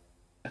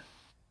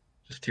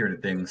 Just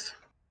Tyranid things.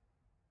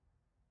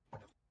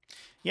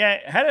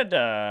 Yeah, how did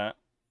a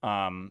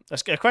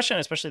question,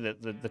 especially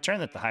the turn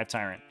that the Hive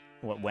Tyrant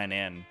went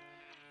in.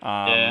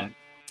 Yeah.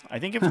 I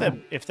think if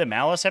the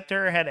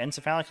Maliceptor had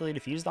encephalically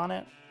diffused on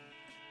it,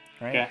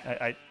 right?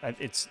 Yeah.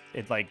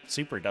 It like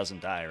super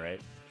doesn't die,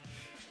 right?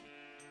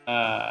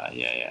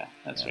 Yeah,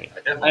 that's right.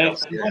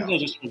 Sometimes I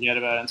just forget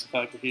about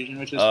encephalic diffusion,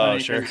 which is Oh,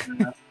 funny. sure.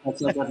 That's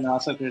like what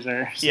Maliceptors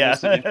are. Yeah,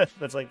 supposed to do.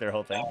 that's like their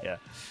whole thing.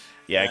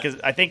 Yeah, because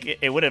I think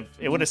it would have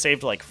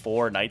saved like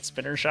 4 Night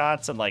Spinner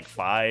shots and like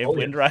 5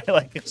 Windride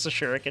like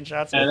shuriken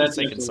shots. Yeah, It would have that's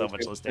taken so actually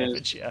much less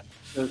damage. Yeah.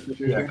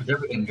 Yeah, because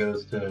everything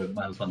goes to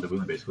 -1 to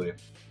wound, basically.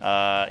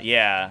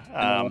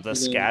 The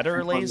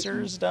scatter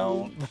lasers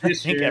don't. I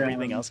think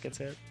everything else gets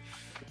hit.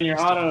 And your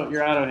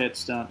auto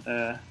hits don't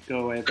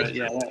go away, but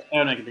yeah, that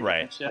would make a big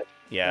difference.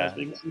 Yeah,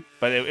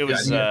 but it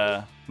was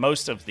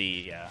most of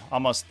the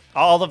almost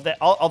all the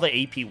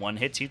AP1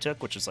 hits you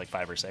took, which was like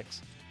 5 or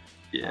 6.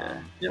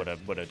 Would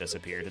have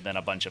disappeared, and then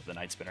a bunch of the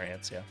Night Spinner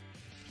hits. Yeah,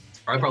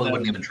 I probably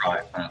wouldn't even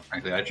try.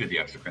 Frankly, I'd shoot the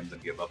exocrines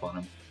and give up on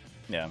them.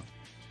 Yeah.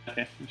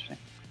 Okay, interesting.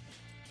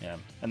 Yeah,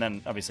 and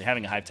then obviously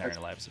having a Hive Tyrant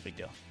alive is a big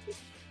deal.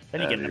 Then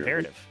you get an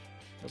imperative.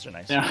 Those are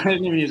nice. Yeah, I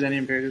didn't even use any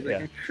imperatives.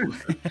 Yeah.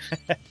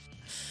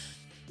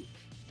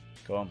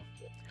 Cool.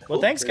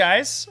 Well, thanks,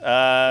 guys.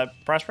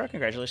 Prospero,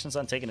 congratulations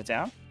on taking it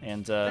down,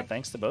 and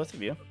thanks to both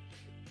of you.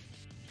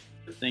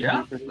 Thank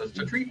you for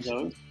the treat.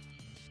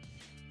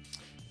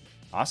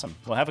 Awesome.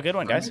 Well, have a good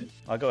one, guys. Right.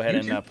 I'll go ahead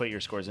and put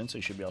your scores in, so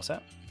you should be all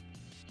set.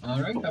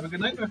 All right. Have a good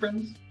night, my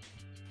friends.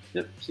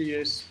 Yep. See you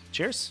guys.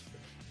 Cheers.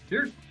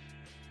 Cheers.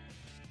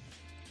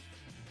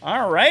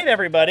 All right,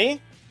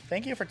 everybody.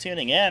 Thank you for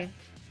tuning in.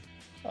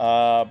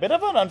 Bit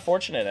of an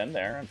unfortunate end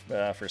there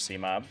for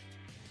Cmob.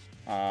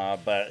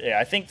 But yeah,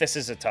 I think this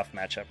is a tough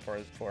matchup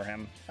for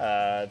him.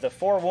 The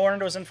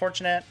Forewarned was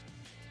unfortunate.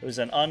 It was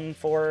an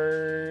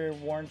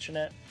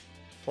unfortunate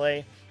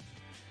play.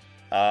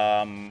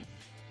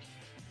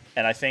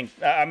 And I think,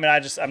 I'm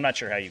not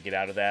sure how you get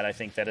out of that. I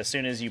think that as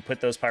soon as you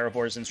put those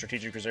Pyrophores in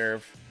Strategic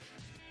Reserve,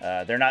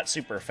 they're not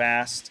super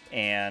fast,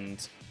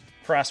 and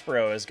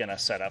Prospero is going to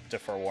set up to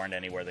Forewarned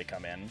anywhere they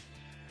come in.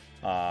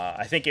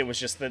 I think it was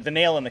just the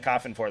nail in the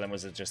coffin for them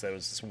was just there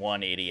was this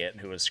one idiot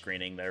who was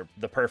screening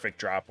the perfect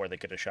drop where they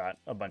could have shot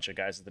a bunch of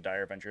guys at the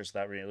Dire Avengers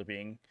without really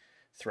being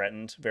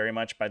threatened very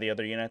much by the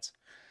other units.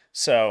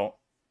 So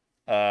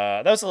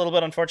that was a little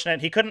bit unfortunate.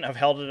 He couldn't have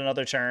held it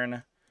another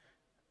turn,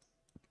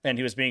 and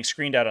he was being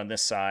screened out on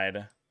this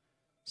side,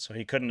 so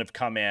he couldn't have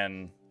come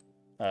in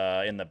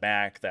the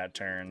back that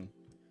turn.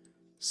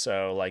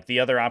 So like the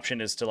other option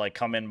is to like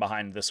come in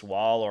behind this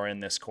wall or in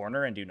this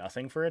corner and do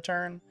nothing for a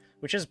turn,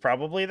 which is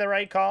probably the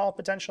right call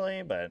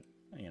potentially, but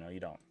you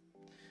don't.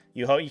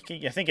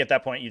 I think at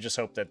that point you just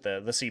hope that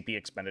the CP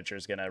expenditure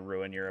is going to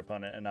ruin your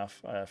opponent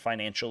enough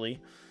financially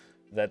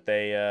that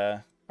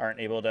they aren't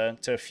able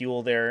to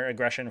fuel their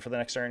aggression for the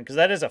next turn, because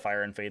that is a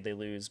Fire and Fade they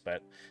lose,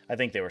 but I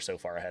think they were so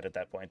far ahead at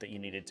that point that you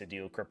needed to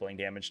deal crippling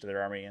damage to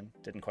their army and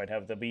didn't quite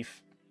have the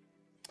beef.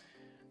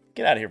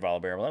 Get out of here,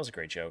 Volibear. Well, that was a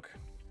great joke.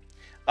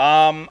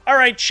 All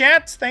right,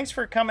 chat. Thanks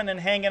for coming and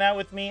hanging out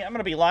with me. I'm going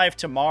to be live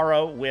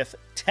tomorrow with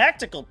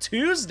Tactical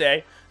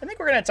Tuesday. I think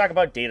we're going to talk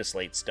about Data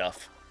Slate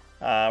stuff.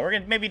 We're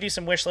going to maybe do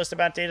some wish list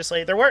about Data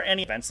Slate. There weren't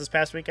any events this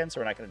past weekend,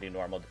 so we're not going to do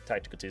normal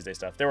Tactical Tuesday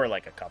stuff. There were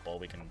like a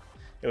couple.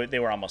 They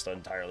were almost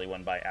entirely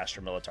won by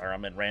Astra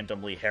Militarum and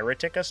randomly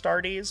Heretic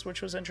Astartes,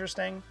 which was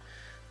interesting.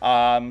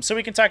 So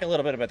we can talk a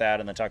little bit about that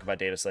and then talk about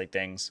Data Slate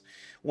things.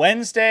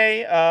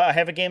 Wednesday, I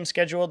have a game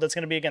scheduled that's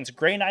going to be against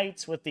Grey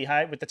Knights with the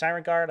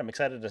Tyrant Guard. I'm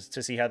excited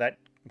to see how that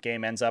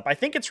game ends up. I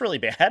think it's really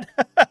bad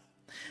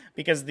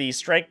because the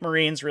Strike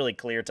Marines really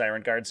clear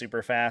Tyrant Guard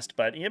super fast,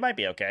 but it might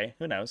be okay.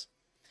 Who knows?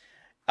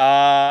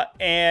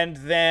 And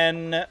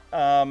then,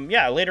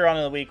 later on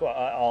in the week,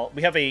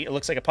 it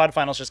looks like a pod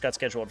finals just got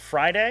scheduled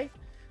Friday.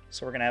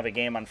 So we're going to have a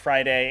game on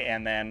Friday,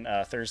 and then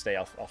Thursday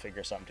I'll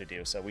figure something to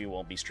do. So we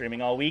will be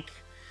streaming all week.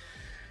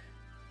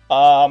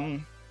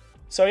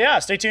 So yeah,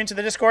 stay tuned to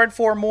the Discord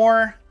for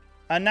more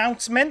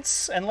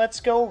announcements, and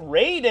let's go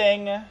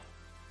raiding.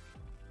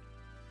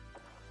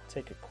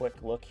 Take a quick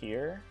look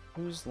here.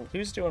 Who's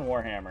doing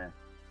Warhammer?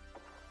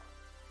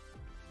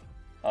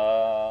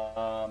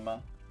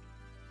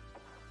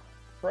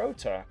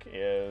 Protuck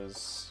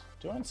is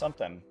doing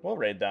something. We'll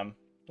raid them.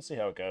 We'll see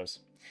how it goes.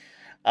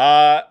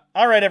 All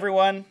right,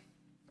 everyone.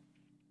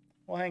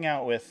 We'll hang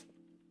out with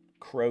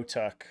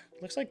Crotuck.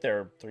 Looks like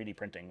they're 3D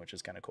printing, which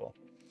is kind of cool.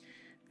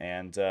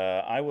 And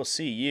I will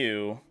see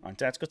you on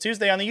Tactical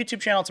Tuesday on the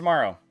YouTube channel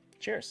tomorrow.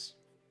 Cheers.